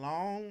Nia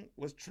Long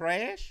was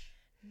trash.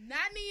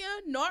 Not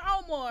Nia, nor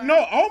Omar.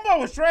 No, Omar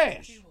was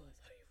trash. He was.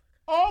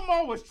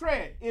 Omar was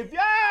trash. If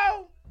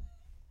y'all,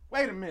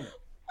 wait a minute.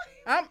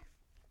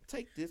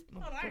 Take this.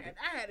 Hold on, I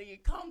had to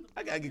get comfortable.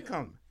 I gotta get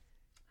comfortable.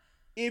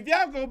 If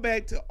y'all go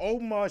back to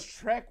Omar's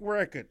track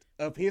record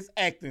of his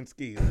acting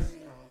skills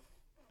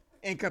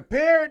and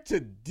compare it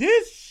to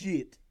this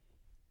shit,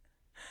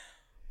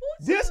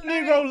 this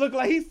Negro look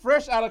like he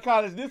fresh out of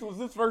college. This was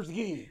his first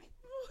gig.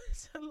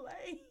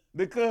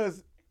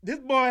 Because this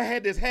boy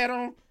had this hat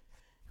on.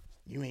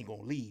 You ain't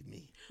gonna leave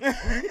me.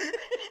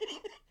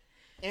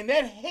 And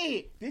that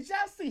head, did y'all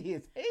see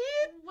his head?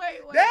 Wait.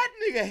 That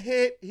nigga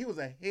head, he was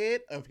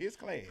ahead of his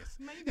class.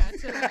 Man, you gotta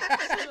chill out.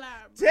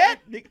 That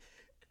nigga.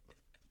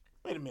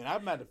 Wait a minute,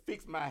 I'm about to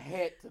fix my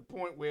hat to the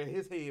point where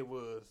his head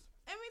was.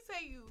 Let me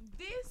tell you,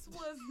 this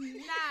was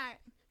not.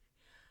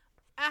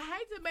 I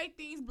hate to make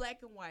things black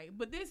and white,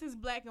 but this is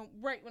black and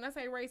white. When I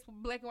say race,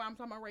 black and white, I'm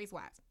talking about race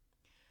wise.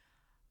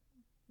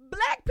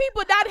 Black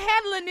people not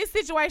handling this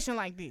situation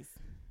like this.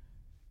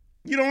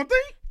 You don't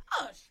think?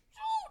 Oh, shoot,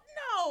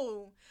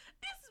 no.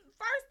 This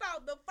first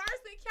off, the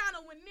first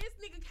encounter when this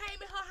nigga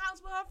came in her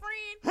house with her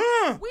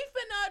friend, we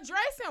finna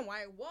address him.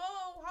 Like,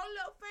 whoa, hold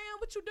up, fam,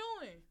 what you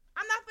doing?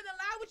 I'm not finna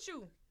lie with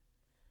you.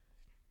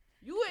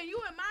 You in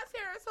my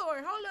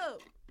territory. Hold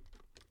up.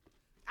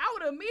 I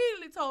would have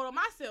immediately told her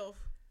myself.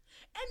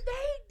 And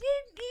they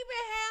didn't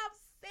even have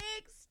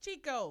sex,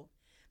 Chico.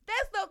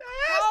 That's the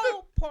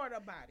cold part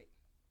about it.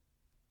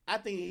 I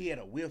think he had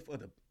a whiff of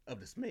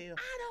the smell.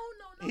 I don't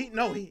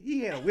know. He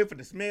had a whiff of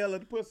the smell of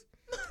the pussy.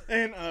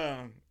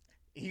 And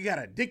he got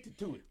addicted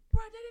to it.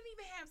 Bro, they didn't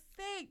even have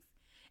sex.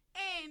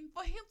 And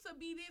for him to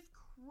be this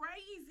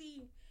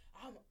crazy,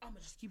 I'm going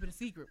to just keep it a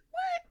secret.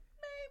 What?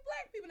 Man,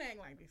 black people ain't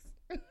like this.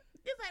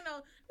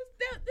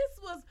 This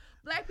was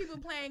black people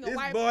playing a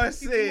white boy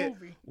said,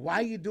 movie. Why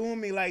you doing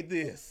me like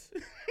this?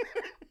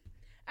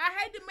 I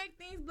hate to make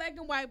things black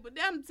and white, but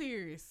I'm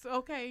serious,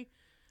 okay?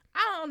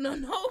 I don't know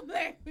no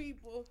black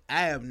people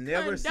I have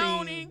never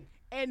condoning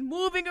and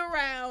moving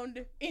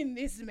around in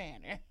this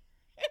manner.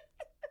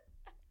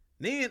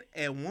 Then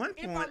at one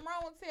If I'm point,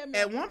 wrong, tell me.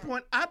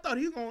 I thought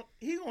he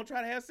gonna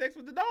try to have sex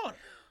with the daughter.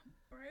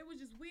 Bro, it was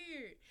just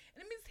weird.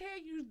 And let me tell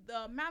you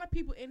the amount of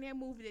people in that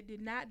movie that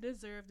did not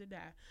deserve to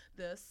die.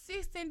 The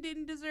assistant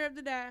didn't deserve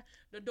to die.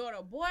 The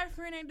daughter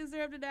boyfriend ain't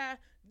deserve to die.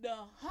 The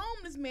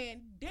homeless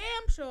man damn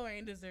sure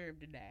ain't deserve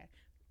to die.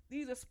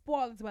 These are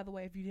spoilers, by the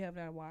way, if you have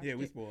not watched it. Yeah,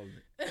 we spoiled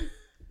it.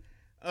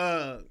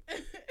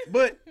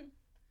 But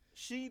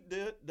she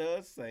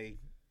does say,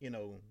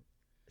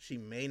 she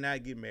may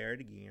not get married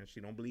again. She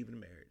don't believe in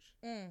marriage.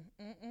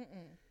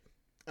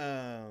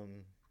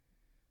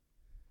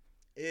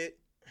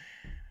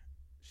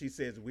 She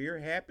says we're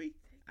happy.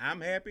 I'm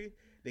happy.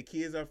 The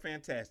kids are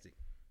fantastic.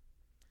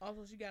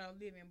 Also, she got a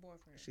live-in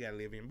boyfriend. She got a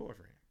live-in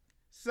boyfriend.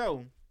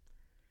 So,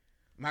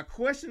 my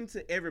question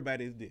to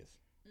everybody is this: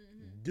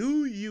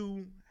 do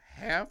you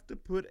have to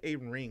put a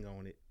ring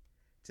on it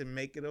to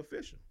make it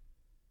official?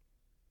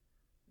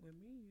 With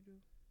me, you do.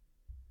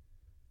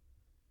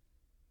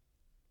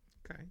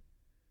 Okay.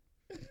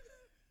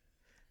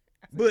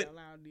 But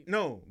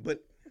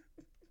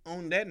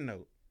on that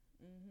note,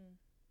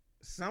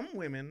 some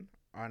women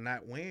are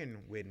not wearing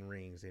wedding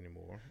rings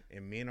anymore,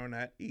 and men are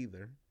not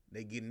either.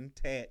 They getting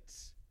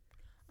tats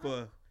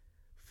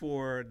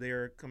for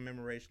their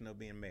commemoration of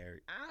being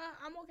married.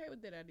 I'm okay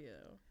with that idea.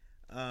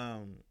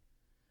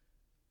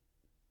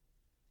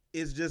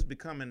 It's just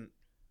becoming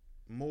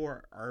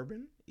more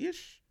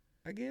urban-ish,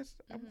 I guess.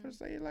 I'm gonna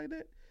say it like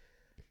that.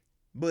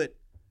 But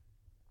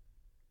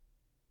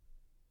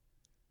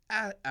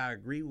I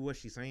agree with what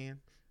she's saying.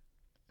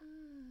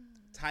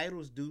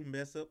 Titles do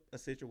mess up a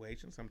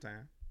situation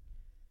sometimes.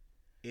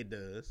 It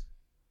does.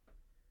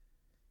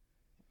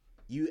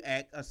 You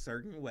act a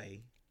certain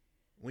way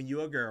when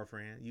you're a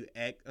girlfriend. You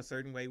act a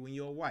certain way when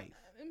you're a wife.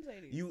 Let me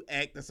say this. You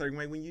act a certain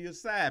way when you're a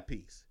side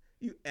piece.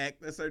 You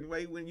act a certain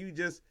way when you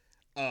just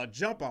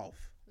jump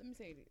off. Let me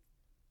say this.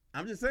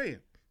 I'm just saying.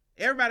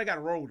 Everybody got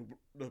a role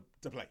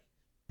to play.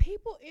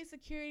 People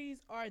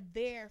insecurities are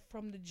there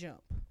from the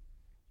jump.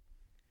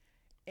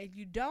 If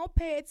you don't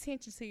pay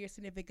attention to your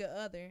significant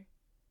other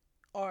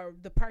or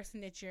the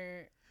person that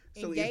you're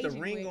so engaging is the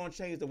ring with, gonna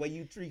change the way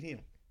you treat him?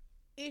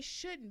 it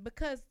shouldn't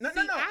because No.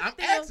 I'm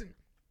asking.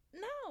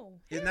 No,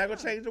 It's not gonna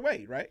change the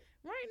way, right?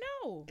 Right?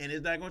 No, And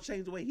it's not gonna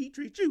change the way he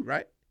treats you,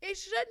 right? it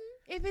shouldn't.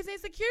 If it's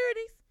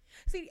insecurities,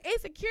 see,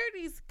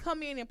 insecurities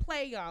come in and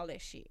play all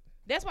that shit.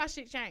 That's why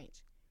shit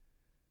change.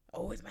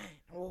 Oh, it's mine.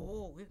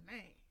 Oh, it's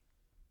mine.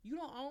 You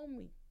don't own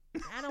me.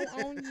 I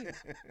don't own you.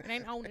 It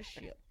ain't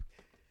ownership.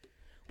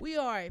 We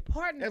are a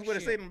partnership. That's what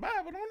it says in the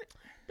Bible, don't it?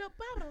 The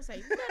Bible don't say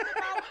nothing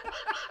about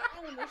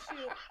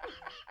ownership.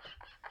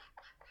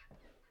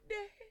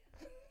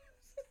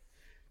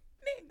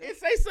 Nigga, It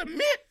say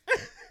submit.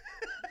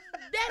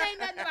 that ain't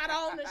nothing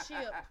about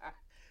ownership.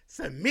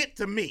 Submit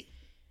to me.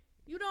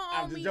 You don't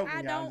I'm own just me. joking, I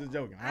y'all. don't. I'm just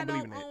joking. I I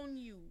believe don't in that. own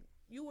you.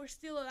 You are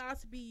still allowed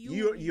to be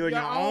you. You're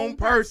your own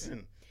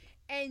person.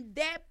 And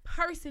that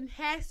person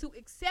has to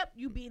accept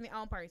you being their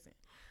own person.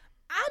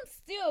 I'm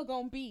still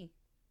gonna be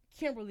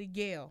Kimberly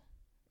Gale.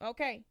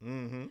 Okay?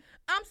 Mm-hmm.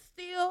 I'm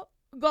still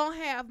gonna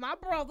have my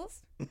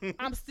brothers.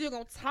 I'm still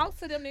gonna talk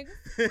to them niggas.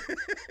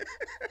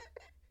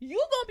 You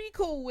gonna be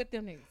cool with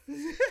them niggas.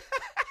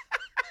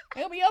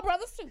 They'll be your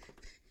brothers too.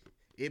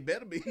 It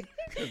better be.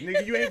 Because,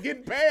 nigga, you ain't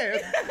getting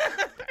past.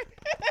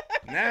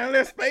 Now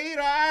let's fade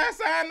or I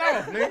sign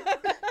off,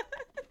 nigga.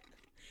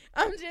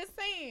 I'm just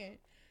saying.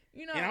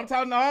 You know. And I'm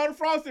talking to all the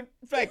Frosted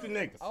Factory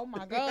niggas. Oh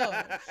my God.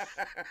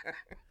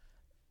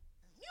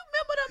 You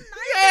remember them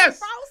nights Yes.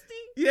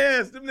 Frosty?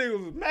 Yes, them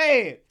niggas was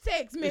mad.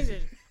 Text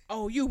message.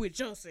 Oh, you with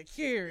your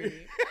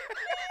security.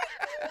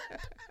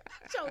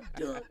 So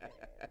dumb.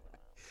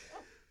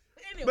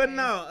 Anyway, But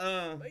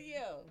no, But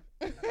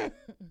yeah.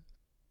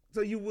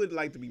 so you would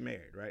like to be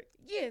married, right?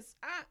 Yes,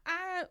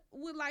 I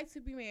would like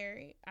to be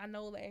married. I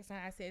know last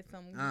time I said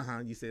some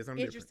You said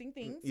something interesting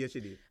things. Yes,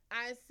 you did.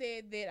 I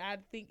said that I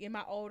think in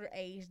my older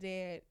age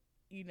that,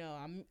 you know,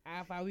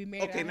 if I be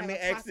married, Okay, I let have me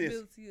a ask this.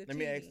 possibility of Let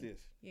me ask cheating. this.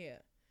 Yeah.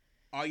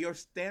 Are your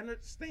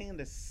standards staying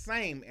the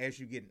same as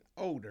you getting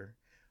older,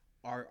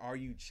 or are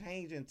you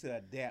changing to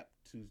adapt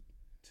to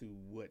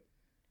what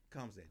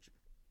comes at you?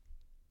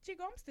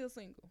 Chico, I'm still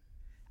single.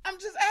 I'm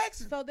just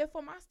asking. So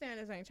therefore my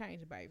standards ain't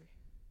changing, baby.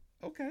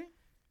 Okay.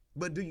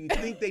 But do you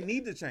think they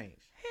need to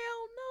change?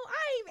 Hell no. I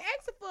ain't even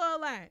asking for a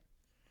lot.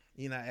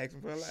 You're not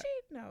asking for a lot?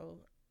 Shit, no.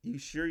 You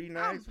sure you're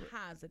not I'm asking for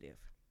positive.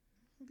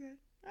 Okay.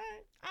 All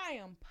right. I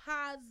am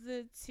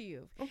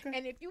positive. Okay.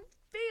 And if you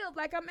feel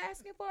like I'm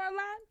asking for a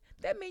lot,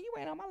 that means you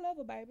ain't on my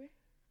level, baby.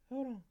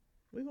 Hold on.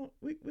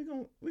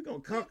 We're gonna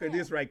conquer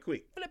this right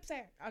quick. Flip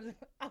side. I'm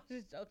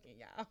just joking,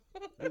 y'all.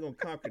 We're gonna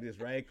conquer this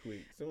right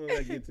quick. As soon as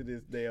I get to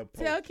this damn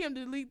post. Tell Kim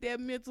to delete that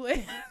mental out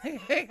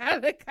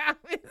of the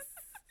comments.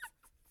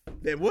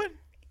 That what?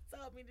 He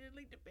told me to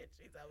delete the picture.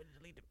 He told me to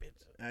delete the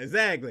picture.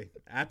 Exactly.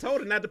 I told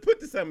her not to put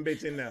the something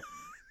bitch in there.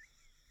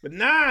 But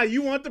nah,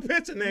 you want the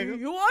picture, nigga.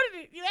 You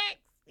wanted it. You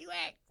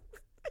asked.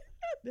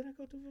 Did I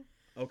go too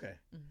far? Okay.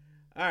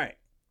 All right.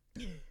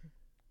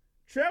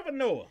 Trevor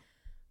Noah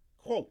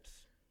quotes.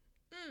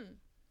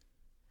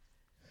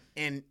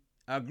 And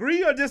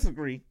agree or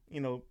disagree,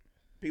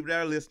 people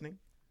that are listening.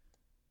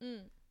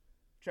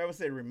 Trevor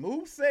said,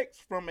 remove sex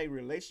from a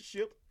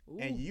relationship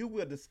and you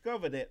will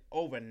discover that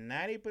over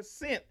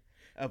 90%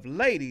 of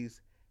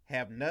ladies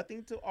have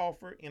nothing to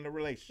offer in a Let me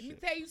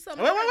relationship. tell you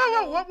something.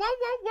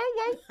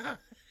 Whoa.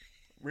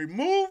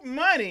 Remove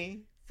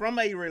money from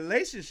a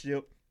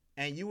relationship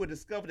and you will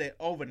discover that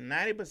over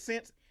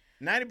 90%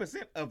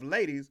 of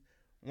ladies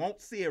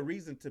won't see a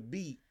reason to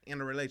be in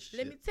a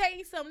relationship. Let me tell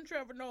you something,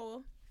 Trevor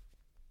Noah.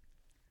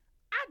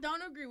 I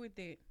don't agree with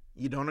that.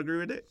 You don't agree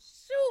with that?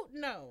 Shoot,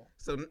 no.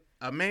 So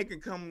a man can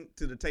come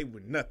to the table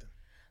with nothing.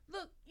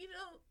 Look,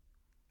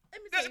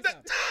 let me tell you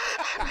something.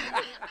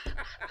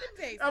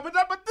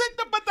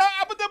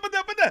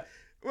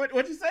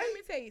 What you say? Let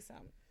me tell you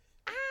something.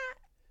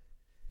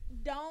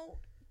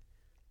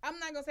 I'm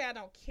not going to say I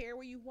don't care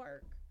where you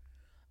work.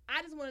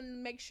 I just want to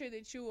make sure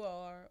that you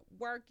are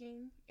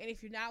working, and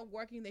if you're not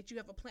working, that you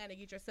have a plan to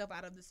get yourself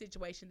out of the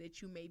situation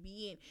that you may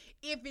be in,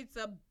 if it's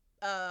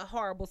a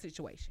horrible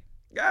situation.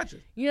 Gotcha.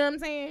 You know what I'm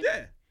saying?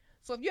 Yeah.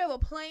 So if you have a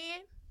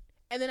plan,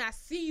 and then I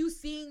see you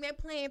seeing that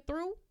plan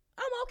through,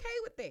 I'm okay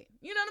with that.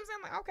 You know what I'm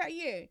saying? Like, okay,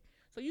 yeah.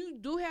 So you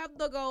do have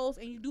the goals,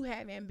 and you do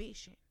have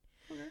ambition.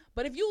 Okay.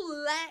 But if you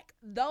lack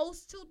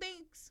those two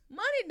things,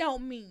 money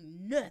don't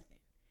mean nothing.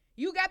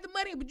 You got the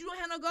money, but you don't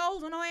have no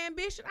goals or no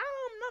ambition.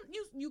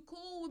 You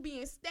cool with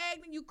being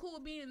stagnant? You cool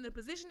with being in the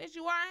position that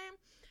you are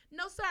in?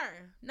 No,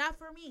 sir. Not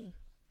for me.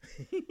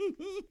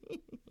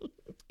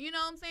 You know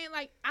what I'm saying?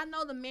 Like, I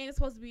know the man is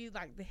supposed to be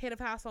like the head of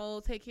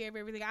household, take care of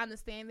everything. I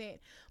understand that.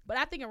 But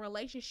I think a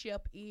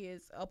relationship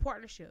is a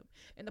partnership.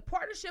 And the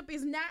partnership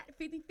is not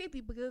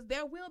 50-50 because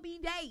there will be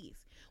days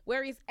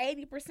where it's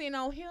 80%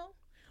 on him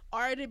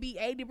or it'll be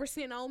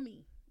 80% on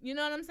me. You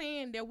know what I'm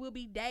saying? There will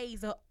be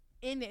days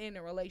in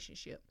a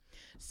relationship.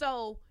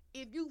 So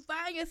if you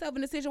find yourself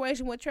in a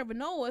situation where Trevor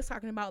Noah is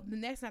talking about,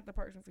 then that's not the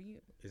person for you.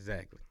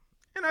 Exactly.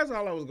 And that's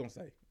all I was going to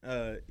say.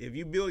 If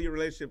you build your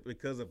relationship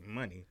because of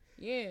money,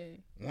 yeah.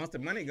 Once the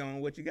money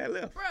gone, what you got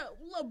left? Bro,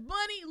 look,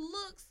 money,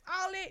 looks,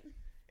 all that.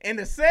 And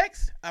the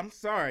sex, I'm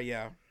sorry,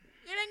 y'all.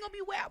 It ain't going to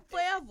be wet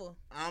forever.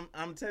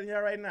 I'm telling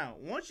y'all right now,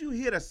 once you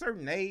hit a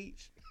certain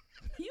age,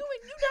 you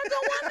not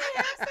going to want to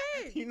have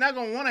sex. You're not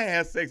going to want to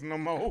have sex no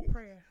more.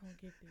 Prayer, I don't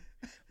get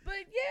that.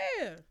 But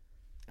yeah.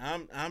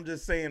 I'm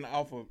just saying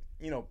off of,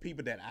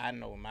 people that I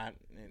know.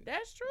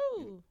 That's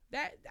true.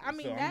 I'm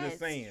just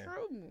saying.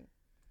 True.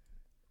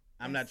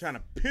 I'm not trying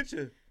to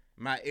picture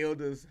my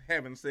elders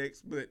having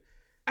sex, but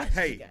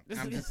hey,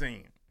 I'm just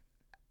saying.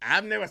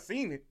 I've never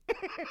seen it.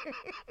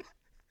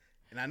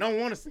 And I don't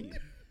want to see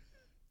it.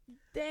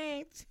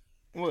 Dang.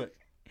 What?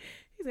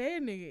 He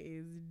said that nigga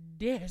is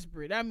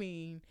desperate. I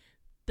mean,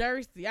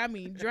 thirsty. I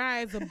mean,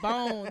 dry as a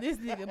bone. This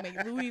nigga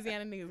make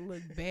Louisiana niggas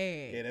look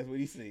bad. Yeah, that's what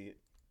he said.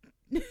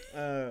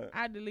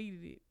 I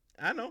deleted it.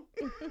 I know.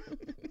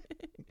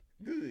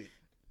 Good.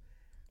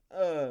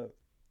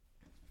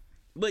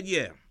 But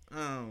yeah.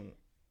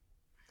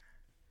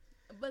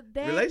 But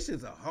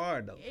relationships are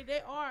hard though.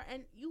 They are,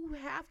 and you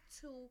have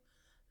to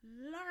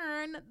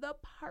learn the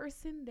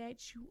person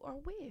that you are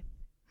with.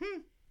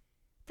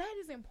 That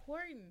is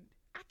important.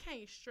 I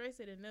can't stress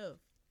it enough.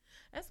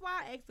 That's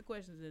why I ask the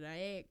questions that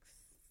I ask.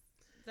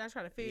 I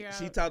try to figure out.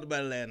 She talked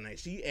about it last night.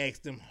 She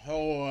asked them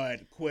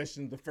hard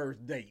questions the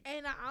first date.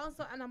 And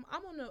I'm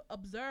on the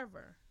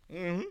observer.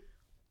 Mm-hmm.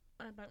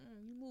 I'm like,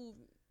 you move.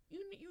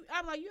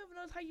 I'm like, you ever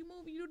notice how you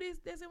move? You do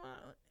this, and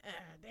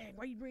dang,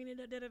 why you bringing it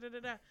up?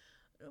 Da.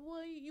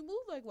 Well, you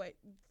move like what?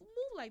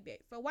 Move like that.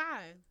 So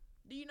why?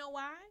 Do you know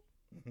why?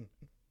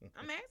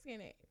 I'm asking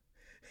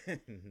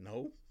that.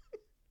 No.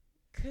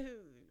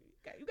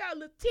 You got a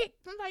little tick.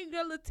 Sometimes you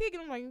got a little tick,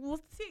 and I'm like,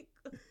 what's the tick?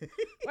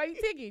 Why you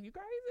ticking? You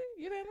crazy?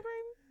 You think I'm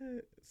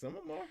crazy? Some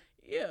of them are.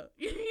 Yeah.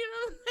 You know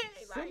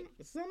what I'm saying?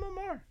 Some of them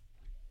are.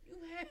 You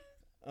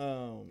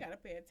have. Gotta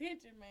pay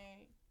attention,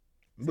 man.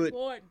 It's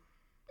important.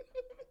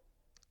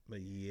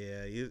 But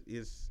yeah,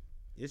 it's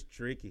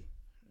tricky.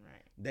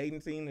 Right.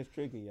 Dating scene is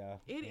tricky,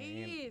 y'all. It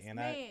is,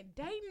 man.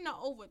 Dating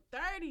over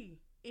 30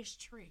 is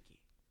tricky.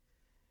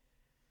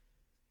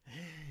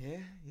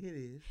 Yeah, it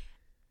is.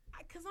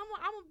 Because I'm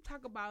going to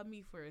talk about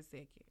me for a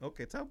second.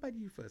 Okay, talk about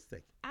you for a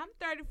second. I'm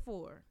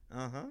 34.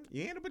 Uh-huh.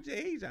 You ain't put your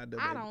age out there,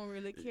 I baby. don't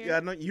really care. Yeah,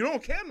 no, you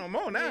don't care no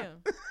more now.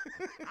 Yeah.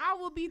 I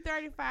will be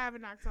 35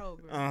 in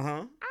October.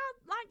 Uh-huh. I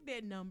like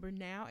that number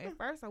now. At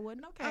first, I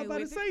wasn't okay with it. I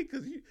was about to say,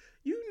 because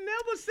you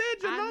never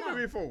said your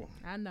number before.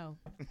 I know.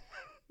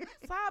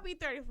 So I'll be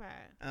 35.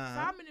 Uh-huh. So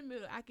I'm in the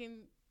middle. I can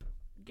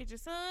get your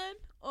son,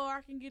 or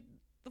I can get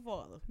the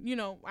father.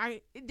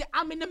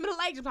 I'm in the middle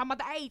age. I'm talking about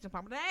the age. I'm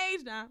talking about the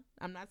age now.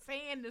 I'm not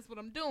saying this what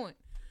I'm doing.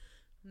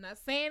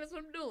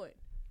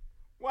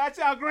 Watch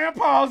out,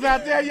 grandpas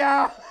out there,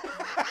 y'all.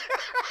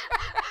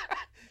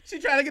 She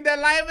trying to get that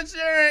life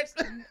insurance.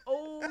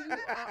 Oh,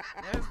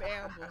 that's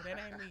Amber. That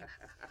ain't me.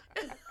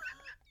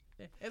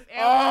 That's Amber.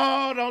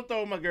 Oh, don't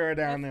throw my girl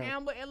down there.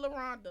 Amber and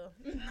LaRonda.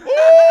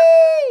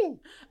 Ooh!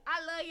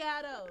 I love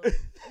y'all though.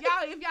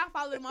 If y'all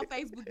follow them on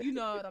Facebook, you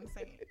know what I'm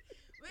saying.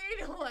 But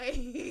anyway,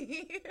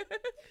 they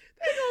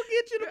gonna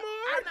get you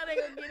tomorrow. I know they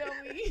gonna get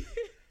on me.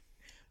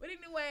 But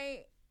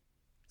anyway,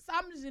 so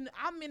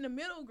I'm in the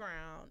middle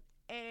ground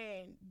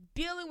and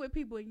dealing with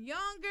people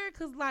younger,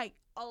 cause like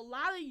a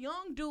lot of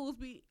young dudes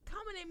be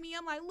coming at me.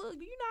 I'm like, look,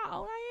 do you know how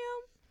old I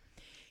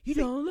am? You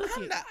don't look.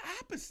 I'm the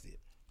opposite.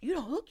 You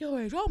don't look your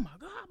age. Oh my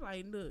God! I'm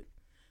like, look.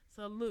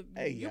 So look,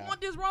 Hey, you y'all.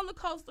 want this roller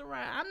coaster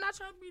ride? I'm not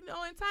trying to be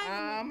no entanglement.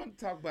 I'm gonna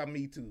talk about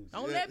me too.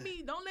 Don't let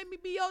me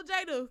be your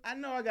Jada. I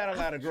know I got a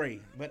lot of gray,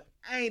 but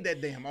I ain't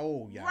that damn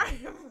old, y'all. Right.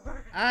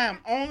 I am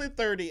only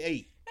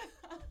 38.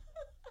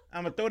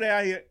 I'm gonna throw that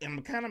out here.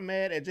 I'm kind of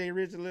mad at Jay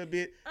Rich a little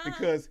bit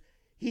because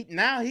he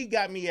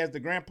got me as the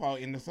grandpa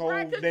in this whole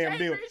Right, 'cause damn Jay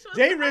deal. Rich was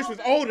Jay the Rich was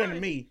oldest older one. than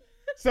me,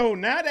 so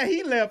now that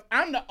he left,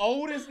 I'm the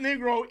oldest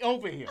Negro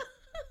over here.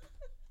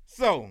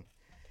 So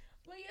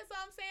But yes,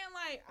 I'm saying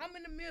like I'm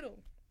in the middle.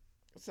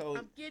 So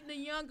I'm getting the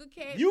younger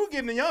cats. you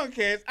getting the young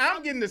cats,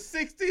 I'm getting the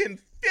 60 and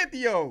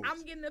 50-year-olds.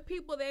 I'm getting the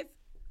people that's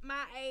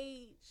my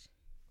age.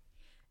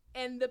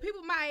 And the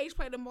people my age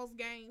play the most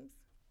games.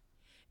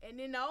 And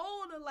then the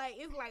older, like,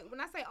 it's like, when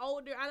I say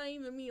older, I don't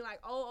even mean like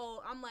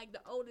old. I'm like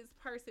the oldest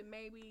person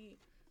maybe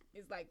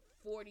is like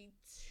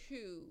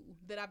 42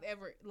 that I've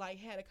ever like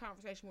had a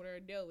conversation with or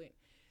dealt with.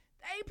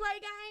 They play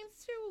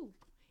games too.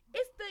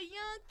 It's the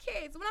young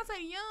kids. When I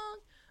say young,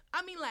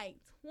 I mean like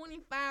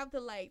 25 to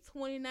like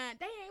 29.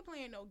 They ain't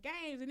playing no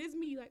games, and it's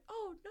me like,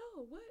 oh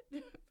no, what?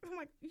 I'm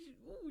like,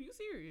 ooh, you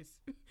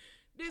serious?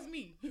 This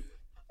me.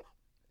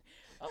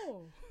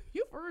 Oh,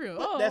 you for real?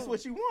 But Oh, that's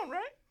what you want,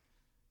 right?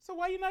 So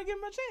why you not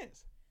giving him a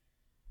chance?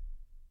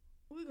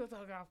 we gonna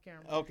talk off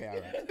camera. Okay, all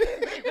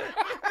right.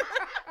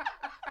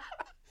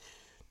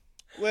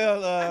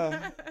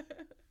 Well,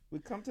 we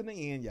come to the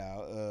end,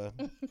 y'all.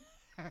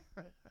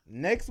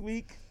 Next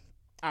week,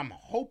 I'm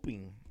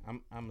hoping,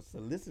 I'm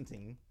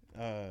soliciting.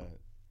 I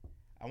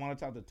want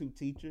to talk to 2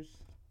 teachers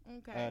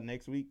Okay.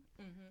 next week,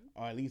 Mm-hmm.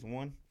 or at least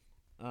one,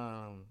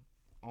 on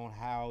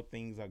how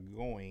things are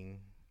going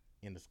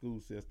in the school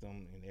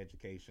system and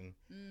education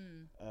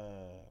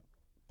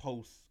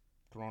post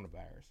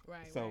coronavirus.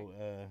 Right.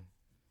 So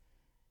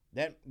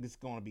that is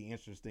going to be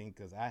interesting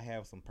because I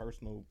have some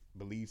personal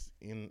beliefs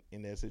in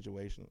that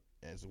situation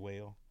as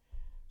well.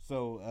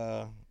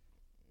 So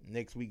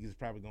next week is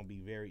probably going to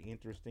be very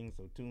interesting.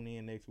 So tune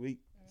in next week,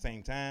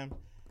 same time.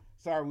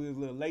 Sorry we was a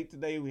little late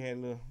today. We had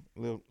a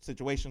little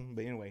situation,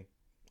 but anyway,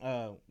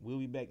 we'll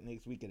be back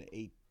next week at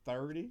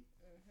 8:30.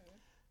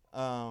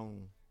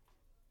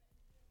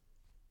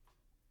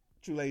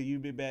 True Lady,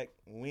 you'll be back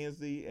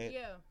Wednesday at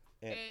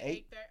At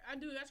 8. 8:30.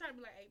 I try to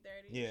be like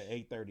 8:30. Yeah,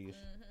 8:30ish.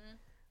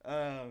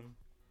 Mm-hmm.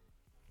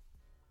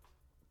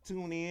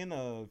 Tune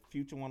in.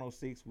 Future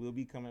 106 will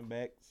be coming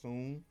back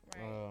soon.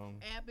 Right.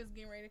 App is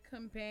getting ready to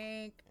come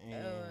back.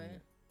 And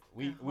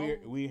I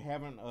we're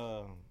having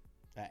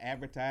an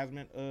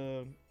advertisement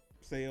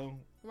sale.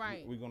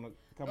 Right. We're gonna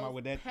come Those out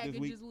with that this week.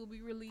 packages will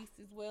be released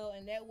as well,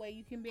 and that way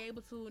you can be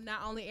able to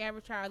not only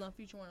advertise on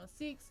Future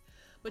 106,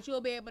 but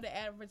you'll be able to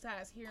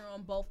advertise here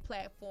on both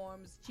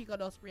platforms, Chico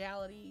Dos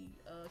Reality,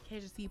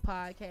 Casualty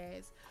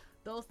Podcast.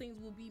 Those things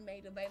will be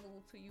made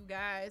available to you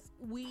guys.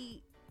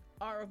 We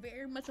are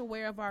very much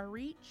aware of our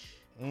reach.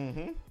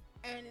 Mm-hmm.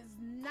 And it's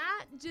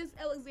not just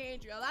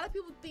Alexandria. A lot of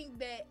people think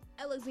that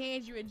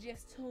Alexandria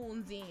just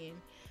tunes in.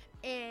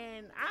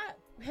 And I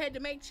had to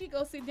make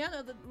Chico sit down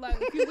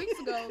a few weeks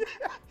ago.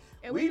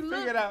 And we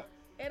looked figured out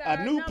at a our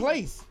new numbers.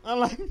 place. I'm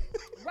like,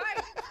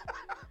 Right.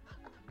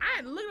 I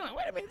had to look like,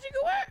 wait a minute, Chico,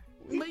 what?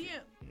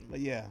 But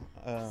yeah.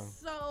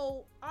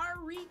 So our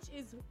reach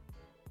is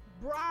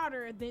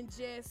broader than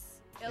just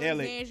Alec,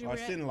 Alexandria. our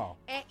sin-in-law.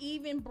 And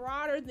even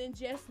broader than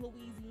just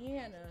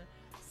Louisiana.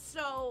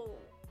 So,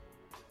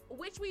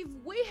 which we've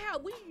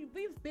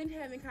been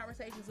having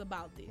conversations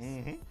about this.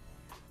 Mm-hmm.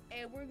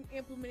 And we're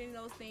implementing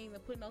those things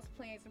and putting those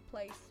plans in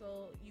place.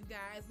 So you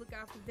guys look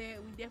out for that.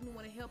 We definitely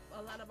want to help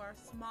a lot of our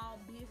small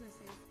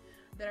businesses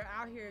that are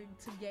out here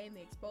to gain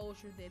the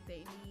exposure that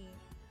they need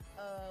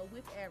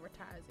with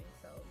advertising.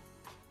 So,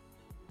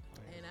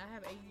 and I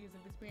have 8 years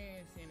of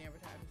experience in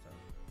advertising. So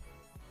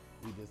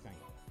We just ain't.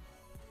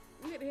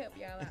 we here to help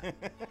y'all out.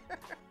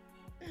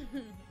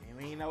 And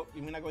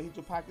we're not gonna hit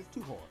your pockets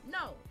too hard.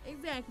 No,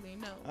 exactly.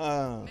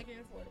 No, make it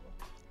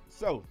affordable.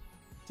 So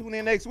tune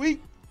in next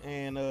week,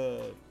 and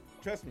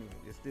trust me,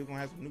 it's still gonna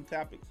have some new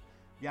topics.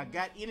 Y'all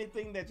got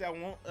anything that y'all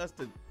want us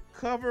to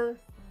cover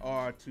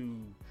or to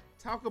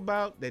talk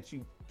about that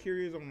you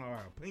curious on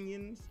our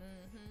opinions?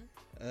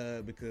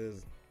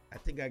 Because I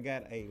think I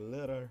got a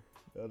letter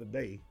the other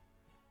day.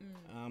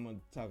 I'm gonna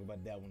talk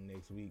about that one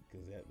next week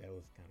because that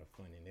was kind of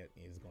funny. And that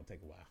is gonna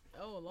take a while.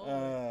 Oh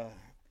Lord.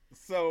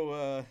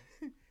 So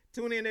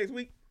tune in next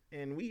week,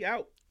 and we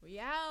out. We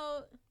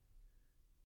out.